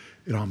 she goes,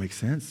 it all makes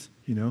sense,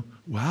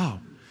 wow.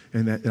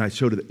 And I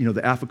showed her,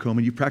 the afikoman.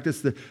 And you practice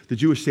the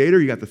Jewish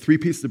Seder. You got the 3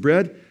 pieces of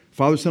bread,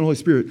 Father, Son, Holy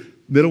Spirit.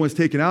 Middle one's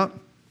taken out,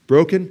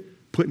 broken,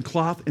 put in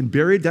cloth, and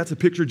buried. That's a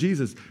picture of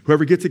Jesus.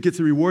 Whoever gets it gets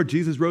a reward.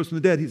 Jesus rose from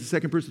the dead. He's the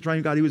second person to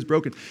triune God. He was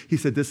broken. He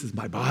said, this is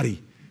my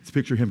body. It's a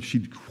picture of him.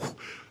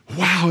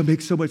 Wow, it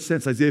makes so much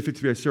sense. Isaiah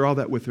 53, I share all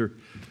that with her.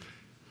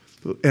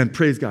 And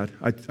praise God.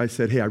 I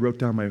said, hey, I wrote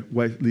down my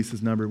wife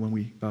Lisa's number when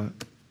we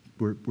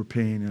were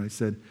paying. And I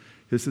said,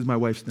 this is my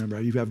wife's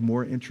number. You have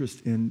more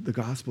interest in the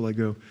gospel. I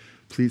go,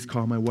 please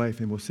call my wife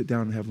and we'll sit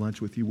down and have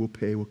lunch with you. We'll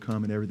pay, we'll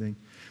come and everything.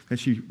 And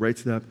she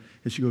writes it up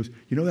and she goes,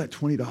 that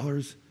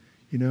 $20?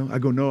 I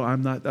go, no,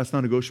 I'm not, that's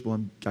not negotiable.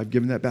 I've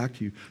given that back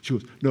to you. She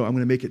goes, no, I'm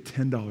going to make it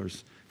 $10. We're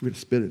going to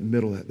split it in the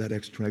middle, that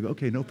extra 20. I go,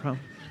 okay, no problem.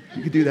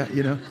 You can do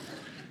that,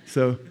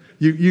 So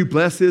you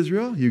bless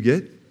Israel, you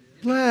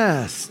get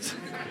blessed.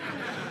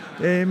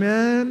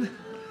 Amen.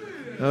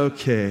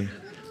 Okay.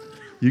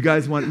 You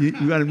guys want,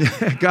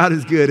 God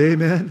is good,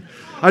 amen.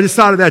 I just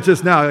thought of that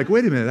just now. Like,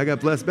 wait a minute, I got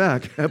blessed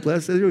back. I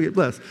blessed, you'll get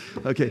blessed.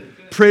 Okay,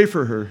 pray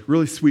for her.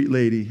 Really sweet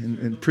lady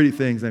and pretty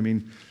things. I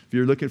mean, if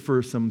you're looking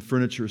for some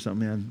furniture or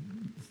something, man,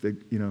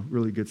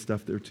 really good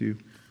stuff there too.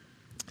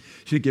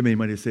 She didn't give me any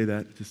money to say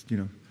that, just,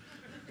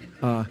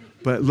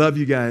 but love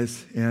you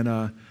guys. And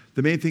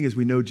the main thing is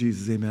we know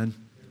Jesus, amen.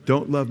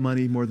 Don't love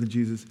money more than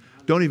Jesus.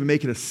 Don't even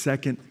make it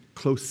a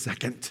close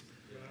second.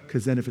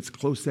 Because then if it's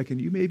close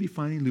second, you may be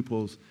finding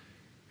loopholes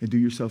and do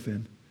yourself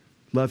in.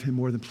 Love him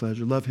more than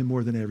pleasure. Love him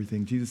more than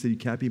everything. Jesus said, you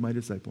can't be my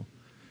disciple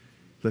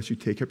unless you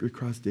take up your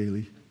cross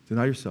daily,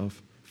 deny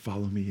yourself,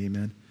 follow me,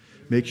 amen.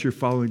 Make sure you're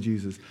following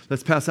Jesus.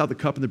 Let's pass out the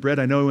cup and the bread.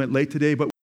 I know I went late today, but